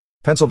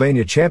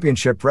 Pennsylvania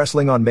Championship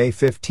Wrestling on May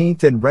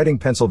 15th in Reading,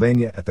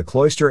 Pennsylvania at the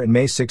Cloister, and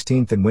May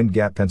 16th in Wind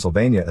Gap,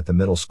 Pennsylvania at the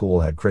middle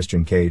school had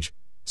Christian Cage,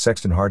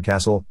 Sexton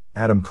Hardcastle,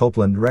 Adam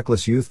Copeland,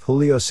 Reckless Youth,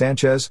 Julio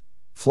Sanchez,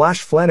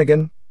 Flash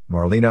Flanagan,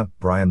 Marlena,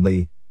 Brian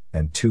Lee,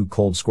 and 2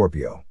 Cold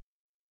Scorpio.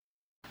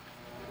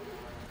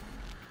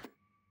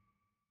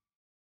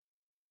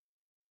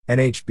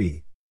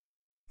 NHB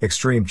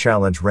Extreme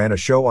Challenge ran a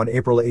show on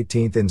April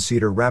 18th in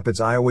Cedar Rapids,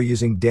 Iowa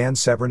using Dan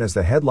Severn as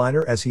the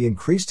headliner as he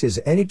increased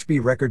his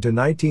NHB record to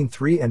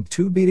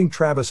 19-3-2, beating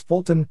Travis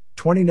Fulton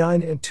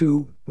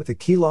 29-2 with a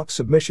keylock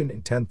submission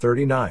in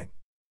 10:39.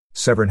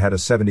 Severn had a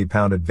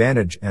 70-pound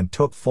advantage and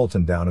took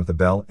Fulton down at the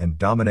bell and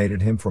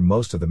dominated him for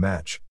most of the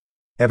match.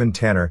 Evan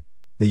Tanner,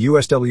 the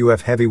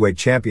USWF heavyweight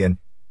champion,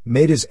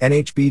 made his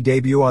NHB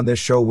debut on this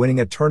show, winning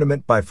a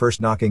tournament by first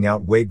knocking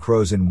out Wade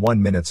Crows in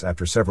 1 minute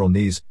after several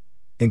knees,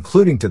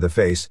 including to the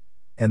face,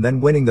 and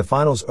then winning the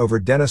finals over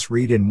Dennis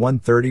Reed in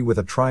 1:30 with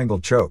a triangle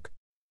choke.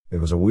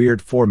 It was a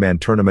weird 4-man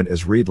tournament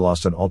as Reed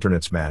lost an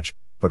alternates match,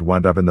 but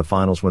wound up in the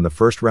finals when the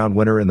first round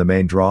winner in the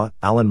main draw,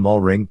 Alan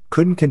Mulring,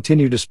 couldn't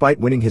continue despite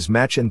winning his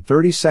match in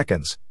 30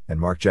 seconds, and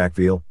Mark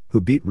Jackville,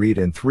 who beat Reed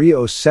in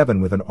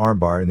 3:07 with an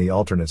armbar in the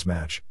alternates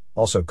match,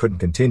 also couldn't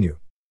continue.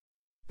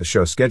 The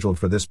show scheduled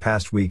for this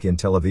past week in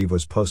Tel Aviv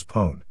was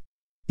postponed.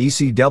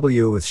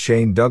 ECW with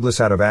Shane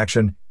Douglas out of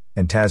action,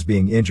 and Taz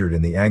being injured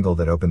in the angle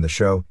that opened the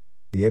show,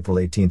 the April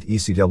 18th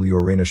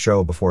ECW Arena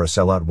show before a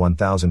sellout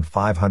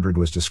 1,500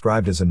 was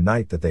described as a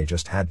night that they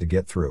just had to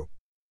get through.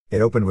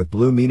 It opened with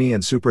Blue Meanie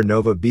and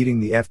Supernova beating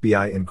the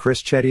FBI and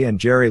Chris Chetty and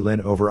Jerry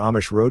Lynn over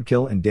Amish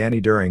Roadkill and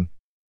Danny During.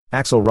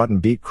 Axel Rotten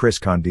beat Chris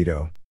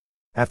Condito.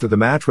 After the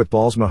match with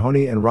Balls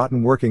Mahoney and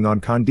Rotten working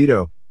on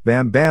Condito,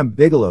 Bam Bam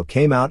Bigelow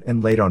came out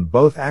and laid on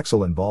both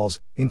Axel and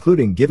Balls,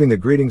 including giving the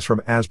greetings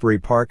from Asbury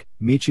Park,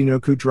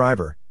 Michinoku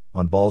Driver,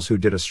 on Balls, who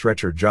did a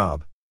stretcher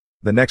job.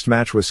 The next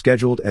match was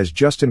scheduled as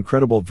Just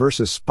Incredible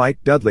vs.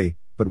 Spike Dudley,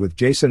 but with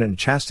Jason and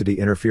Chastity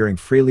interfering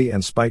freely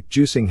and Spike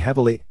juicing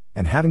heavily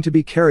and having to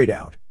be carried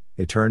out,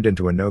 it turned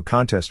into a no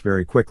contest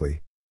very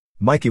quickly.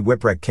 Mikey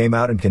Whipwreck came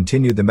out and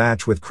continued the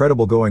match with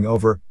Credible going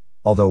over,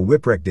 although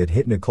Whipwreck did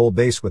hit Nicole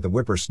Bass with a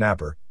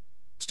whippersnapper.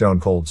 Stone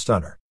Cold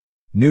Stunner.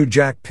 New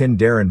Jack pinned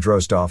Darren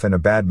Drostoff in a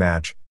bad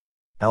match.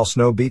 Al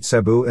Snow beat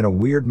Sabu in a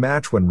weird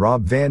match when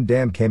Rob Van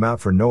Dam came out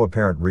for no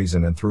apparent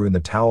reason and threw in the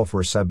towel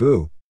for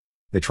Sabu.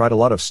 They tried a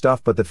lot of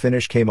stuff, but the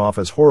finish came off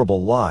as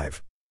horrible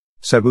live.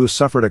 Sabu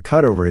suffered a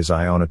cut over his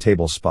eye on a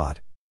table spot.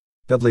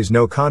 Dudley's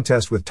no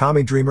contest with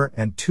Tommy Dreamer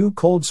and 2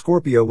 Cold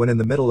Scorpio went in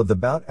the middle of the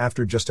bout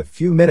after just a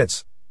few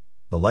minutes.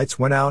 The lights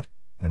went out,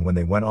 and when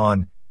they went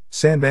on,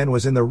 Sandman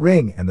was in the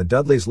ring and the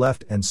Dudleys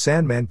left and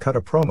Sandman cut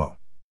a promo.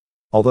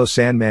 Although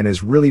Sandman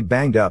is really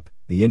banged up,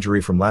 the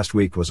injury from last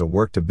week was a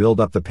work to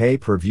build up the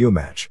pay-per-view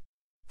match.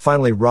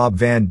 Finally, Rob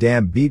Van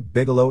Dam beat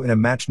Bigelow in a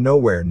match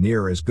nowhere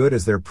near as good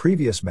as their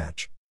previous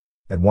match.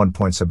 At one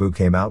point Sabu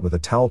came out with a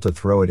towel to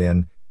throw it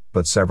in,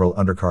 but several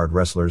undercard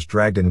wrestlers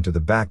dragged it into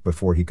the back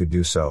before he could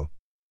do so.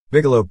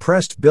 Bigelow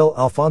pressed Bill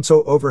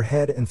Alfonso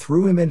overhead and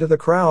threw him into the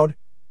crowd,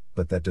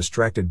 but that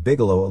distracted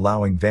Bigelow,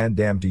 allowing Van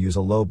Dam to use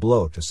a low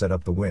blow to set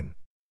up the win.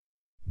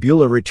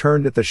 Beulah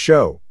returned at the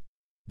show.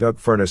 Doug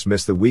Furness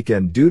missed the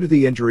weekend due to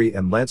the injury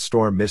and Lance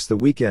Storm missed the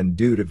weekend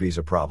due to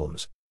visa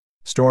problems.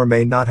 Storm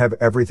may not have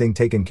everything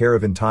taken care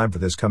of in time for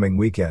this coming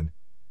weekend,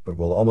 but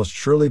will almost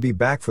surely be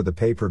back for the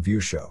pay-per-view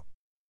show.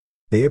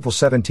 The April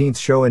 17th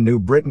show in New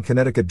Britain,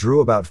 Connecticut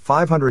drew about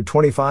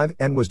 525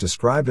 and was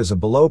described as a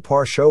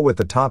below-par show with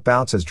the top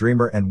bouts as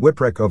Dreamer and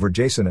Whipwreck over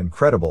Jason and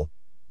Credible,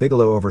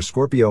 Bigelow over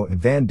Scorpio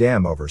and Van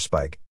Dam over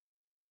Spike.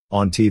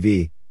 On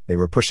TV, they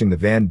were pushing the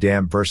Van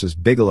Dam vs.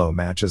 Bigelow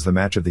match as the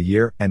match of the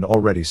year and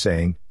already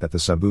saying that the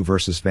Sabu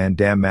vs. Van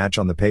Dam match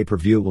on the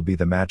pay-per-view will be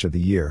the match of the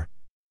year.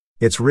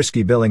 It's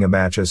risky billing a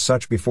match as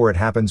such before it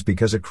happens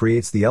because it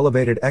creates the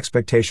elevated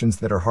expectations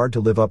that are hard to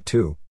live up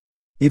to.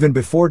 Even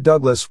before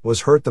Douglas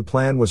was hurt, the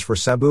plan was for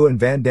Sabu and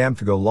Van Dam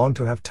to go long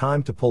to have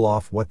time to pull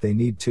off what they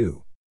need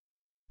to.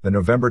 The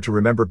November to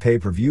Remember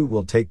pay-per-view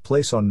will take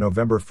place on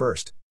November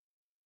 1st.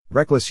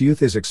 Reckless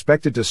Youth is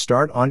expected to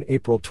start on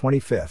April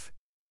 25th.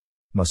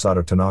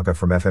 Masato Tanaka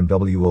from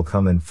FMW will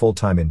come in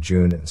full-time in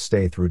June and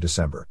stay through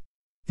December.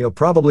 He'll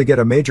probably get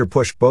a major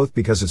push both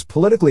because it's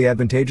politically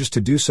advantageous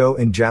to do so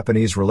in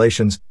Japanese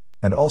relations,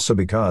 and also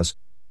because,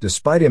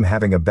 despite him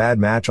having a bad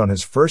match on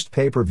his first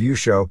pay-per-view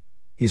show,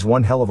 he's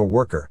one hell of a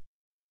worker.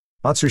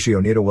 Atsushi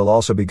Onita will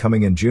also be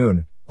coming in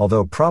June,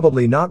 although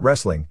probably not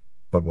wrestling,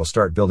 but will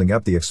start building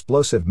up the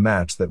explosive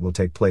match that will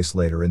take place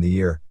later in the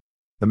year.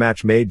 The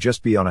match may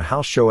just be on a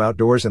house show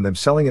outdoors and them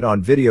selling it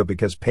on video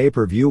because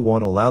pay-per-view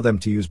won't allow them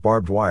to use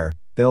barbed wire.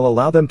 They'll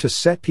allow them to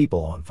set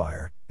people on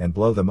fire and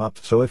blow them up,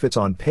 so if it's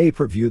on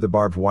pay-per-view the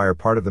barbed wire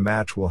part of the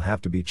match will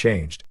have to be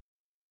changed.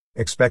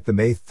 Expect the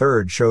May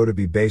 3rd show to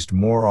be based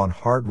more on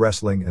hard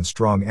wrestling and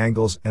strong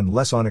angles and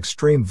less on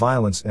extreme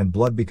violence and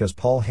blood because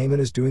Paul Heyman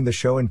is doing the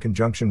show in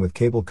conjunction with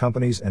cable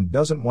companies and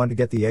doesn't want to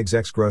get the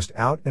execs grossed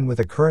out and with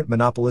a current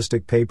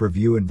monopolistic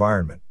pay-per-view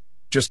environment.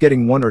 Just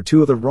getting one or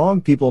two of the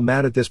wrong people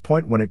mad at this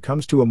point when it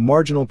comes to a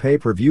marginal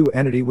pay-per-view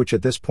entity, which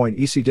at this point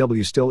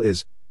ECW still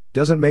is,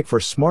 doesn't make for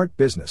smart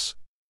business.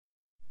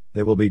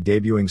 They will be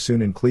debuting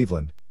soon in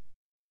Cleveland.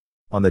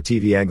 On the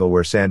TV angle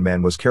where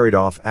Sandman was carried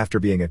off after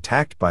being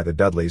attacked by the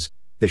Dudleys,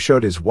 they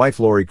showed his wife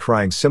Lori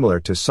crying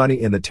similar to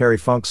Sunny in the Terry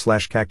Funk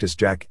 / Cactus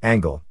Jack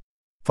angle.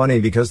 Funny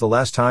because the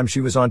last time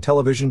she was on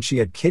television she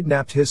had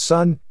kidnapped his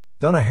son,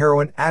 done a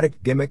heroin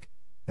addict gimmick,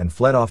 and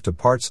fled off to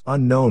parts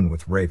unknown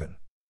with Raven.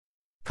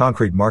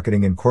 Concrete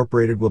Marketing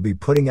Incorporated will be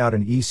putting out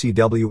an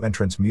ECW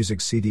entrance music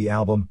CD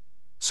album,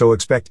 so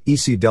expect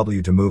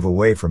ECW to move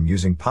away from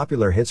using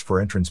popular hits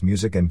for entrance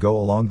music and go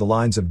along the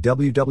lines of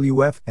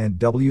WWF and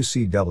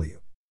WCW.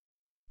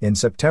 In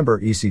September,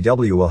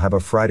 ECW will have a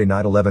Friday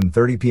night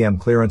 11:30 p.m.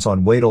 clearance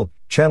on Wadle,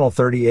 Channel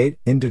 38,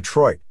 in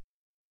Detroit.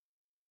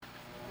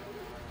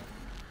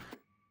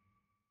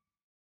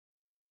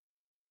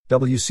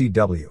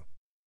 WCW.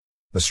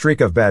 The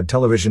streak of bad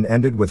television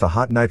ended with a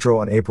Hot Nitro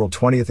on April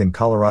 20th in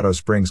Colorado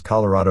Springs,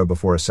 Colorado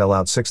before a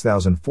sellout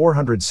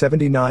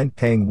 6,479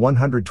 paying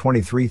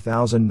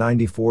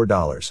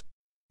 $123,094.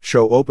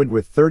 Show opened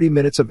with 30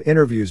 minutes of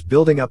interviews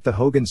building up the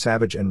Hogan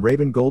Savage and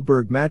Raven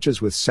Goldberg matches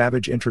with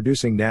Savage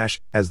introducing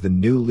Nash as the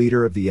new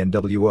leader of the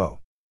NWO.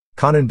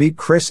 Conan beat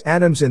Chris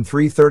Adams in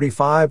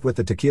 3:35 with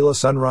the Tequila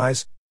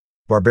Sunrise.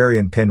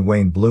 Barbarian pinned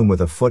Wayne Bloom with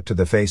a foot to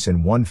the face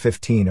in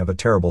 1:15 of a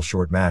terrible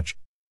short match.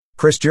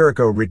 Chris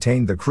Jericho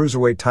retained the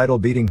Cruiserweight title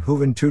beating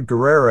Juventud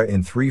Guerrera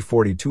in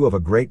 3:42 of a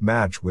great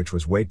match which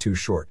was way too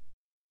short.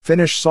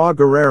 Finish saw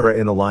Guerrera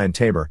in the Lion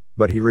Tamer,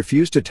 but he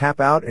refused to tap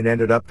out and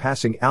ended up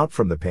passing out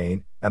from the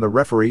pain, and the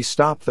referee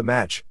stopped the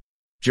match.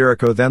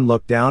 Jericho then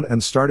looked down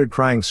and started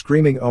crying,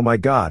 screaming, "Oh my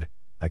God,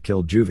 I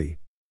killed Juvie."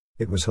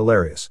 It was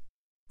hilarious.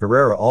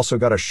 Guerrera also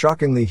got a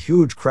shockingly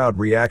huge crowd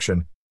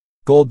reaction.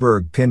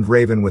 Goldberg pinned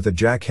Raven with a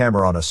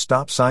jackhammer on a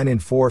stop sign in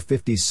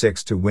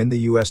 4:56 to win the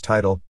US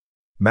title.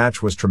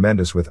 Match was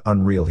tremendous with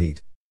unreal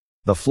heat.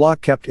 The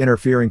flock kept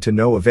interfering to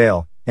no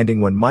avail,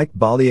 ending when Mike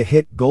Balia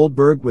hit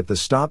Goldberg with the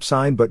stop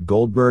sign, but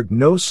Goldberg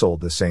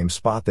no-sold the same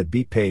spot that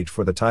beat Page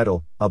for the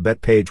title. I'll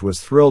bet Page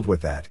was thrilled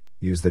with that,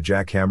 used the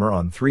jackhammer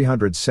on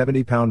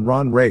 370-pound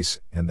Ron Race,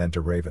 and then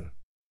to Raven.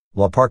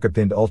 La Parka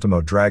pinned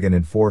Ultimo Dragon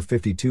in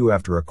 4:52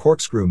 after a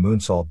corkscrew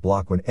moonsault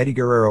block when Eddie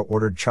Guerrero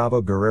ordered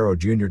Chavo Guerrero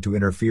Jr. to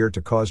interfere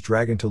to cause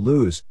Dragon to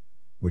lose,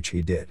 which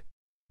he did.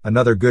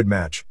 Another good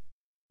match.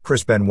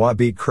 Chris Benoit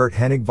beat Curt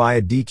Hennig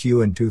via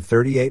DQ in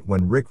 2:38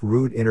 when Rick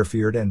Rude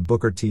interfered and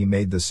Booker T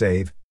made the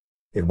save.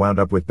 It wound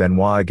up with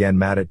Benoit again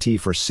mad at T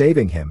for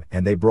saving him,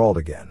 and they brawled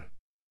again.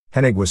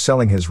 Hennig was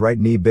selling his right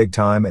knee big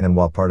time, and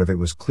while part of it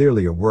was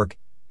clearly a work,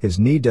 his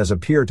knee does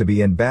appear to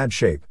be in bad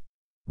shape.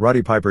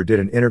 Roddy Piper did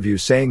an interview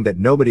saying that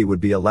nobody would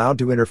be allowed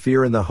to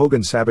interfere in the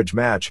Hogan Savage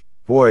match.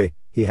 Boy,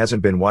 he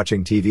hasn't been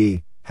watching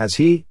TV, has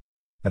he?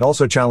 And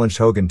also challenged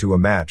Hogan to a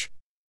match.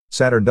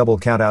 Saturn double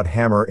countout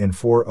hammer in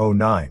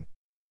 4:09.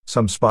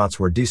 Some spots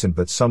were decent,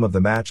 but some of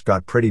the match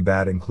got pretty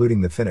bad,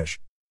 including the finish.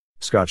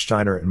 Scott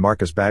Steiner and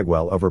Marcus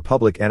Bagwell over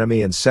Public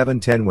Enemy in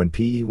 7:10 when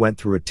PE went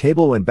through a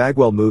table when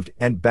Bagwell moved,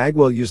 and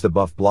Bagwell used the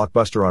buff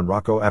blockbuster on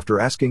Rocco after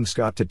asking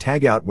Scott to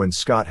tag out when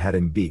Scott had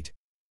him beat.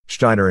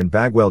 Steiner and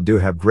Bagwell do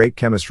have great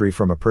chemistry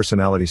from a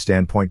personality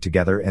standpoint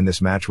together, and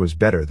this match was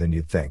better than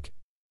you'd think.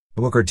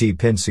 Booker T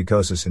pinned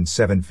Psicosis in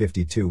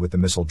 7:52 with the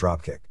missile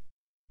dropkick.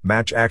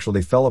 Match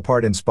actually fell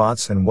apart in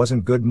spots and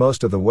wasn't good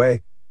most of the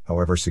way,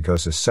 however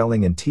Psicosis'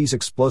 selling and T's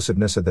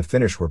explosiveness at the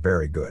finish were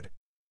very good.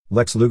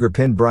 Lex Luger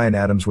pinned Bryan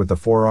Adams with the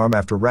forearm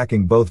after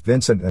racking both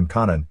Vincent and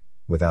Conan,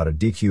 without a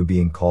DQ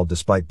being called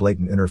despite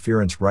blatant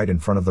interference right in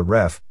front of the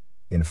ref,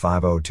 in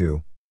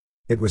 5:02.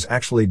 It was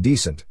actually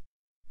decent.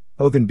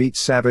 Hogan beat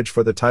Savage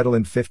for the title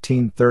in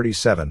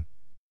 15:37.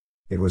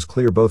 It was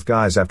clear both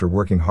guys, after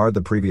working hard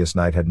the previous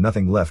night, had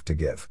nothing left to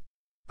give.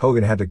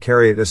 Hogan had to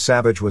carry it as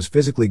Savage was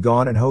physically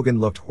gone, and Hogan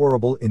looked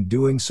horrible in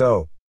doing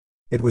so.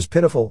 It was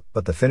pitiful,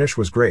 but the finish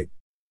was great.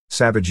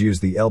 Savage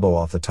used the elbow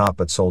off the top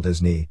but sold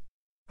his knee.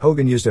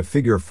 Hogan used a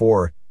figure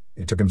 4.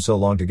 It took him so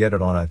long to get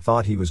it on, I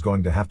thought he was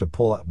going to have to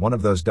pull out one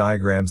of those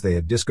diagrams they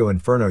had Disco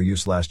Inferno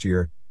use last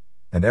year,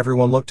 and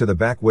everyone looked to the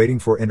back waiting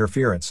for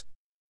interference.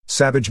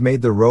 Savage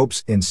made the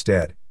ropes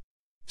instead.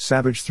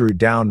 Savage threw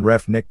down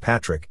ref Nick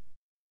Patrick.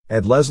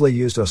 Ed Leslie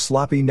used a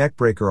sloppy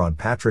neckbreaker on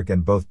Patrick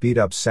and both beat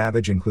up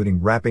Savage,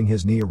 including wrapping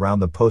his knee around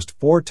the post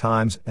 4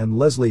 times, and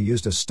Leslie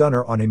used a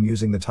stunner on him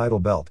using the title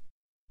belt.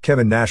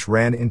 Kevin Nash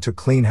ran into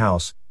Clean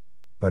House,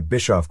 but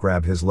Bischoff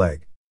grabbed his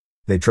leg.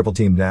 They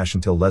triple-teamed Nash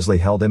until Leslie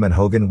held him and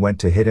Hogan went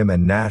to hit him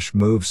and Nash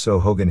moved, so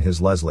Hogan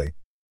his Leslie.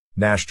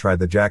 Nash tried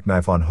the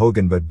jackknife on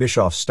Hogan but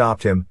Bischoff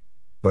stopped him,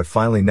 but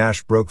finally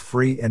Nash broke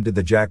free and did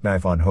the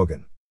jackknife on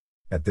Hogan.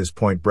 At this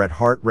point Bret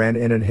Hart ran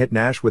in and hit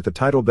Nash with the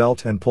title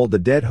belt and pulled the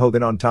dead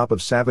Hogan on top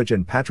of Savage,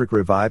 and Patrick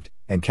revived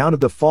and counted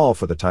the fall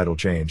for the title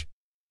change.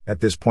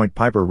 At this point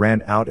Piper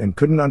ran out and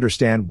couldn't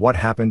understand what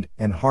happened,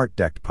 and Hart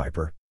decked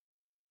Piper.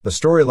 The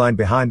storyline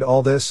behind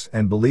all this,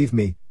 and believe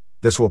me,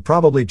 this will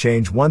probably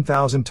change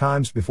 1,000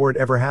 times before it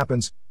ever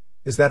happens,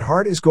 is that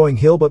Hart is going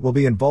heel but will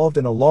be involved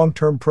in a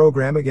long-term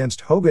program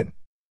against Hogan.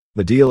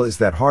 The deal is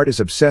that Hart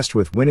is obsessed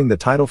with winning the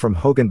title from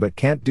Hogan but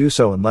can't do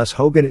so unless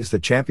Hogan is the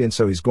champion,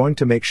 so he's going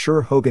to make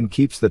sure Hogan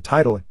keeps the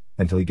title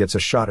until he gets a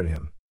shot at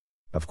him.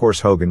 Of course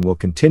Hogan will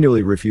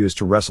continually refuse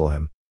to wrestle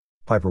him.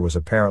 Piper was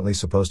apparently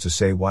supposed to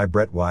say "Why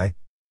Bret, why?"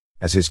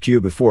 as his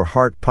cue before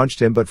Hart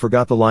punched him, but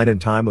forgot the line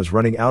and time was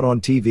running out on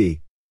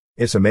TV.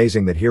 It's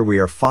amazing that here we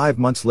are 5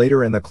 months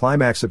later and the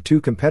climax of 2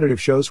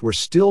 competitive shows were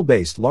still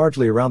based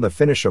largely around the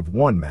finish of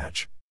one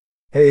match.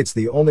 Hey, it's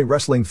the only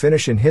wrestling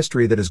finish in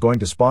history that is going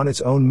to spawn its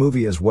own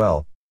movie as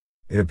well.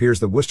 It appears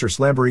the Worcester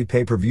Slamboree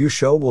pay-per-view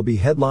show will be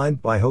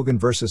headlined by Hogan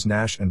vs.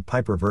 Nash and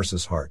Piper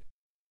vs. Hart.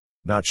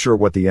 Not sure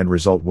what the end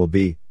result will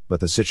be, but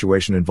the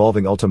situation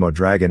involving Ultimo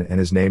Dragon and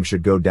his name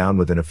should go down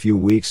within a few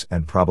weeks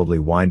and probably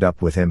wind up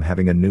with him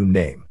having a new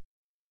name.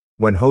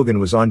 When Hogan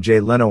was on Jay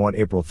Leno on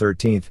April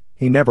 13th,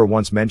 he never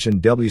once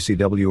mentioned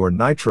WCW or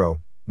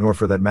Nitro, nor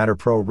for that matter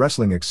pro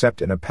wrestling,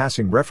 except in a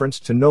passing reference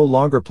to no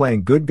longer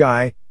playing good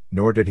guy,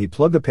 nor did he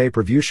plug the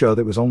pay-per-view show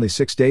that was only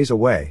 6 days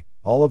away,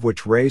 all of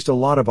which raised a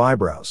lot of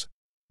eyebrows.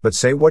 But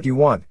say what you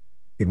want,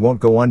 it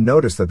won't go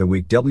unnoticed that the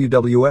week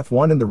WWF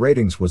won in the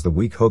ratings was the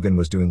week Hogan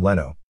was doing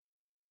Leno.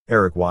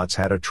 Eric Watts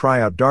had a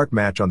tryout dark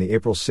match on the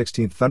April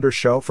 16th Thunder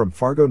show from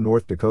Fargo,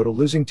 North Dakota,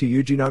 losing to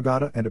Yuji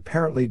Nagata, and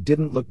apparently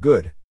didn't look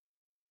good.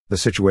 The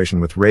situation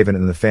with Raven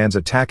and the fans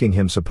attacking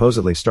him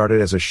supposedly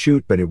started as a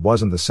shoot, but it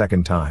wasn't the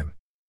second time.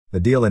 The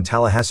deal in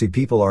Tallahassee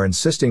people are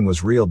insisting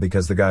was real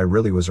because the guy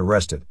really was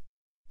arrested.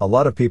 A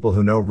lot of people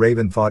who know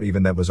Raven thought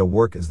even that was a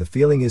work, as the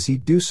feeling is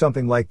he'd do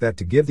something like that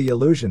to give the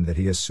illusion that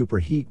he is super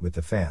heat with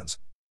the fans.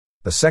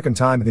 The second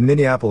time in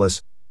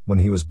Minneapolis, when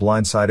he was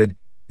blindsided,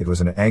 it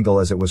was an angle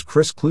as it was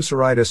Chris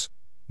Cluseritis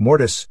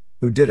Mortis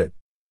who did it.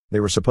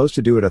 They were supposed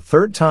to do it a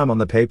third time on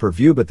the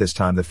pay-per-view, but this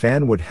time the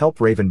fan would help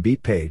Raven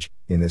beat Page,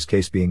 in this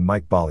case being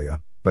Mike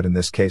Balia, but in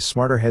this case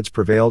smarter heads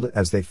prevailed,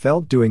 as they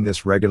felt doing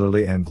this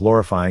regularly and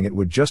glorifying it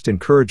would just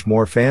encourage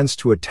more fans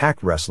to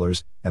attack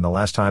wrestlers, and the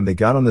last time they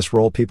got on this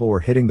roll people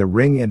were hitting the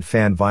ring and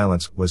fan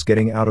violence was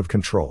getting out of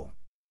control.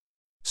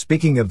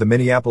 Speaking of the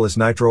Minneapolis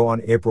Nitro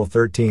on April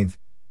 13th,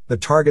 the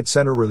Target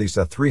Center released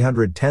a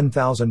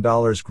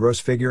 $310,000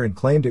 gross figure and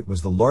claimed it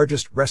was the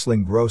largest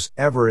wrestling gross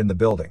ever in the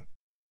building.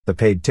 The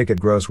paid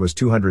ticket gross was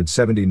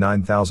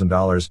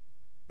 $279,000,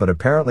 but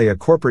apparently a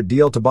corporate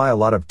deal to buy a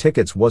lot of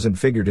tickets wasn't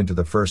figured into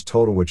the first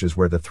total, which is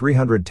where the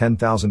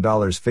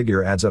 $310,000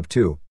 figure adds up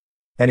to.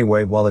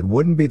 Anyway, while it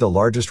wouldn't be the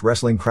largest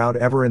wrestling crowd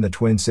ever in the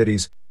Twin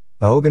Cities,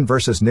 the Hogan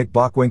vs. Nick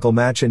Bockwinkel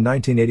match in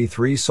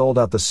 1983 sold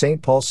out the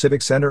St. Paul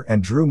Civic Center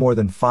and drew more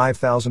than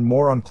 5,000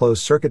 more on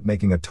closed circuit,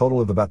 making a total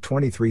of about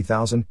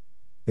 23,000.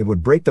 It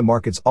would break the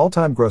market's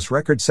all-time gross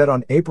record set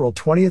on April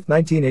 20,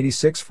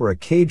 1986 for a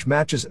cage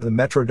matches at the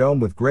Metrodome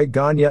with Greg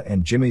Gagne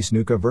and Jimmy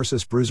Snuka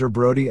vs. Bruiser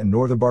Brody and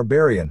Northern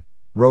Barbarian,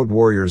 Road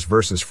Warriors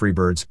vs.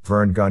 Freebirds,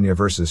 Vern Gagne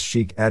vs.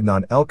 Sheik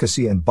Adnan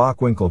Elkassi, and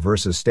Bockwinkel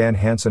vs. Stan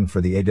Hansen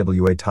for the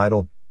AWA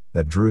title,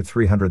 that drew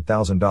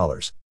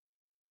 $300,000.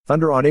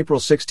 Thunder on April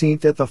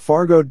 16th at the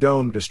Fargo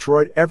Dome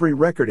destroyed every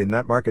record in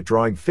that market,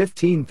 drawing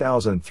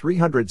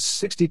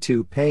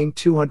 15,362, paying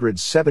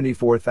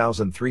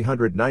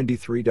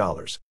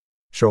 $274,393.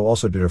 Show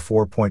also did a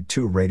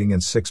 4.2 rating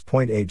and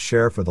 6.8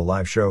 share for the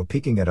live show,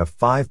 peaking at a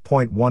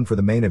 5.1 for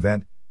the main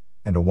event,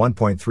 and a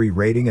 1.3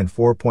 rating and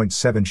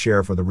 4.7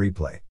 share for the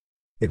replay.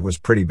 It was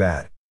pretty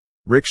bad.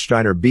 Rick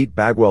Steiner beat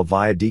Bagwell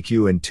via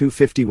DQ in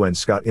 250 when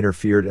Scott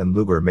interfered and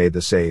Luger made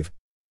the save.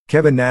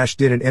 Kevin Nash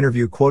did an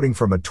interview quoting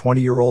from a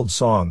 20-year-old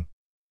song.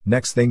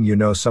 Next thing you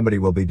know, somebody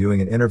will be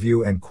doing an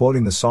interview and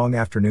quoting the song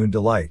Afternoon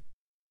Delight.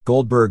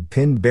 Goldberg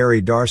pinned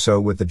Barry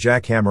Darsow with the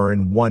jackhammer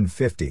in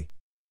 150.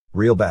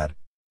 Real bad.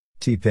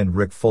 T pinned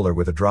Rick Fuller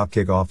with a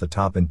dropkick off the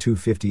top in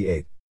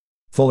 258.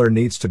 Fuller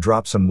needs to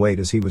drop some weight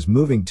as he was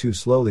moving too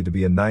slowly to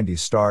be a 90s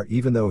star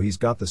even though he's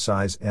got the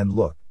size and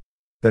look.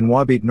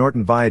 Benoit beat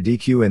Norton via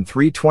DQ in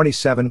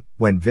 327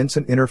 when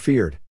Vincent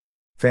interfered.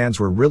 Fans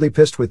were really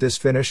pissed with this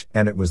finish,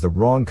 and it was the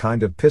wrong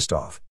kind of pissed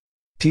off.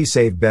 T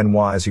saved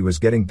Benoit as he was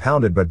getting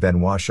pounded, but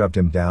Benoit shoved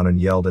him down and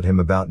yelled at him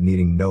about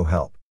needing no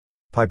help.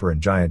 Piper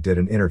and Giant did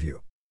an interview.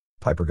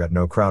 Piper got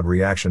no crowd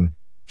reaction,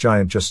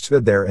 Giant just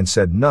stood there and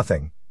said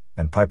nothing,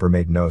 and Piper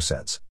made no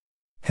sense.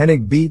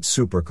 Hennig beat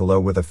Super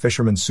Calo with a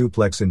fisherman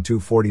suplex in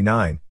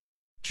 249.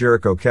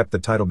 Jericho kept the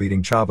title,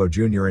 beating Chavo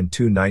Jr. in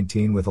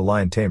 219 with a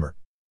lion tamer.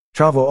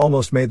 Chavo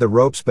almost made the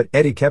ropes, but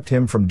Eddie kept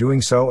him from doing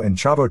so, and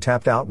Chavo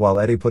tapped out while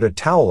Eddie put a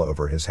towel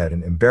over his head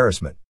in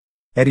embarrassment.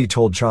 Eddie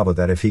told Chavo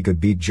that if he could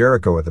beat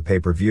Jericho at the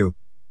pay-per-view,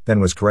 then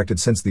was corrected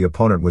since the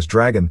opponent was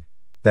Dragon,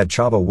 that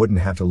Chavo wouldn't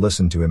have to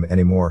listen to him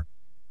anymore.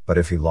 But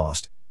if he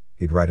lost,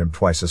 he'd ride him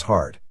twice as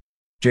hard.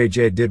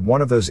 JJ did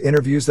one of those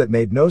interviews that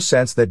made no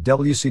sense that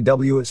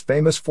WCW is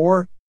famous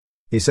for.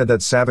 He said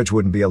that Savage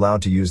wouldn't be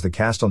allowed to use the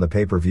cast on the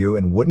pay-per-view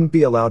and wouldn't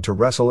be allowed to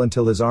wrestle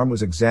until his arm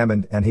was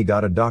examined and he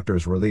got a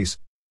doctor's release.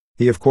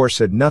 He of course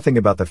said nothing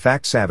about the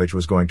fact Savage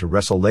was going to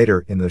wrestle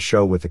later in the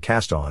show with the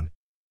cast on.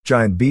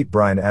 Giant beat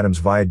Bryan Adams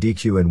via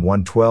DQ in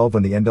 112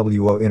 when the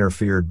NWO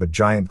interfered, but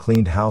Giant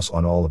cleaned house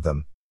on all of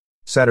them.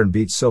 Saturn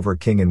beat Silver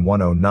King in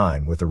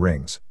 109 with the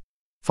rings.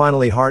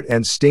 Finally, Hart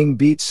and Sting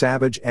beat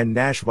Savage and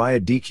Nash via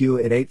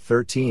DQ at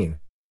 813.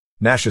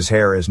 Nash's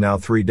hair is now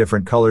 3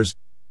 different colors: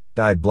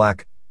 dyed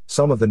black,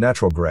 some of the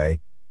natural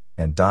gray,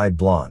 and dyed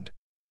blonde.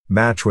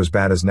 Match was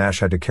bad as Nash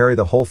had to carry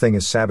the whole thing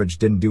as Savage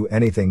didn't do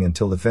anything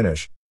until the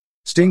finish.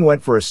 Sting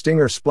went for a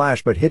stinger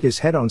splash but hit his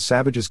head on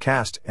Savage's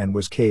cast and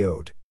was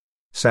KO'd.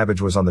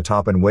 Savage was on the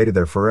top and waited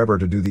there forever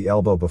to do the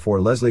elbow before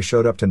Leslie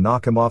showed up to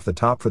knock him off the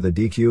top for the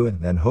DQ,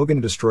 and then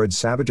Hogan destroyed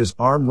Savage's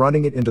arm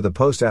running it into the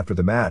post after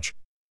the match.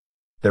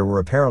 There were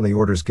apparently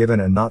orders given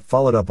and not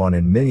followed up on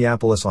in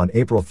Minneapolis on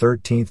April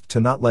 13th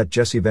to not let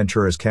Jesse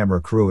Ventura's camera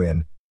crew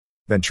in.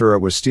 Ventura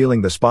was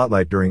stealing the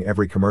spotlight during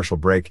every commercial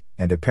break,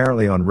 and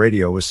apparently on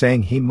radio was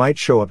saying he might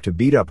show up to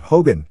beat up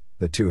Hogan.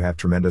 The two have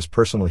tremendous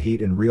personal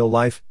heat in real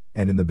life,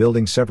 and in the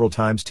building several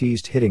times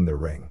teased hitting the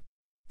ring.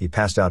 He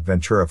passed out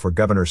Ventura for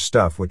governor's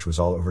stuff, which was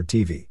all over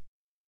TV.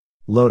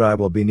 Lodi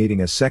will be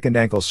needing a second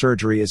ankle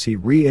surgery as he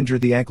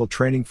re-injured the ankle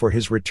training for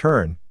his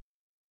return.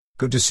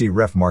 Good to see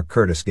ref Mark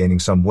Curtis gaining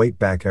some weight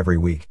back every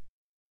week.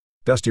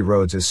 Dusty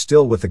Rhodes is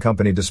still with the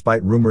company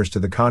despite rumors to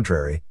the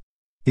contrary.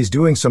 He's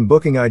doing some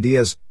booking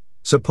ideas,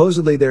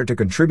 supposedly there to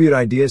contribute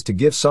ideas to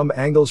give some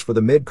angles for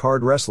the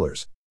mid-card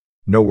wrestlers.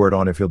 No word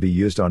on if he'll be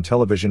used on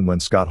television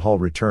when Scott Hall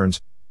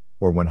returns,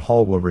 or when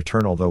Hall will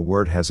return, although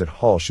word has it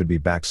Hall should be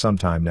back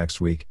sometime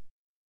next week.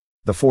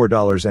 The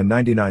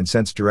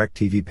 $4.99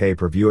 DirecTV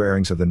pay-per-view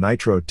airings of the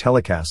Nitro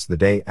telecasts the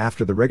day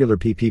after the regular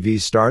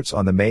PPV starts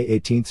on the May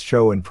 18th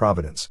show in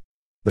Providence.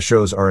 The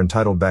shows are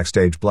entitled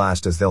Backstage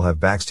Blast as they'll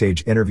have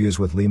backstage interviews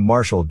with Lee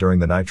Marshall during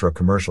the Nitro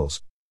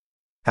commercials.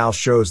 House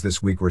shows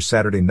this week were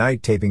Saturday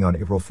night taping on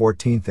April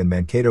 14th in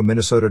Mankato,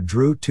 Minnesota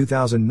drew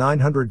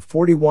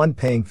 2,941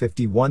 paying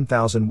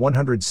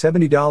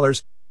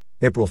 $51,170.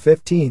 April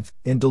 15th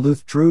in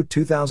Duluth drew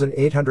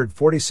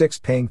 2,846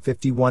 paying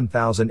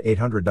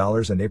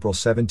 $51,800, and April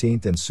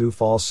 17th in Sioux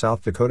Falls,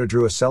 South Dakota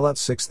drew a sellout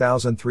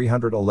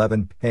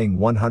 6,311 paying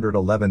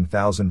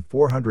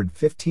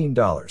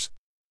 $111,415.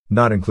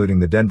 Not including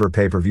the Denver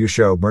pay-per-view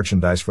show,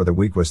 merchandise for the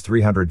week was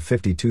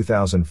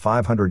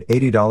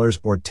 $352,580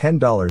 or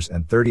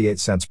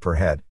 $10.38 per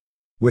head.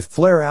 With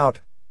Flair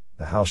out,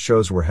 the house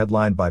shows were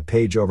headlined by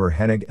Page over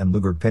Hennig and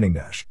Luger pinning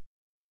Nash.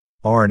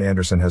 Arn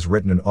Anderson has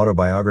written an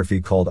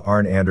autobiography called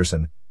Arn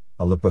Anderson,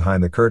 A Look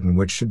Behind the Curtain,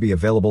 which should be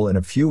available in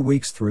a few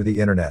weeks through the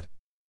internet.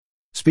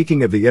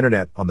 Speaking of the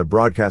internet, on the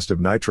broadcast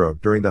of Nitro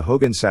during the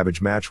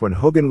Hogan-Savage match when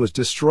Hogan was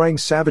destroying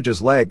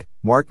Savage's leg,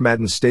 Mark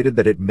Madden stated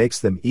that it makes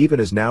them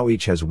even as now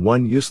each has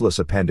one useless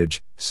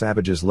appendage,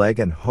 Savage's leg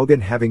and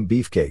Hogan having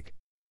beefcake.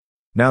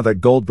 Now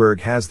that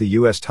Goldberg has the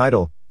US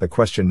title, the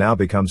question now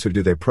becomes who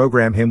do they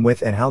program him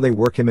with and how they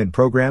work him in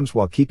programs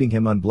while keeping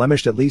him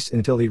unblemished at least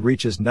until he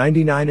reaches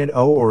 99-0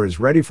 or is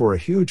ready for a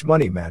huge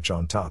money match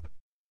on top.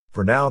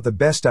 For now, the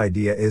best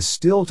idea is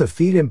still to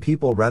feed him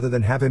people rather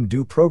than have him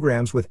do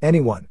programs with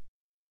anyone.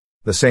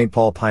 The St.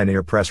 Paul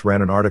Pioneer Press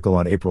ran an article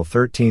on April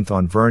 13th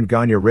on Vern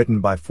Gagne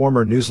written by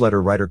former newsletter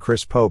writer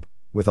Chris Pope,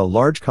 with a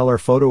large color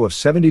photo of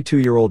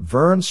 72-year-old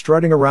Vern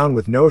strutting around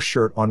with no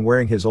shirt on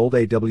wearing his old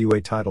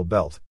AWA title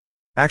belt.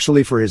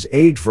 Actually, for his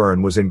age,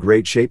 Vern was in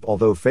great shape,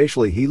 although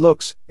facially he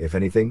looks, if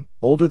anything,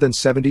 older than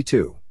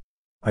 72.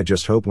 I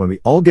just hope when we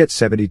all get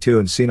 72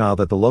 and senile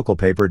that the local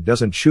paper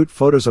doesn't shoot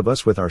photos of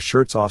us with our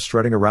shirts off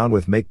strutting around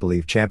with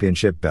make-believe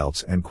championship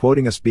belts and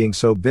quoting us being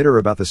so bitter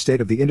about the state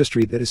of the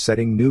industry that is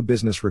setting new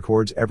business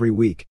records every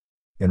week.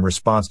 In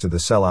response to the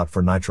sellout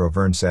for Nitro,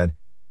 Vern said,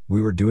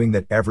 "We were doing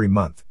that every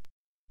month.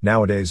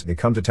 Nowadays, they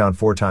come to town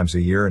 4 times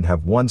a year and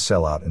have one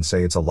sellout and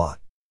say it's a lot."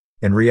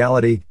 In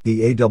reality,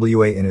 the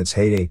AWA in its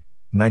heyday,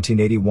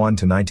 1981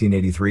 to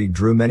 1983,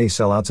 drew many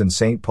sellouts in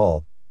St.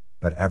 Paul,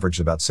 but averaged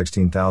about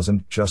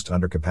 16,000, just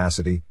under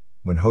capacity,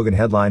 when Hogan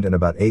headlined, and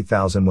about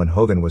 8,000 when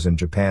Hogan was in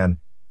Japan,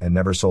 and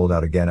never sold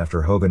out again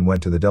after Hogan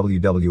went to the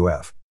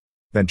WWF.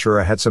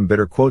 Ventura had some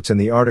bitter quotes in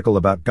the article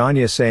about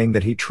Gagne, saying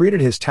that he treated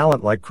his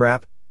talent like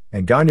crap,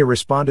 and Gagne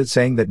responded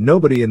saying that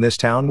nobody in this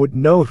town would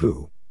know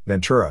who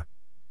Ventura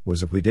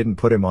was if we didn't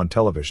put him on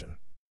television.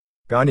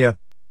 Gagne,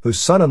 whose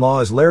son-in-law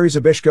is Larry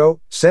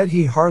Zbyszko, said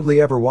he hardly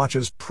ever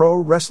watches pro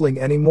wrestling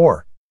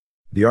anymore.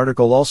 The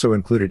article also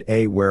included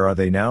 "Where Are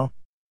They Now?"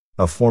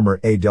 of former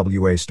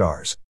AWA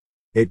stars.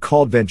 It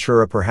called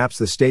Ventura perhaps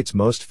the state's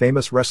most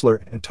famous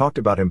wrestler and talked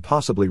about him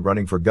possibly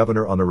running for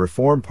governor on the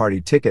Reform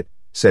Party ticket,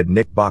 said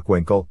Nick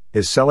Bockwinkel,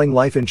 is selling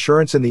life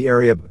insurance in the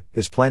area,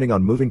 is planning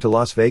on moving to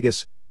Las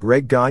Vegas.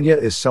 Greg Gagne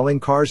is selling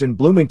cars in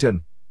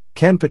Bloomington.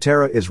 Ken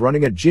Patera is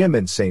running a gym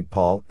in St.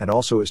 Paul and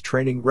also is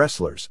training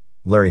wrestlers.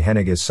 Larry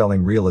Hennig is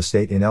selling real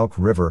estate in Elk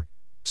River.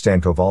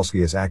 Stan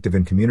Kowalski is active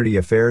in community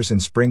affairs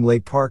in Spring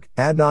Lake Park.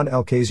 Adnan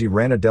Elkazi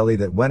ran a deli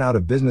that went out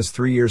of business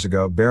 3 years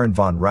ago. Baron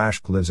von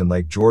Raschke lives in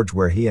Lake George,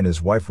 where he and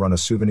his wife run a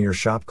souvenir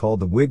shop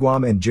called The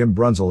Wigwam, and Jim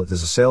Brunzel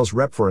is a sales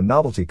rep for a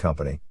novelty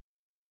company.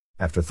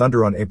 After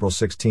Thunder on April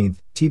 16,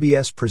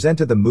 TBS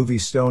presented the movie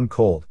Stone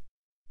Cold.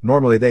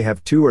 Normally they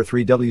have 2 or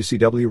 3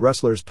 WCW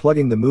wrestlers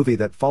plugging the movie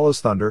that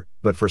follows Thunder,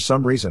 but for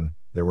some reason,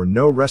 there were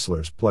no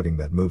wrestlers plugging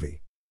that movie.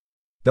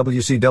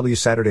 WCW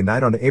Saturday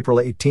Night on April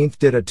 18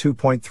 did a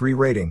 2.3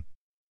 rating.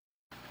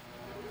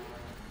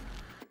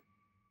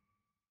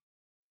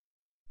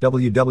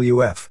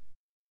 WWF.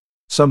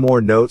 Some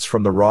more notes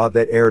from the Raw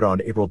that aired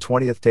on April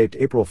 20, taped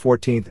April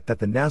 14 at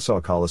the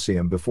Nassau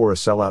Coliseum before a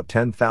sellout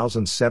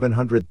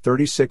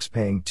 10,736,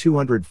 paying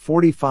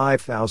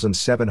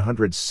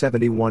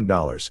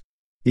 $245,771.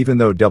 Even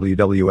though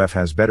WWF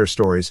has better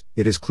stories,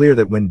 it is clear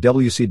that when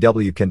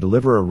WCW can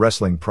deliver a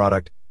wrestling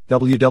product,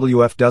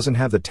 WWF doesn't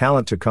have the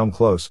talent to come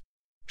close.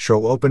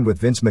 Show opened with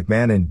Vince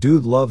McMahon and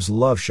Dude Loves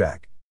Love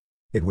Shack.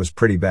 It was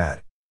pretty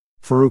bad.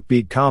 Farouk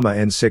beat Kama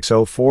in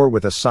 604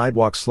 with a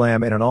sidewalk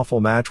slam in an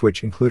awful match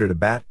which included a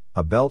bat,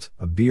 a belt,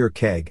 a beer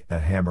keg, and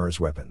a hammer as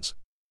weapons.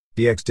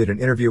 DX did an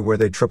interview where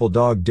they triple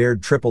dog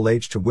dared Triple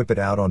H to whip it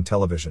out on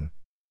television.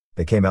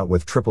 They came out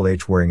with Triple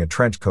H wearing a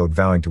trench coat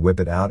vowing to whip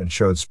it out and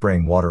showed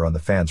spraying water on the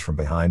fans from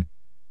behind.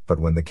 But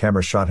when the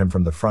camera shot him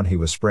from the front, he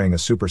was spraying a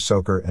super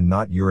soaker and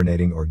not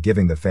urinating or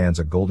giving the fans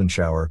a golden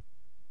shower.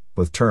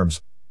 Both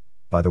terms,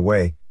 by the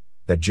way,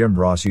 that Jim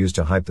Ross used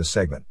to hype the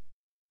segment.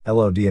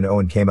 LOD and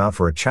Owen came out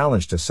for a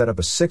challenge to set up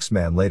a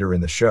 6-man later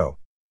in the show.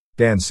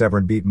 Dan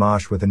Severn beat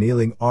Mosh with a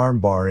kneeling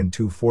armbar in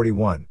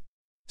 241.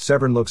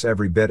 Severn looks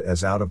every bit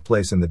as out of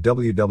place in the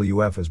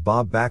WWF as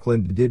Bob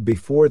Backlund did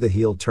before the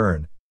heel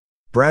turn.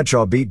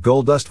 Bradshaw beat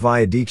Goldust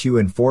via DQ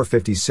in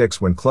 456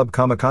 when Club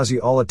Kamikaze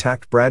all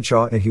attacked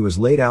Bradshaw and he was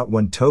laid out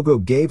when Togo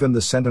gave him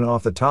the send-in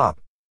off the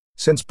top.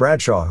 Since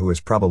Bradshaw, who is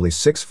probably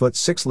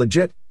 6'6"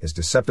 legit, is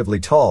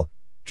deceptively tall,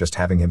 just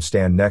having him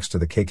stand next to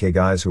the KK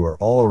guys who are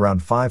all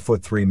around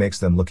 5'3" makes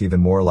them look even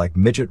more like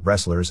midget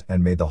wrestlers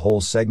and made the whole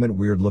segment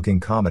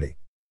weird-looking comedy.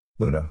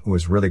 Luna, who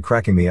was really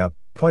cracking me up,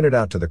 pointed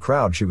out to the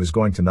crowd she was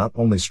going to not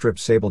only strip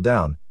Sable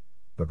down,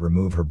 but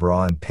remove her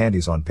bra and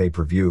panties on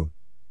pay-per-view,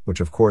 which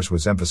of course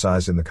was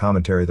emphasized in the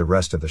commentary the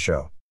rest of the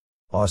show.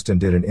 Austin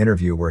did an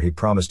interview where he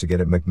promised to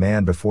get at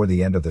McMahon before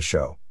the end of the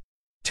show.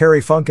 Terry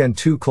Funk and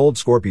 2 Cold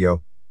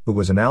Scorpio, who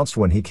was announced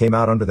when he came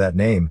out under that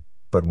name,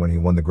 but when he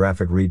won the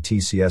graphic read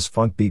TCS,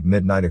 Funk beat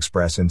Midnight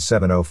Express in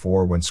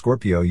 704 when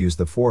Scorpio used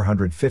the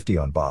 450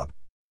 on Bob.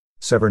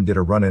 Severn did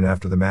a run-in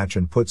after the match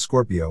and put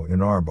Scorpio in an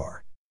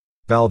armbar.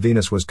 Val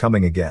Venus was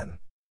coming again.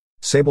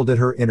 Sable did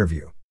her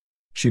interview.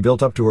 She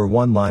built up to her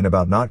one line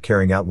about not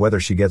caring out whether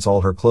she gets all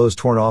her clothes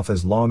torn off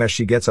as long as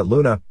she gets at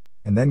Luna,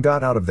 and then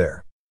got out of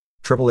there.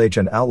 Triple H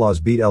and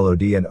Outlaws beat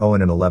LOD and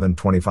Owen in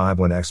 11:25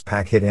 when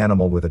X-Pac hit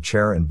Animal with a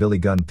chair and Billy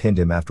Gunn pinned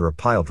him after a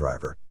pile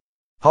driver.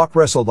 Hawk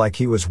wrestled like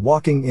he was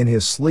walking in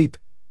his sleep,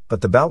 but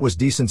the bout was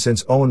decent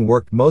since Owen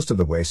worked most of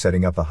the way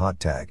setting up the hot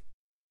tag.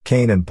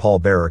 Kane and Paul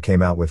Bearer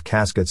came out with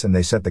caskets and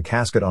they set the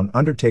casket on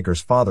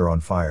Undertaker's father on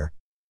fire.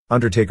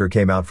 Undertaker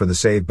came out for the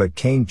save, but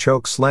Kane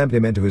choke slammed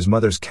him into his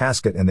mother's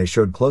casket and they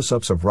showed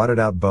close-ups of rotted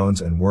out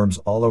bones and worms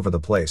all over the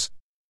place.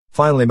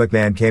 Finally,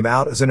 McMahon came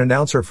out as an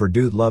announcer for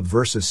Dude Love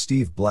vs.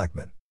 Steve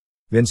Blackman.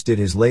 Vince did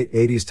his late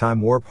 80s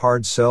Time Warp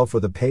hard sell for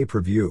the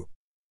pay-per-view.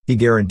 He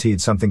guaranteed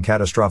something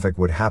catastrophic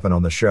would happen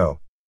on the show.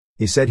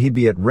 He said he'd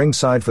be at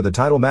ringside for the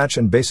title match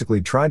and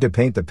basically tried to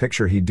paint the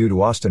picture he'd do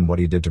to Austin what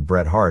he did to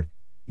Bret Hart,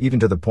 even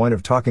to the point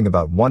of talking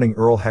about wanting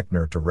Earl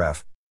Hebner to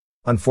ref.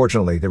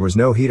 Unfortunately, there was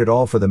no heat at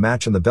all for the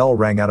match and the bell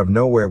rang out of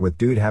nowhere with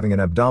Dude having an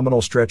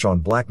abdominal stretch on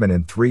Blackman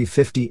in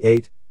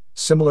 3:58,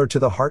 similar to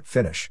the Hart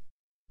finish.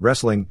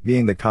 Wrestling,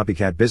 being the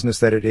copycat business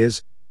that it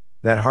is,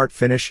 that Hart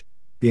finish,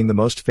 being the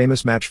most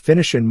famous match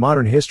finish in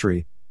modern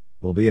history,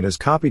 will be and is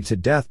copied to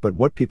death, but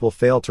what people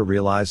fail to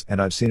realize,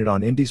 and I've seen it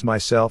on indies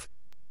myself,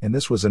 and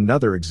this was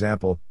another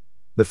example,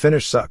 the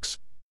finish sucks.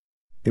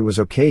 It was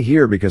okay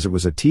here because it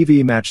was a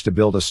TV match to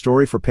build a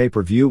story for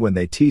pay-per-view when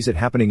they tease it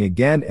happening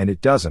again and it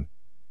doesn't.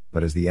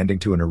 But as the ending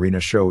to an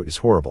arena show, it is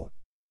horrible.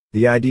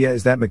 The idea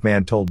is that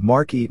McMahon told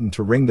Mark Eaton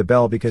to ring the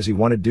bell because he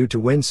wanted Dude to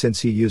win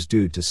since he used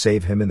Dude to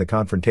save him in the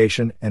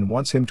confrontation and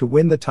wants him to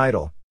win the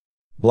title.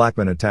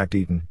 Blackman attacked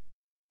Eaton.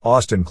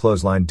 Austin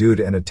clotheslined Dude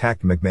and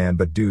attacked McMahon,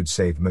 but Dude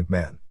saved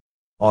McMahon.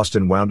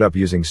 Austin wound up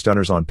using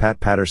stunners on Pat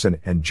Patterson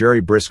and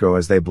Jerry Briscoe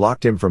as they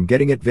blocked him from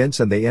getting at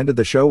Vince, and they ended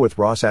the show with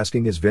Ross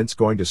asking, is Vince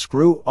going to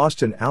screw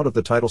Austin out of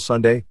the title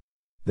Sunday?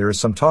 There is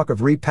some talk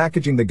of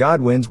repackaging the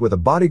Godwins with a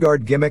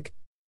bodyguard gimmick.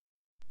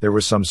 There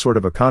was some sort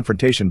of a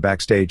confrontation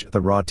backstage at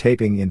the Raw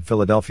taping in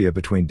Philadelphia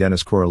between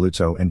Dennis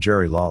Coralluzzo and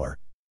Jerry Lawler.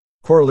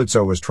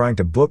 Coralluzzo was trying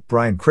to book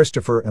Brian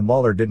Christopher, and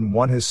Lawler didn't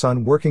want his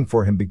son working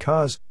for him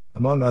because,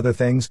 among other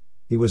things,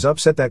 he was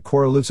upset that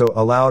Coralluzzo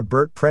allowed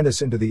Burt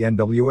Prentice into the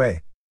NWA.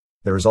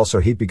 There is also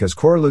heat because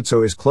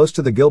Coralluzzo is close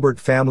to the Gilbert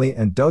family,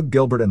 and Doug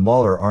Gilbert and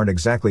Lawler aren't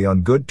exactly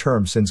on good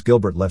terms since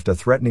Gilbert left a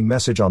threatening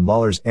message on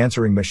Lawler's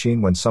answering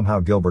machine when somehow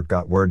Gilbert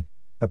got word,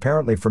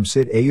 apparently from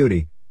Sid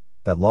Ayudi,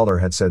 that Lawler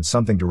had said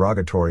something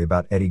derogatory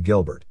about Eddie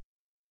Gilbert.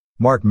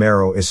 Mark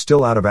Marrow is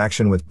still out of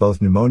action with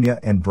both pneumonia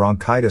and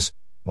bronchitis,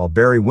 while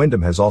Barry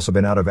Windham has also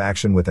been out of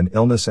action with an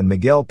illness and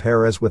Miguel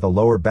Perez with a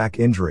lower back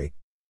injury.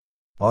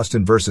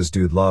 Austin vs.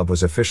 Dude Love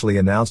was officially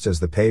announced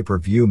as the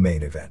pay-per-view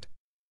main event.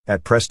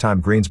 At press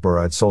time,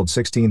 Greensboro had sold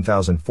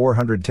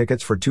 16,400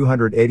 tickets for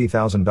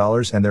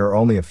 $280,000, and there are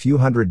only a few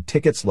hundred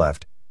tickets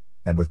left,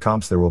 and with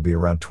comps there will be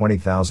around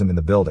 20,000 in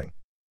the building.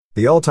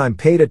 The all-time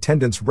paid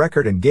attendance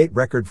record and gate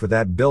record for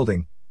that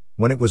building,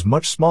 when it was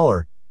much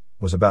smaller,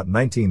 was about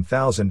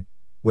 19,000,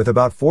 with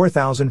about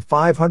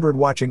 4,500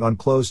 watching on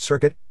closed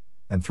circuit,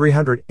 and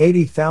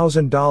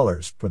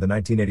 $380,000 for the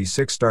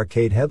 1986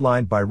 Starrcade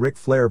headlined by Ric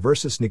Flair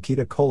vs.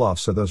 Nikita Koloff,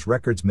 so those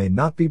records may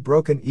not be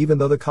broken even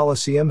though the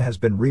Coliseum has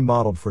been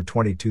remodeled for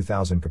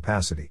 22,000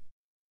 capacity.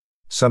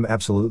 Some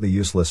absolutely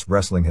useless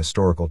wrestling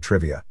historical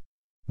trivia.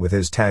 With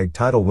his tag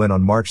title win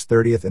on March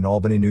 30th in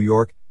Albany, New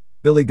York,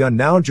 Billy Gunn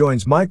now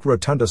joins Mike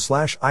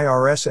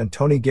Rotunda/IRS and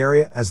Tony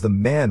Garea as the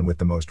man with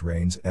the most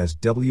reigns as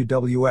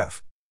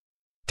WWF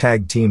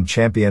Tag Team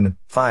Champion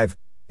 5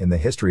 in the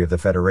history of the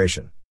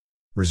Federation.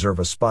 Reserve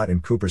a spot in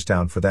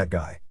Cooperstown for that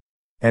guy.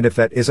 And if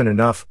that isn't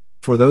enough,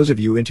 for those of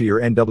you into your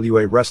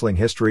NWA wrestling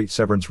history,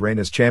 Severn's reign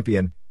as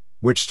champion,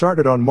 which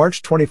started on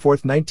March 24,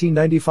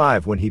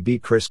 1995 when he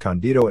beat Chris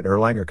Condito in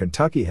Erlanger,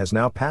 Kentucky, has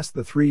now passed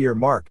the 3-year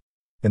mark.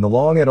 In the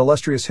long and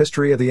illustrious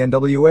history of the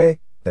NWA,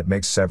 that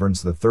makes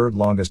Severn's the third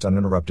longest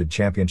uninterrupted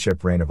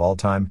championship reign of all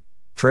time,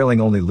 trailing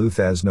only Lou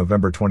Thesz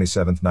November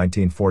 27,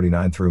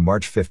 1949 through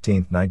March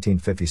 15,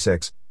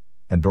 1956,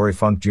 and Dory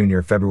Funk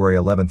Jr. February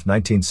 11,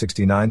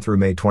 1969 through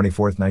May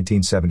 24,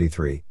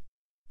 1973.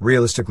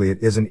 Realistically,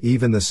 it isn't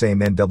even the same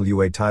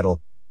NWA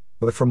title,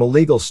 but from a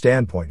legal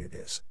standpoint it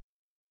is.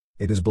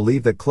 It is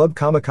believed that Club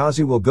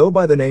Kamikaze will go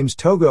by the names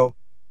Togo,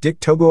 Dick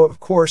Togo of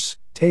course,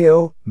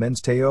 Teo,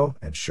 Men's Teo,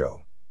 and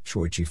Shoichi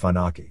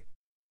Funaki.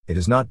 It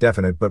is not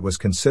definite but was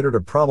considered a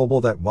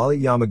probable that Wally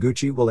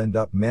Yamaguchi will end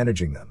up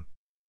managing them.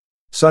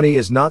 Sonny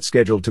is not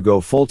scheduled to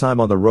go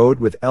full-time on the road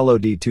with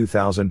LOD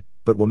 2000,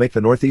 but will make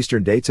the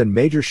Northeastern dates and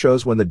major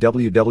shows when the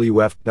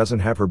WWF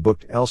doesn't have her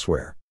booked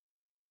elsewhere.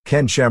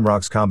 Ken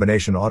Shamrock's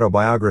combination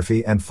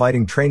autobiography and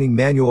fighting training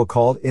manual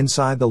called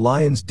Inside the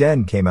Lion's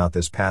Den came out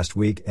this past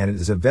week, and it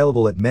is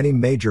available at many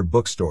major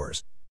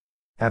bookstores.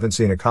 Haven't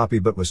seen a copy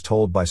but was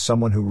told by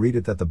someone who read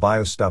it that the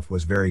bio stuff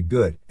was very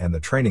good and the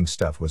training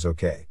stuff was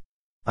okay.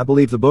 I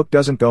believe the book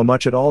doesn't go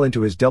much at all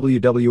into his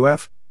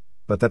WWF,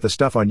 but that the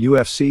stuff on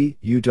UFC,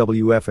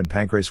 UWF and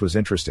Pancrase was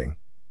interesting,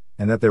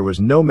 and that there was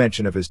no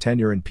mention of his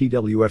tenure in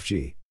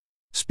PWFG.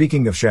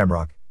 Speaking of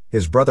Shamrock,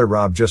 his brother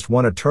Rob just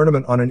won a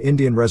tournament on an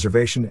Indian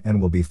reservation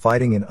and will be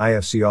fighting in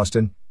IFC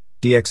Austin.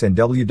 DX and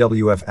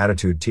WWF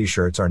Attitude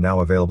t-shirts are now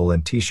available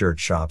in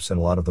t-shirt shops and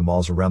a lot of the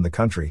malls around the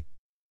country.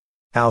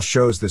 House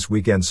shows this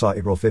weekend saw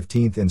April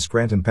 15th in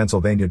Scranton,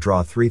 Pennsylvania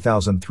draw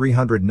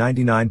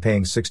 3,399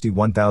 paying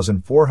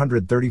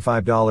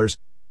 $61,435.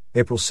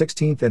 April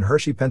 16th in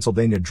Hershey,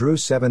 Pennsylvania drew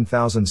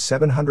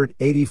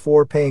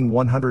 7,784 paying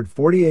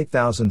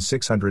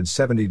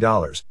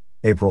 $148,670.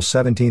 April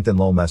 17th in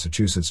Lowell,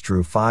 Massachusetts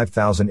drew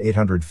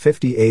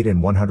 5,858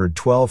 and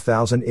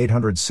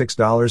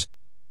 $112,806.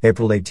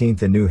 April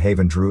 18th in New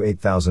Haven drew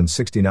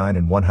 8,069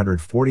 and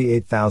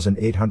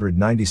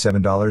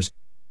 $148,897.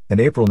 And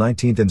April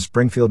 19th in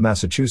Springfield,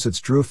 Massachusetts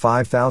drew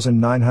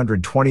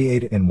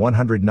 5,928 and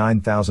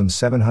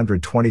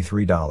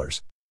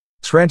 $109,723.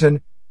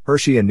 Scranton,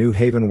 Hershey and New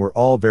Haven were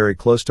all very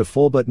close to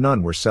full but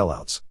none were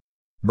sellouts.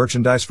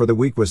 Merchandise for the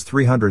week was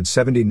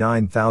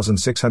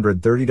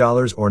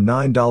 $379,630 or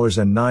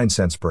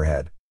 $9.09 per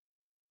head.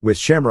 With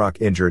Shamrock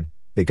injured,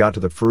 they got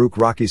to the Farouk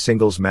Rocky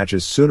singles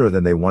matches sooner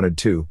than they wanted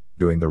to,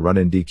 doing the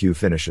run-in DQ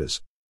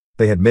finishes.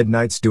 They had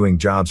midnights doing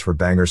jobs for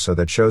bangers, so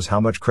that shows how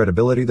much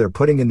credibility they're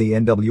putting in the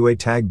NWA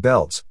tag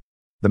belts.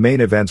 The main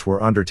events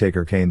were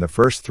Undertaker-Kane the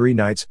first 3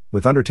 nights,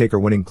 with Undertaker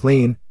winning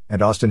clean,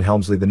 and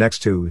Austin-Helmsley the next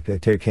 2, to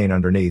take Kane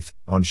underneath,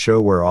 on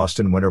show where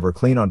Austin went over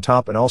clean on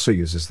top and also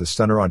uses the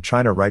stunner on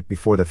Chyna right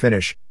before the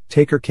finish.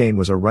 Taker-Kane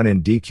was a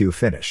run-in DQ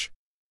finish.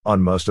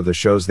 On most of the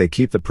shows they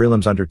keep the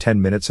prelims under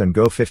 10 minutes and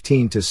go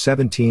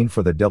 15-17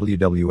 for the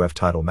WWF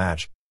title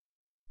match.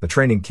 The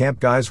training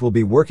camp guys will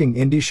be working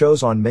indie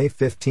shows on May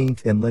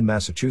 15th in Lynn,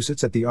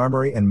 Massachusetts at the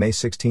Armory and May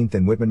 16th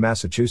in Whitman,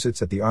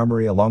 Massachusetts at the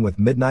Armory, along with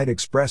Midnight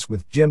Express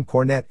with Jim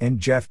Cornette and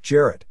Jeff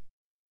Jarrett.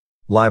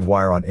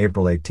 Livewire on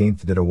April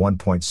 18th did a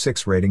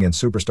 1.6 rating and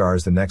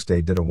Superstars the next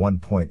day did a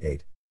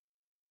 1.8.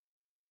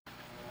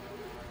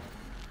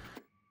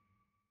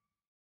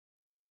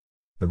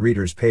 The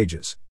readers'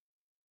 pages.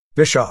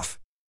 Bischoff.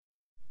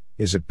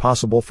 Is it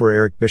possible for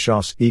Eric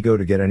Bischoff's ego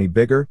to get any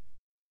bigger?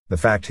 The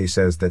fact he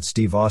says that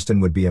Steve Austin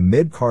would be a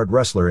mid-card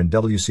wrestler in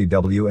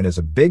WCW and is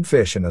a big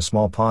fish in a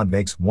small pond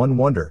makes one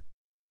wonder.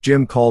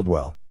 Jim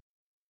Caldwell.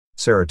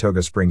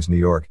 Saratoga Springs, New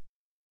York.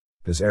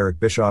 Does Eric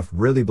Bischoff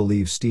really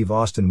believe Steve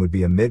Austin would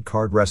be a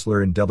mid-card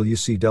wrestler in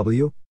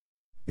WCW?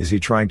 Is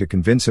he trying to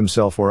convince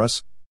himself or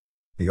us?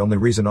 The only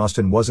reason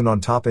Austin wasn't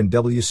on top in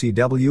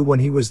WCW when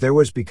he was there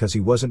was because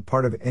he wasn't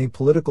part of any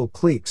political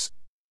cliques.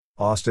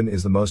 Austin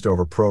is the most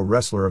over pro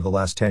wrestler of the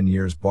last 10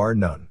 years, bar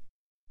none.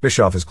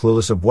 Bischoff is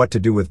clueless of what to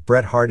do with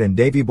Bret Hart, and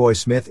Davey Boy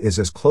Smith is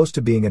as close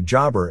to being a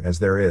jobber as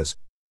there is.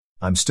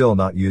 I'm still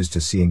not used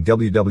to seeing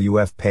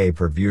WWF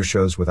pay-per-view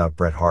shows without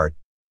Bret Hart.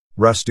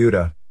 Russ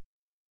Duda.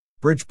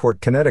 Bridgeport,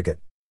 Connecticut.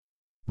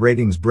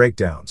 Ratings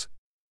breakdowns.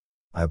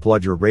 I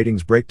applaud your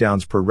ratings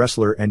breakdowns per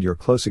wrestler and your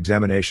close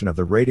examination of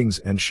the ratings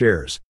and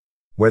shares.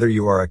 Whether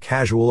you are a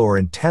casual or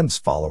intense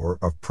follower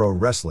of pro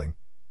wrestling,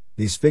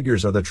 these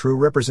figures are the true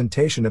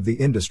representation of the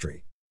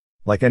industry.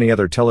 Like any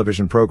other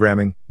television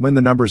programming, when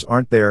the numbers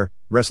aren't there,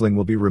 wrestling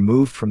will be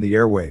removed from the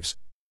airwaves.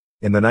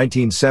 In the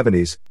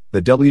 1970s,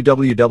 the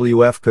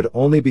WWF could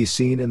only be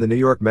seen in the New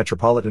York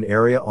metropolitan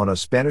area on a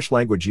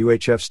Spanish-language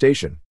UHF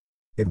station.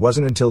 It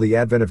wasn't until the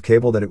advent of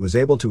cable that it was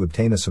able to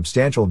obtain a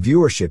substantial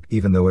viewership,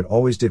 even though it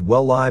always did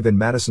well live in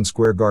Madison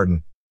Square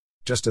Garden.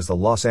 Just as the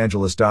Los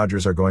Angeles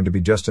Dodgers are going to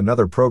be just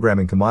another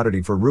programming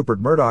commodity for Rupert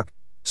Murdoch,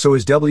 so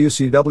is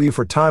WCW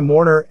for Time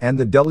Warner and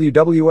the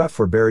WWF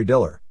for Barry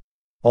Diller.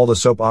 All the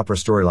soap opera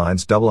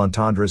storylines, double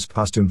entendres,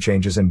 costume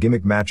changes and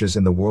gimmick matches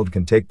in the world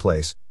can take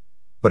place.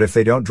 But if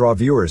they don't draw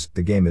viewers,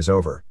 the game is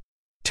over.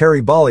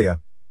 Terry Bollea,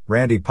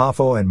 Randy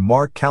Poffo and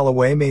Mark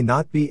Calloway may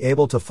not be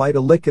able to fight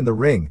a lick in the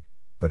ring,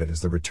 but it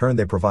is the return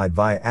they provide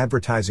via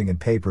advertising and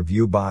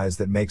pay-per-view buys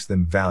that makes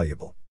them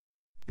valuable.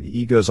 The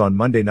egos on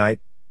Monday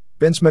night,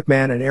 Vince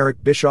McMahon and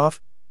Eric Bischoff,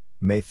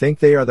 may think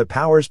they are the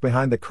powers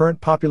behind the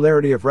current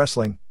popularity of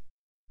wrestling,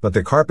 but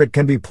the carpet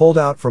can be pulled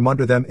out from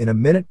under them in a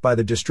minute by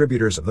the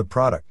distributors of the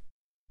product.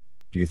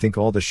 Do you think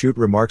all the shoot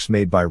remarks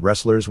made by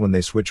wrestlers when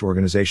they switch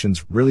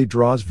organizations really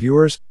draws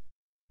viewers?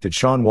 Did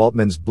Sean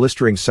Waltman's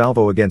blistering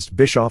salvo against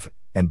Bischoff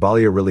and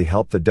Bollea really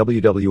help the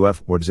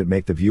WWF, or does it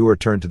make the viewer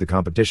turn to the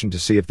competition to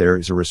see if there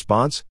is a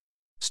response?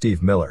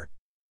 Steve Miller.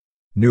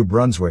 New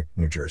Brunswick,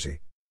 New Jersey.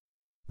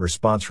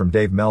 Response from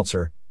Dave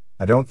Meltzer.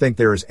 I don't think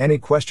there is any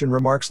question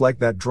remarks like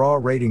that draw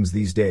ratings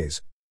these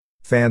days.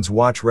 Fans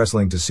watch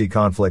wrestling to see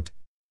conflict.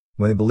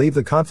 When they believe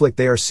the conflict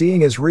they are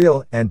seeing is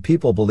real, and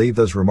people believe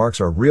those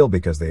remarks are real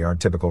because they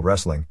aren't typical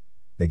wrestling,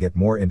 they get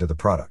more into the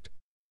product.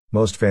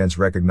 Most fans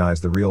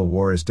recognize the real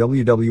war is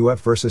WWF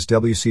versus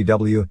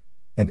WCW,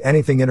 and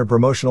anything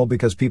interpromotional,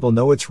 because people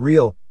know it's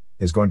real,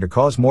 is going to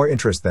cause more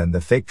interest than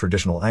the fake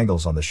traditional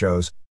angles on the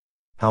shows.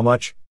 How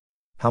much?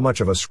 How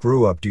much of a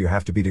screw-up do you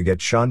have to be to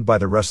get shunned by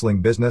the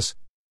wrestling business?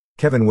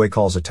 Kevin Way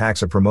calls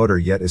attacks a promoter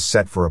yet is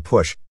set for a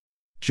push.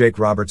 Jake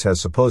Roberts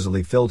has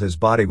supposedly filled his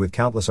body with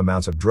countless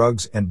amounts of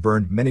drugs and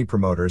burned many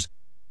promoters,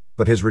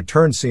 but his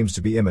return seems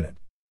to be imminent.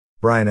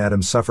 Bryan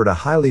Adams suffered a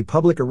highly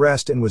public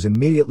arrest and was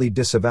immediately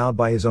disavowed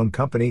by his own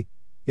company,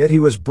 yet he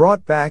was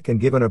brought back and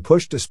given a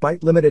push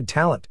despite limited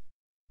talent.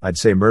 I'd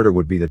say murder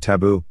would be the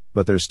taboo,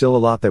 but there's still a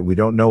lot that we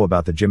don't know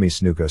about the Jimmy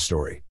Snuka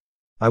story.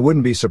 I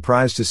wouldn't be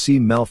surprised to see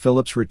Mel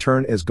Phillips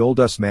return as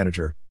Goldust's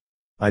manager.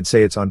 I'd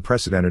say it's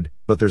unprecedented,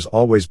 but there's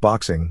always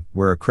boxing,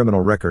 where a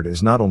criminal record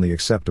is not only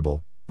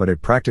acceptable, but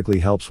it practically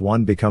helps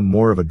one become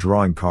more of a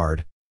drawing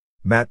card.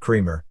 Matt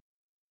Creamer.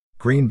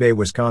 Green Bay,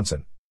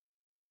 Wisconsin.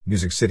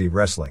 Music City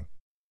Wrestling.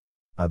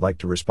 I'd like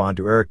to respond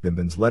to Eric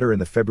Bimbin's letter in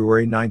the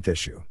February 9th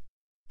issue.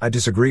 I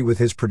disagree with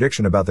his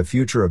prediction about the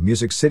future of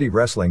Music City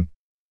Wrestling.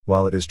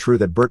 While it is true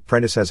that Burt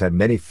Prentice has had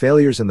many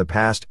failures in the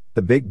past,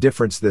 the big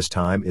difference this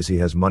time is he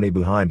has money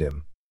behind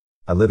him.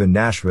 I live in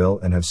Nashville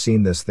and have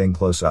seen this thing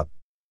close up.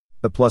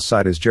 The plus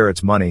side is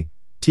Jarrett's money,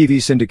 TV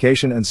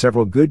syndication, and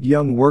several good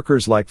young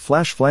workers like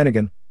Flash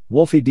Flanagan,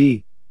 Wolfie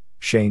D,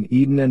 Shane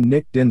Eden and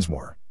Nick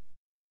Dinsmore.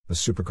 The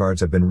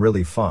supercards have been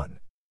really fun.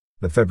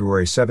 The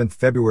February 7th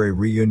February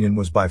reunion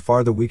was by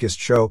far the weakest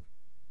show,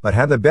 but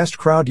had the best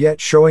crowd yet,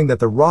 showing that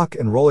the Rock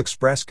and Roll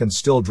Express can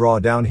still draw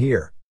down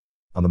here.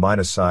 On the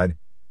minus side,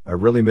 I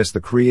really miss the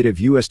creative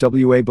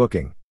USWA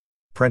booking.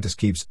 Prentice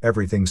keeps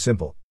everything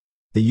simple.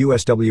 The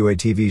USWA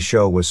TV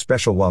show was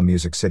special while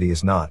Music City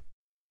is not.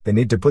 They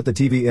need to put the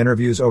TV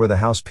interviews over the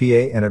house PA,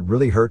 and it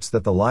really hurts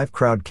that the live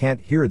crowd can't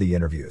hear the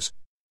interviews.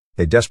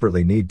 They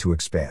desperately need to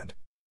expand.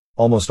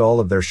 Almost all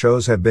of their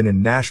shows have been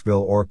in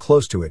Nashville or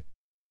close to it.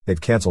 They've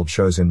canceled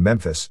shows in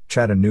Memphis,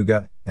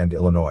 Chattanooga, and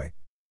Illinois.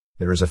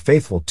 There is a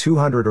faithful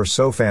 200 or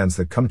so fans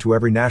that come to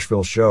every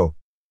Nashville show.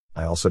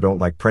 I also don't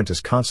like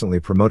Prentice constantly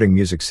promoting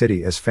Music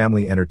City as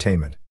family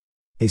entertainment.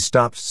 He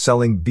stopped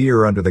selling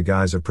beer under the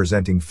guise of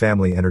presenting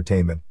family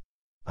entertainment.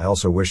 I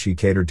also wish he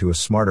catered to a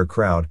smarter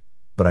crowd,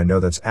 but I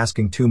know that's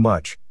asking too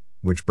much,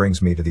 which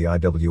brings me to the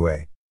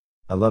IWA.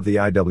 I love the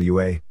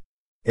IWA.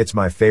 It's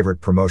my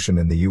favorite promotion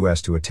in the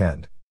US to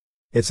attend.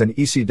 It's an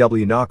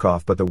ECW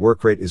knockoff, but the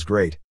work rate is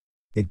great.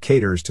 It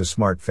caters to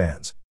smart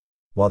fans.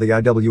 While the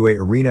IWA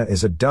arena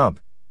is a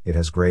dump, it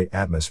has great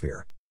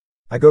atmosphere.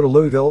 I go to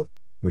Louisville,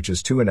 which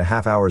is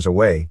 2.5 hours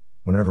away,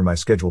 whenever my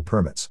schedule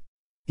permits.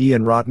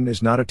 Ian Rotten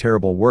is not a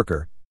terrible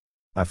worker.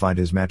 I find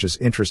his matches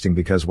interesting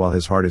because while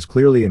his heart is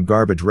clearly in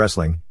garbage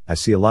wrestling, I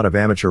see a lot of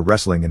amateur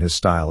wrestling in his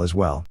style as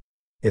well.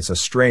 It's a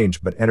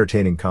strange but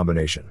entertaining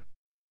combination.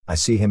 I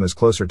see him as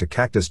closer to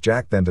Cactus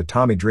Jack than to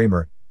Tommy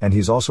Dreamer, and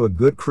he's also a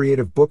good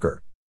creative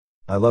booker.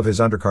 I love his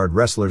undercard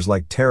wrestlers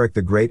like Tarek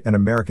the Great, an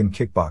American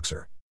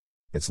kickboxer.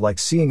 It's like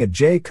seeing a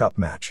J-Cup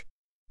match.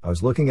 I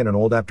was looking at an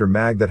old After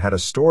mag that had a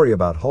story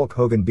about Hulk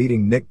Hogan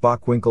beating Nick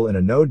Bockwinkel in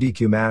a no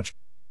DQ match,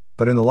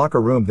 but in the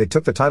locker room they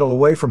took the title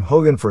away from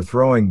Hogan for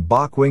throwing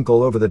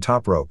Bockwinkel over the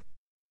top rope.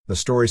 The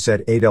story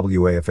said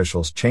AWA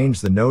officials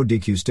changed the no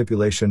DQ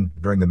stipulation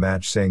during the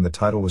match, saying the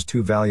title was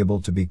too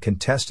valuable to be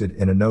contested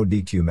in a no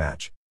DQ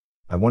match.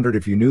 I wondered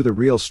if you knew the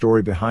real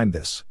story behind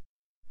this.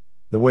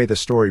 The way the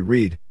story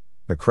read,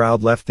 the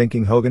crowd left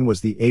thinking Hogan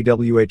was the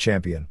AWA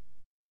champion.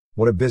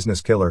 What a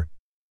business killer.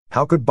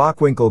 How could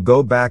Bockwinkel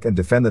go back and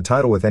defend the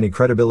title with any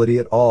credibility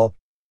at all?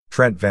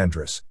 Trent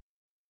Vandross.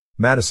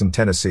 Madison,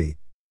 Tennessee.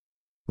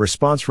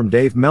 Response from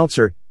Dave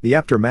Meltzer: the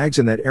After mags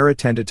in that era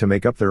tended to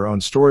make up their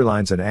own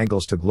storylines and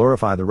angles to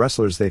glorify the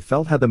wrestlers they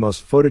felt had the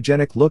most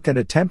photogenic look and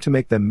attempt to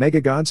make them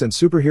megagods and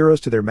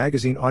superheroes to their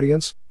magazine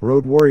audience.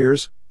 Road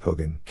Warriors,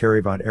 Hogan,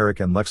 Kerry Von Erich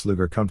and Lex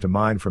Luger come to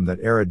mind from that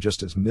era,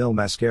 just as Mil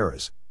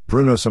Mascaras,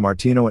 Bruno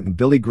Sammartino and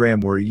Billy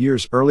Graham were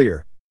years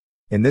earlier.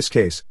 In this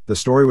case, the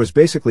story was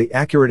basically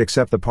accurate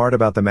except the part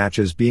about the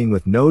matches being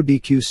with no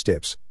DQ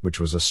stips, which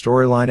was a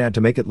storyline ad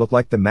to make it look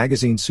like the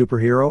magazine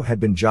superhero had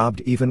been jobbed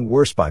even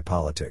worse by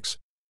politics.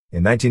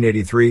 In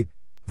 1983,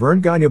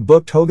 Vern Gagne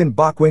booked Hogan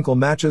Bockwinkel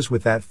matches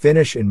with that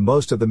finish in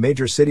most of the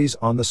major cities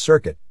on the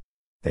circuit.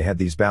 They had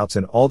these bouts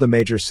in all the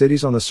major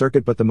cities on the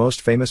circuit, but the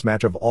most famous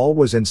match of all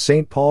was in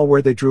St. Paul,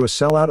 where they drew a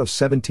sellout of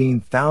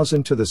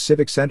 17,000 to the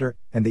Civic Center,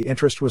 and the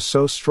interest was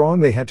so strong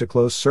they had to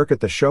close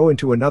circuit the show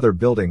into another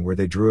building where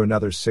they drew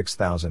another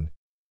 6,000.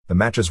 The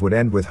matches would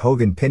end with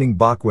Hogan pinning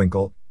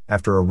Bockwinkel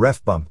after a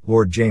ref bump.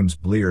 Lord James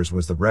Blears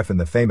was the ref in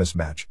the famous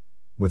match,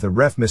 with the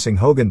ref missing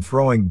Hogan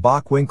throwing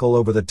Bockwinkel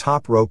over the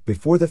top rope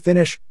before the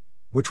finish,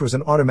 which was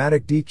an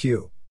automatic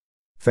DQ.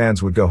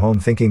 Fans would go home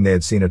thinking they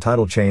had seen a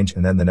title change,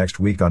 and then the next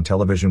week on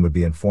television would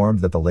be informed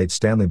that the late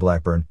Stanley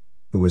Blackburn,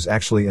 who was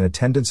actually in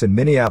attendance in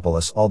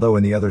Minneapolis although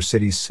in the other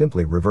cities,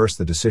 simply reversed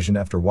the decision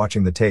after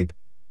watching the tape,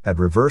 had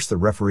reversed the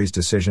referee's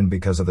decision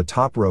because of the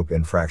top rope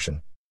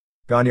infraction.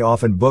 Gagne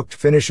often booked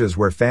finishes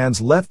where fans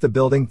left the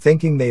building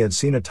thinking they had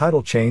seen a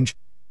title change,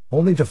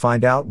 only to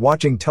find out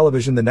watching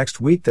television the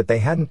next week that they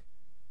hadn't,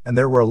 and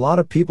there were a lot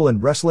of people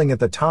in wrestling at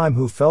the time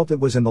who felt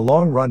it was in the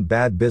long run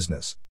bad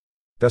business.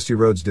 Dusty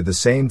Rhodes did the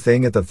same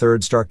thing at the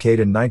third Starrcade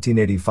in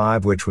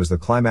 1985, which was the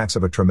climax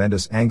of a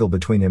tremendous angle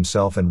between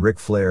himself and Ric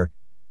Flair,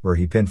 where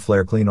he pinned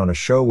Flair clean on a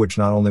show which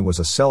not only was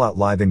a sellout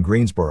live in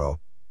Greensboro,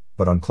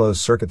 but on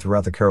closed circuit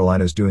throughout the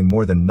Carolinas, doing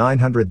more than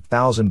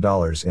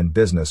 $900,000 in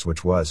business,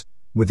 which was,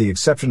 with the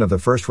exception of the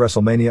first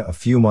WrestleMania a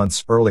few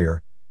months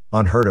earlier,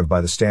 unheard of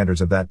by the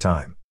standards of that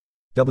time.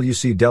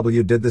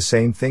 WCW did the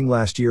same thing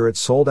last year. It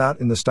sold out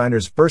in the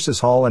Steiners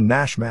vs. Hall and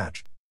Nash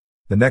match.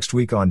 The next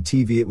week on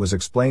TV it was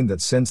explained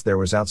that since there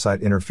was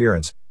outside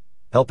interference,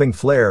 helping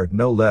Flair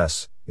no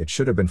less, it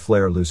should have been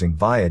Flair losing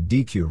via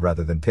DQ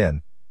rather than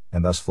pin,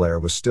 and thus Flair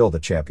was still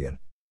the champion.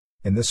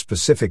 In this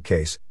specific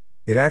case,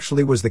 it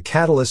actually was the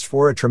catalyst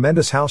for a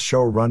tremendous house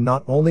show run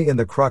not only in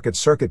the Crockett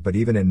circuit but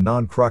even in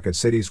non-Crockett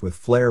cities, with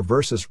Flair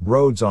versus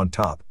Rhodes on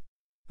top.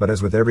 But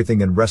as with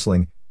everything in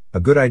wrestling, a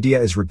good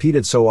idea is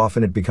repeated so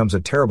often it becomes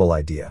a terrible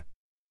idea.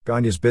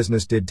 Gagne's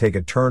business did take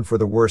a turn for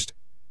the worst,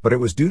 but it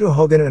was due to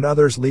Hogan and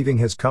others leaving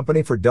his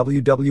company for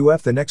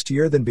WWF the next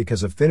year than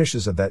because of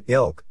finishes of that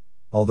ilk,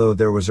 although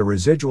there was a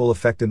residual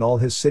effect in all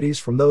his cities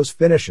from those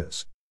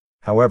finishes.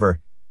 However,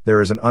 There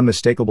is an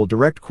unmistakable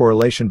direct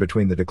correlation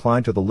between the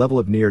decline to the level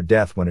of near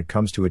death when it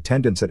comes to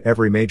attendance at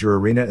every major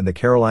arena in the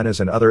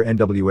Carolinas and other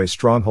NWA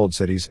stronghold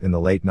cities in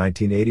the late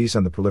 1980s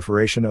and the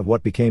proliferation of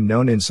what became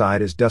known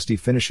inside as dusty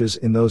finishes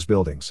in those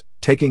buildings.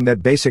 Taking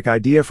that basic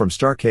idea from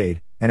Starcade,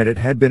 and it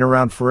had been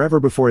around forever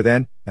before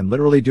then, and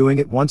literally doing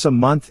it once a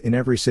month in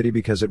every city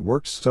because it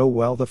worked so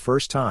well the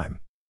first time.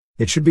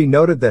 It should be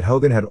noted that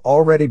Hogan had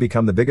already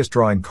become the biggest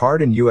drawing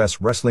card in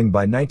U.S. wrestling by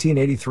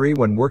 1983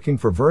 when working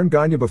for Verne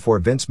Gagne before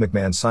Vince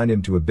McMahon signed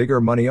him to a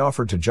bigger money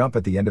offer to jump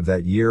at the end of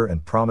that year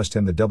and promised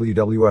him the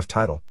WWF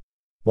title.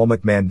 While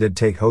McMahon did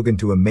take Hogan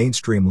to a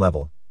mainstream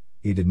level,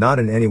 he did not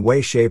in any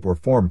way, shape, or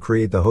form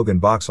create the Hogan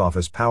box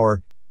office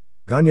power.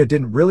 Gagne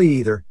didn't really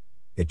either.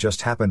 It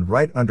just happened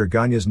right under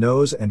Gagne's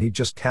nose and he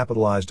just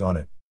capitalized on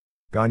it.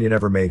 Gagne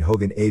never made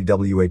Hogan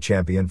AWA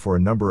champion for a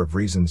number of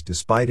reasons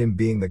despite him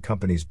being the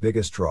company's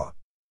biggest draw.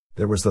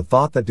 There was the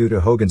thought that due to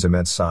Hogan's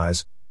immense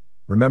size,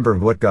 remember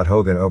what got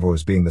Hogan over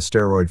was being the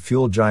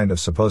steroid-fueled giant of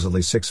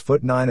supposedly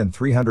 6'9" and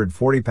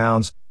 340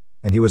 pounds,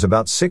 and he was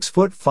about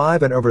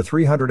 6'5" and over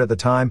 300 at the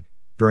time,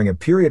 during a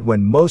period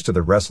when most of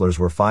the wrestlers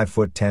were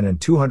 5'10"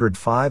 and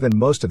 205 and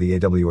most of the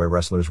AWA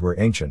wrestlers were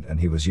ancient and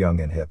he was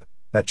young and hip.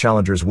 That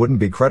challengers wouldn't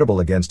be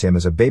credible against him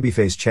as a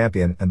babyface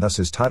champion and thus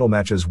his title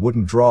matches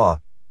wouldn't draw,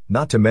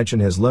 not to mention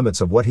his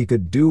limits of what he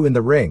could do in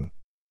the ring.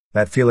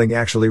 That feeling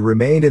actually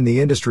remained in the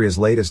industry as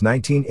late as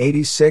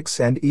 1986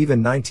 and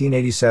even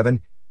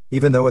 1987,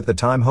 even though at the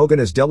time Hogan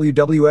as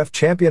WWF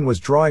champion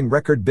was drawing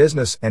record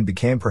business and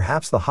became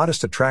perhaps the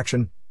hottest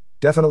attraction,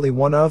 definitely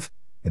one of,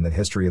 in the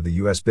history of the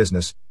US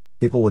business.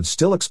 People would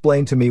still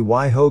explain to me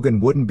why Hogan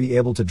wouldn't be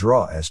able to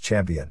draw as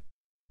champion.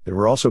 There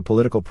were also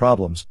political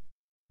problems.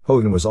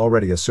 Hogan was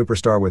already a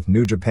superstar with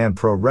New Japan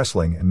Pro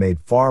Wrestling and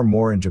made far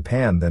more in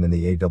Japan than in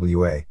the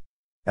AWA.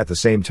 At the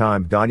same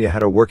time, Gagne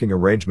had a working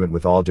arrangement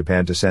with All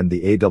Japan to send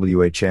the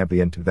AWA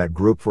champion to that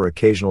group for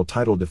occasional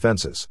title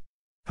defenses.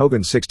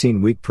 Hogan's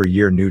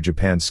 16-week-per-year New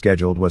Japan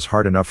schedule was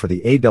hard enough for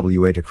the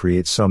AWA to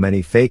create so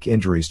many fake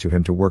injuries to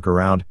him to work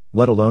around,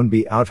 let alone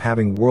be out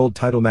having world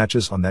title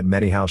matches on that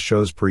many house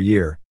shows per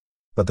year.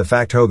 But the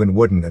fact Hogan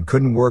wouldn't and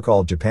couldn't work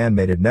All Japan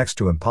made it next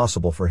to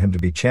impossible for him to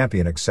be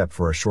champion except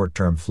for a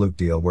short-term fluke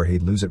deal where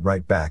he'd lose it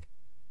right back.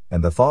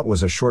 And the thought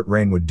was a short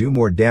reign would do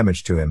more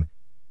damage to him,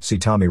 see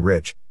Tommy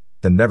Rich,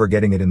 than never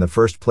getting it in the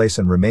first place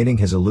and remaining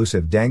his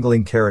elusive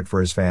dangling carrot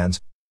for his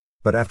fans.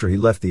 But after he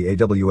left the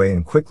AWA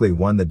and quickly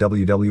won the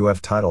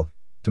WWF title,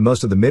 to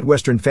most of the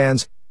Midwestern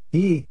fans,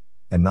 he,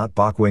 and not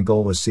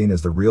Bockwinkel, was seen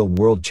as the real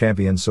world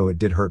champion, so it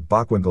did hurt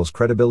Bockwinkel's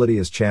credibility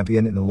as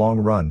champion in the long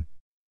run.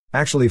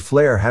 Actually,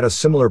 Flair had a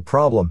similar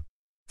problem.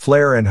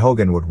 Flair and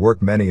Hogan would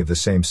work many of the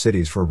same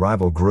cities for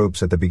rival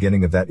groups at the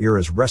beginning of that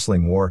era's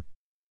wrestling war.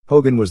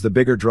 Hogan was the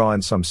bigger draw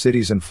in some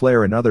cities and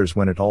Flair in others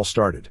when it all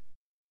started.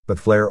 But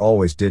Flair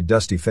always did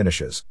dusty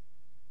finishes,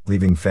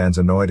 leaving fans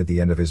annoyed at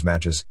the end of his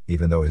matches,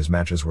 even though his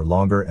matches were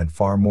longer and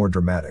far more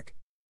dramatic.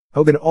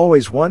 Hogan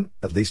always won,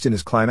 at least in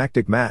his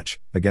climactic match,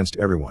 against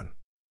everyone.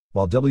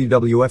 While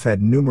WWF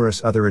had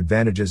numerous other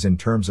advantages in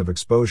terms of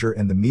exposure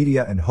in the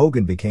media and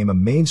Hogan became a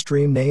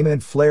mainstream name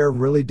and Flair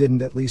really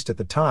didn't, at least at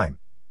the time.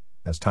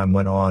 As time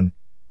went on,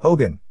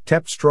 Hogan,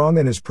 kept strong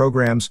in his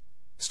programs,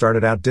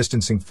 started out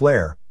distancing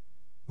Flair,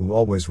 who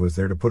always was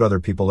there to put other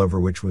people over,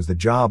 which was the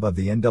job of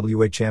the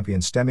NWA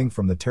champion stemming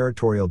from the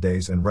territorial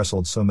days and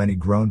wrestled so many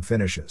grown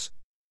finishes.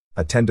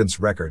 Attendance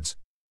records.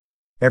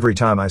 Every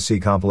time I see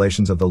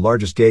compilations of the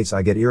largest gates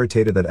I get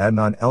irritated that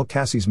Adnan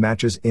El-Kassi's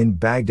matches in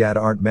Baghdad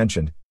aren't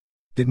mentioned.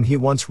 Didn't he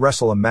once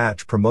wrestle a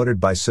match promoted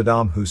by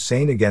Saddam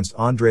Hussein against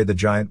Andre the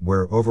Giant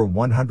where over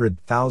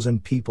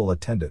 100,000 people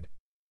attended?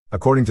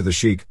 According to the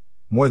Sheikh,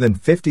 more than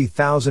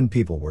 50,000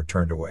 people were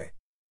turned away.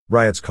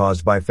 Riots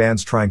caused by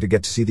fans trying to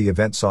get to see the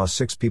event saw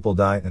 6 people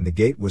die and the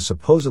gate was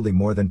supposedly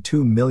more than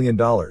 $2 million.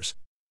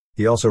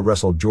 He also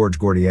wrestled George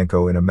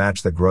Gordienko in a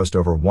match that grossed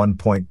over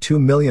 $1.2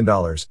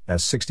 million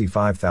as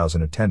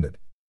 65,000 attended.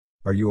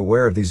 Are you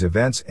aware of these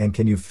events and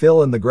can you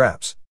fill in the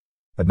gaps?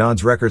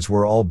 Adnan's records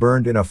were all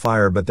burned in a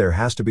fire, but there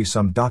has to be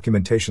some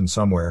documentation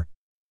somewhere.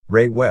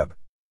 Ray Webb.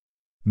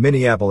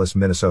 Minneapolis,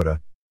 Minnesota.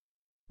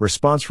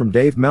 Response from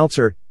Dave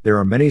Meltzer: there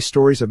are many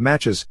stories of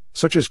matches,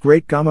 such as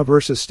Great Gama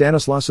vs.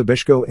 Stanislaw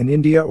Sobiesko in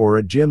India or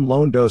a Jim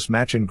Londos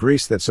match in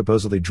Greece that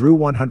supposedly drew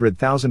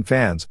 100,000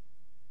 fans.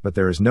 But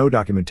there is no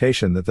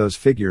documentation that those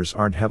figures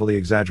aren't heavily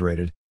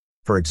exaggerated.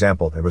 For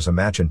example, there was a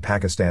match in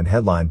Pakistan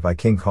headlined by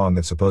King Kong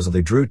that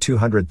supposedly drew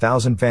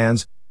 200,000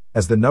 fans,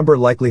 as the number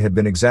likely had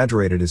been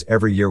exaggerated as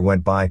every year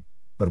went by,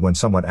 but when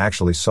someone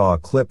actually saw a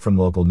clip from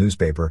the local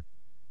newspaper,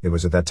 it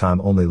was at that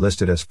time only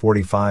listed as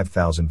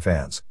 45,000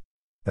 fans.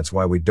 That's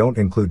why we don't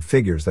include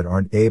figures that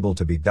aren't able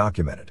to be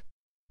documented.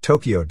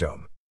 Tokyo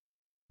Dome.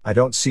 I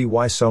don't see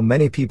why so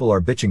many people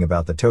are bitching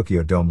about the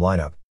Tokyo Dome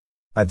lineup.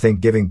 I'd think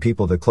giving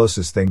people the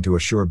closest thing to a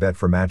sure bet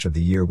for match of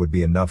the year would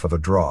be enough of a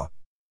draw.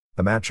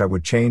 The match I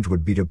would change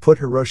would be to put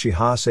Hiroshi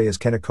Hase as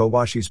Kenta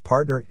Kowashi's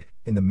partner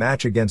in the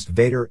match against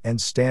Vader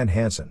and Stan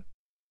Hansen.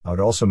 I would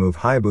also move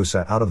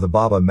Hayabusa out of the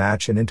Baba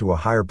match and into a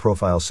higher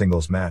profile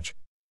singles match.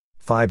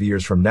 5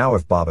 years from now,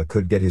 if Baba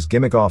could get his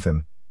gimmick off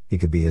him, he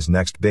could be his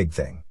next big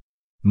thing.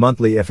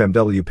 Monthly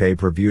FMW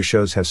pay-per-view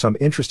shows have some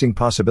interesting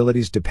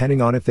possibilities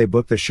depending on if they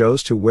book the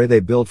shows to where they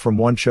build from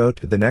one show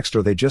to the next,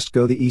 or they just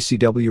go the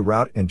ECW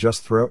route and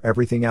just throw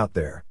everything out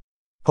there.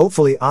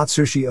 Hopefully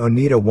Atsushi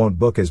Onita won't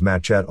book his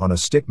matchette on a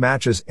stick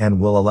matches and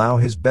will allow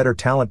his better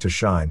talent to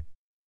shine.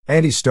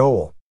 Andy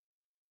Stowell,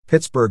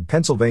 Pittsburgh,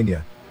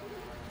 Pennsylvania.